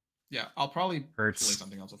 Yeah, I'll probably play Hurts.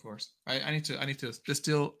 something else, of course. I need to. This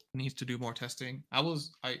still needs to do more testing. I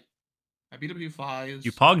beat up U5s.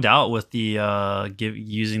 You pogged out with the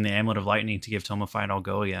using the Amulet of Lightning to give Tomify an all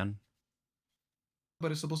go again.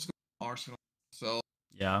 But it's supposed to go to Arsenal, so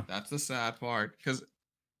yeah, that's the sad part. Because,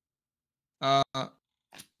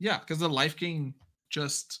 because the life gain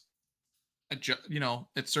just, it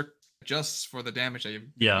adjusts for the damage that you're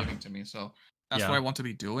giving to me. So that's what I want to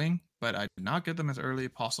be doing, but I did not get them as early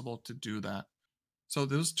as possible to do that. So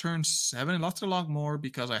those turn 7, it lasted a lot more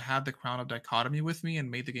because I had the Crown of Dichotomy with me and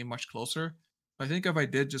made the game much closer. I think if I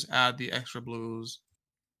did just add the extra blues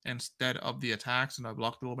instead of the attacks, and I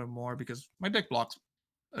blocked a little bit more because my deck blocks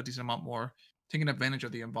a decent amount more, taking advantage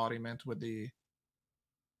of the embodiment with the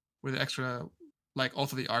extra, like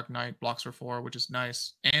also the Arc Knight blocks for 4, which is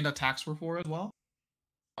nice, and attacks for 4 as well.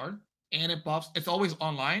 Hard. And it buffs. It's always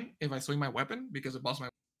online if I swing my weapon because it buffs my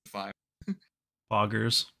 5.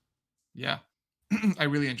 Poggers. Yeah. I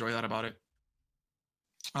really enjoy that about it.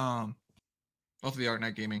 Also the Art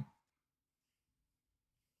Night Gaming.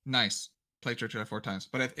 Nice. Play Church 4 times.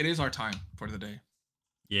 But it is our time for the day.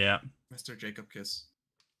 Yeah. Mr. Jacob Kiss.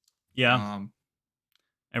 Yeah.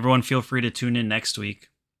 Everyone feel free to tune in next week.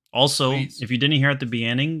 Also, please. If you didn't hear at the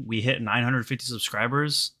beginning, we hit 950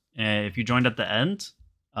 subscribers. And if you joined at the end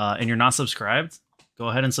and you're not subscribed, go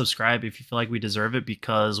ahead and subscribe if you feel like we deserve it,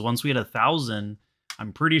 because once we hit 1,000,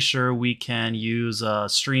 I'm pretty sure we can use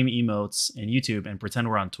stream emotes in YouTube and pretend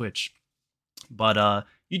we're on Twitch. But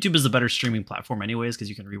YouTube is the better streaming platform anyways, because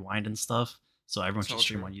you can rewind and stuff. So everyone should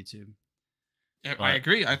stream on YouTube. Yeah, I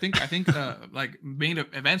agree. I think like main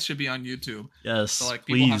events should be on YouTube. Yes, so like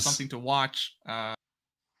people have something to watch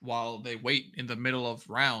while they wait in the middle of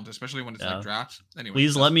rounds, especially when it's like drafts. Anyway,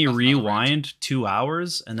 please let me rewind 2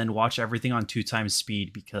 hours and then watch everything on 2 times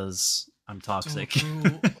speed, because I'm toxic.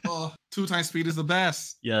 So 2 times speed is the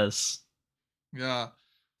best. Yes. Yeah.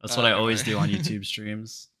 That's what I always do on YouTube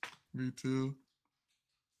streams. Me too.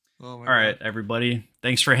 Oh my God. Right, everybody.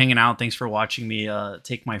 Thanks for hanging out. Thanks for watching me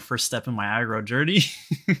take my first step in my aggro journey.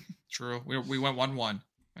 True. We went 1-1.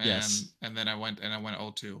 Yes. And then I went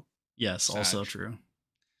 0-2. Yes, also true.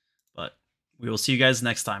 But we will see you guys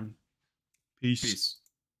next time. Peace.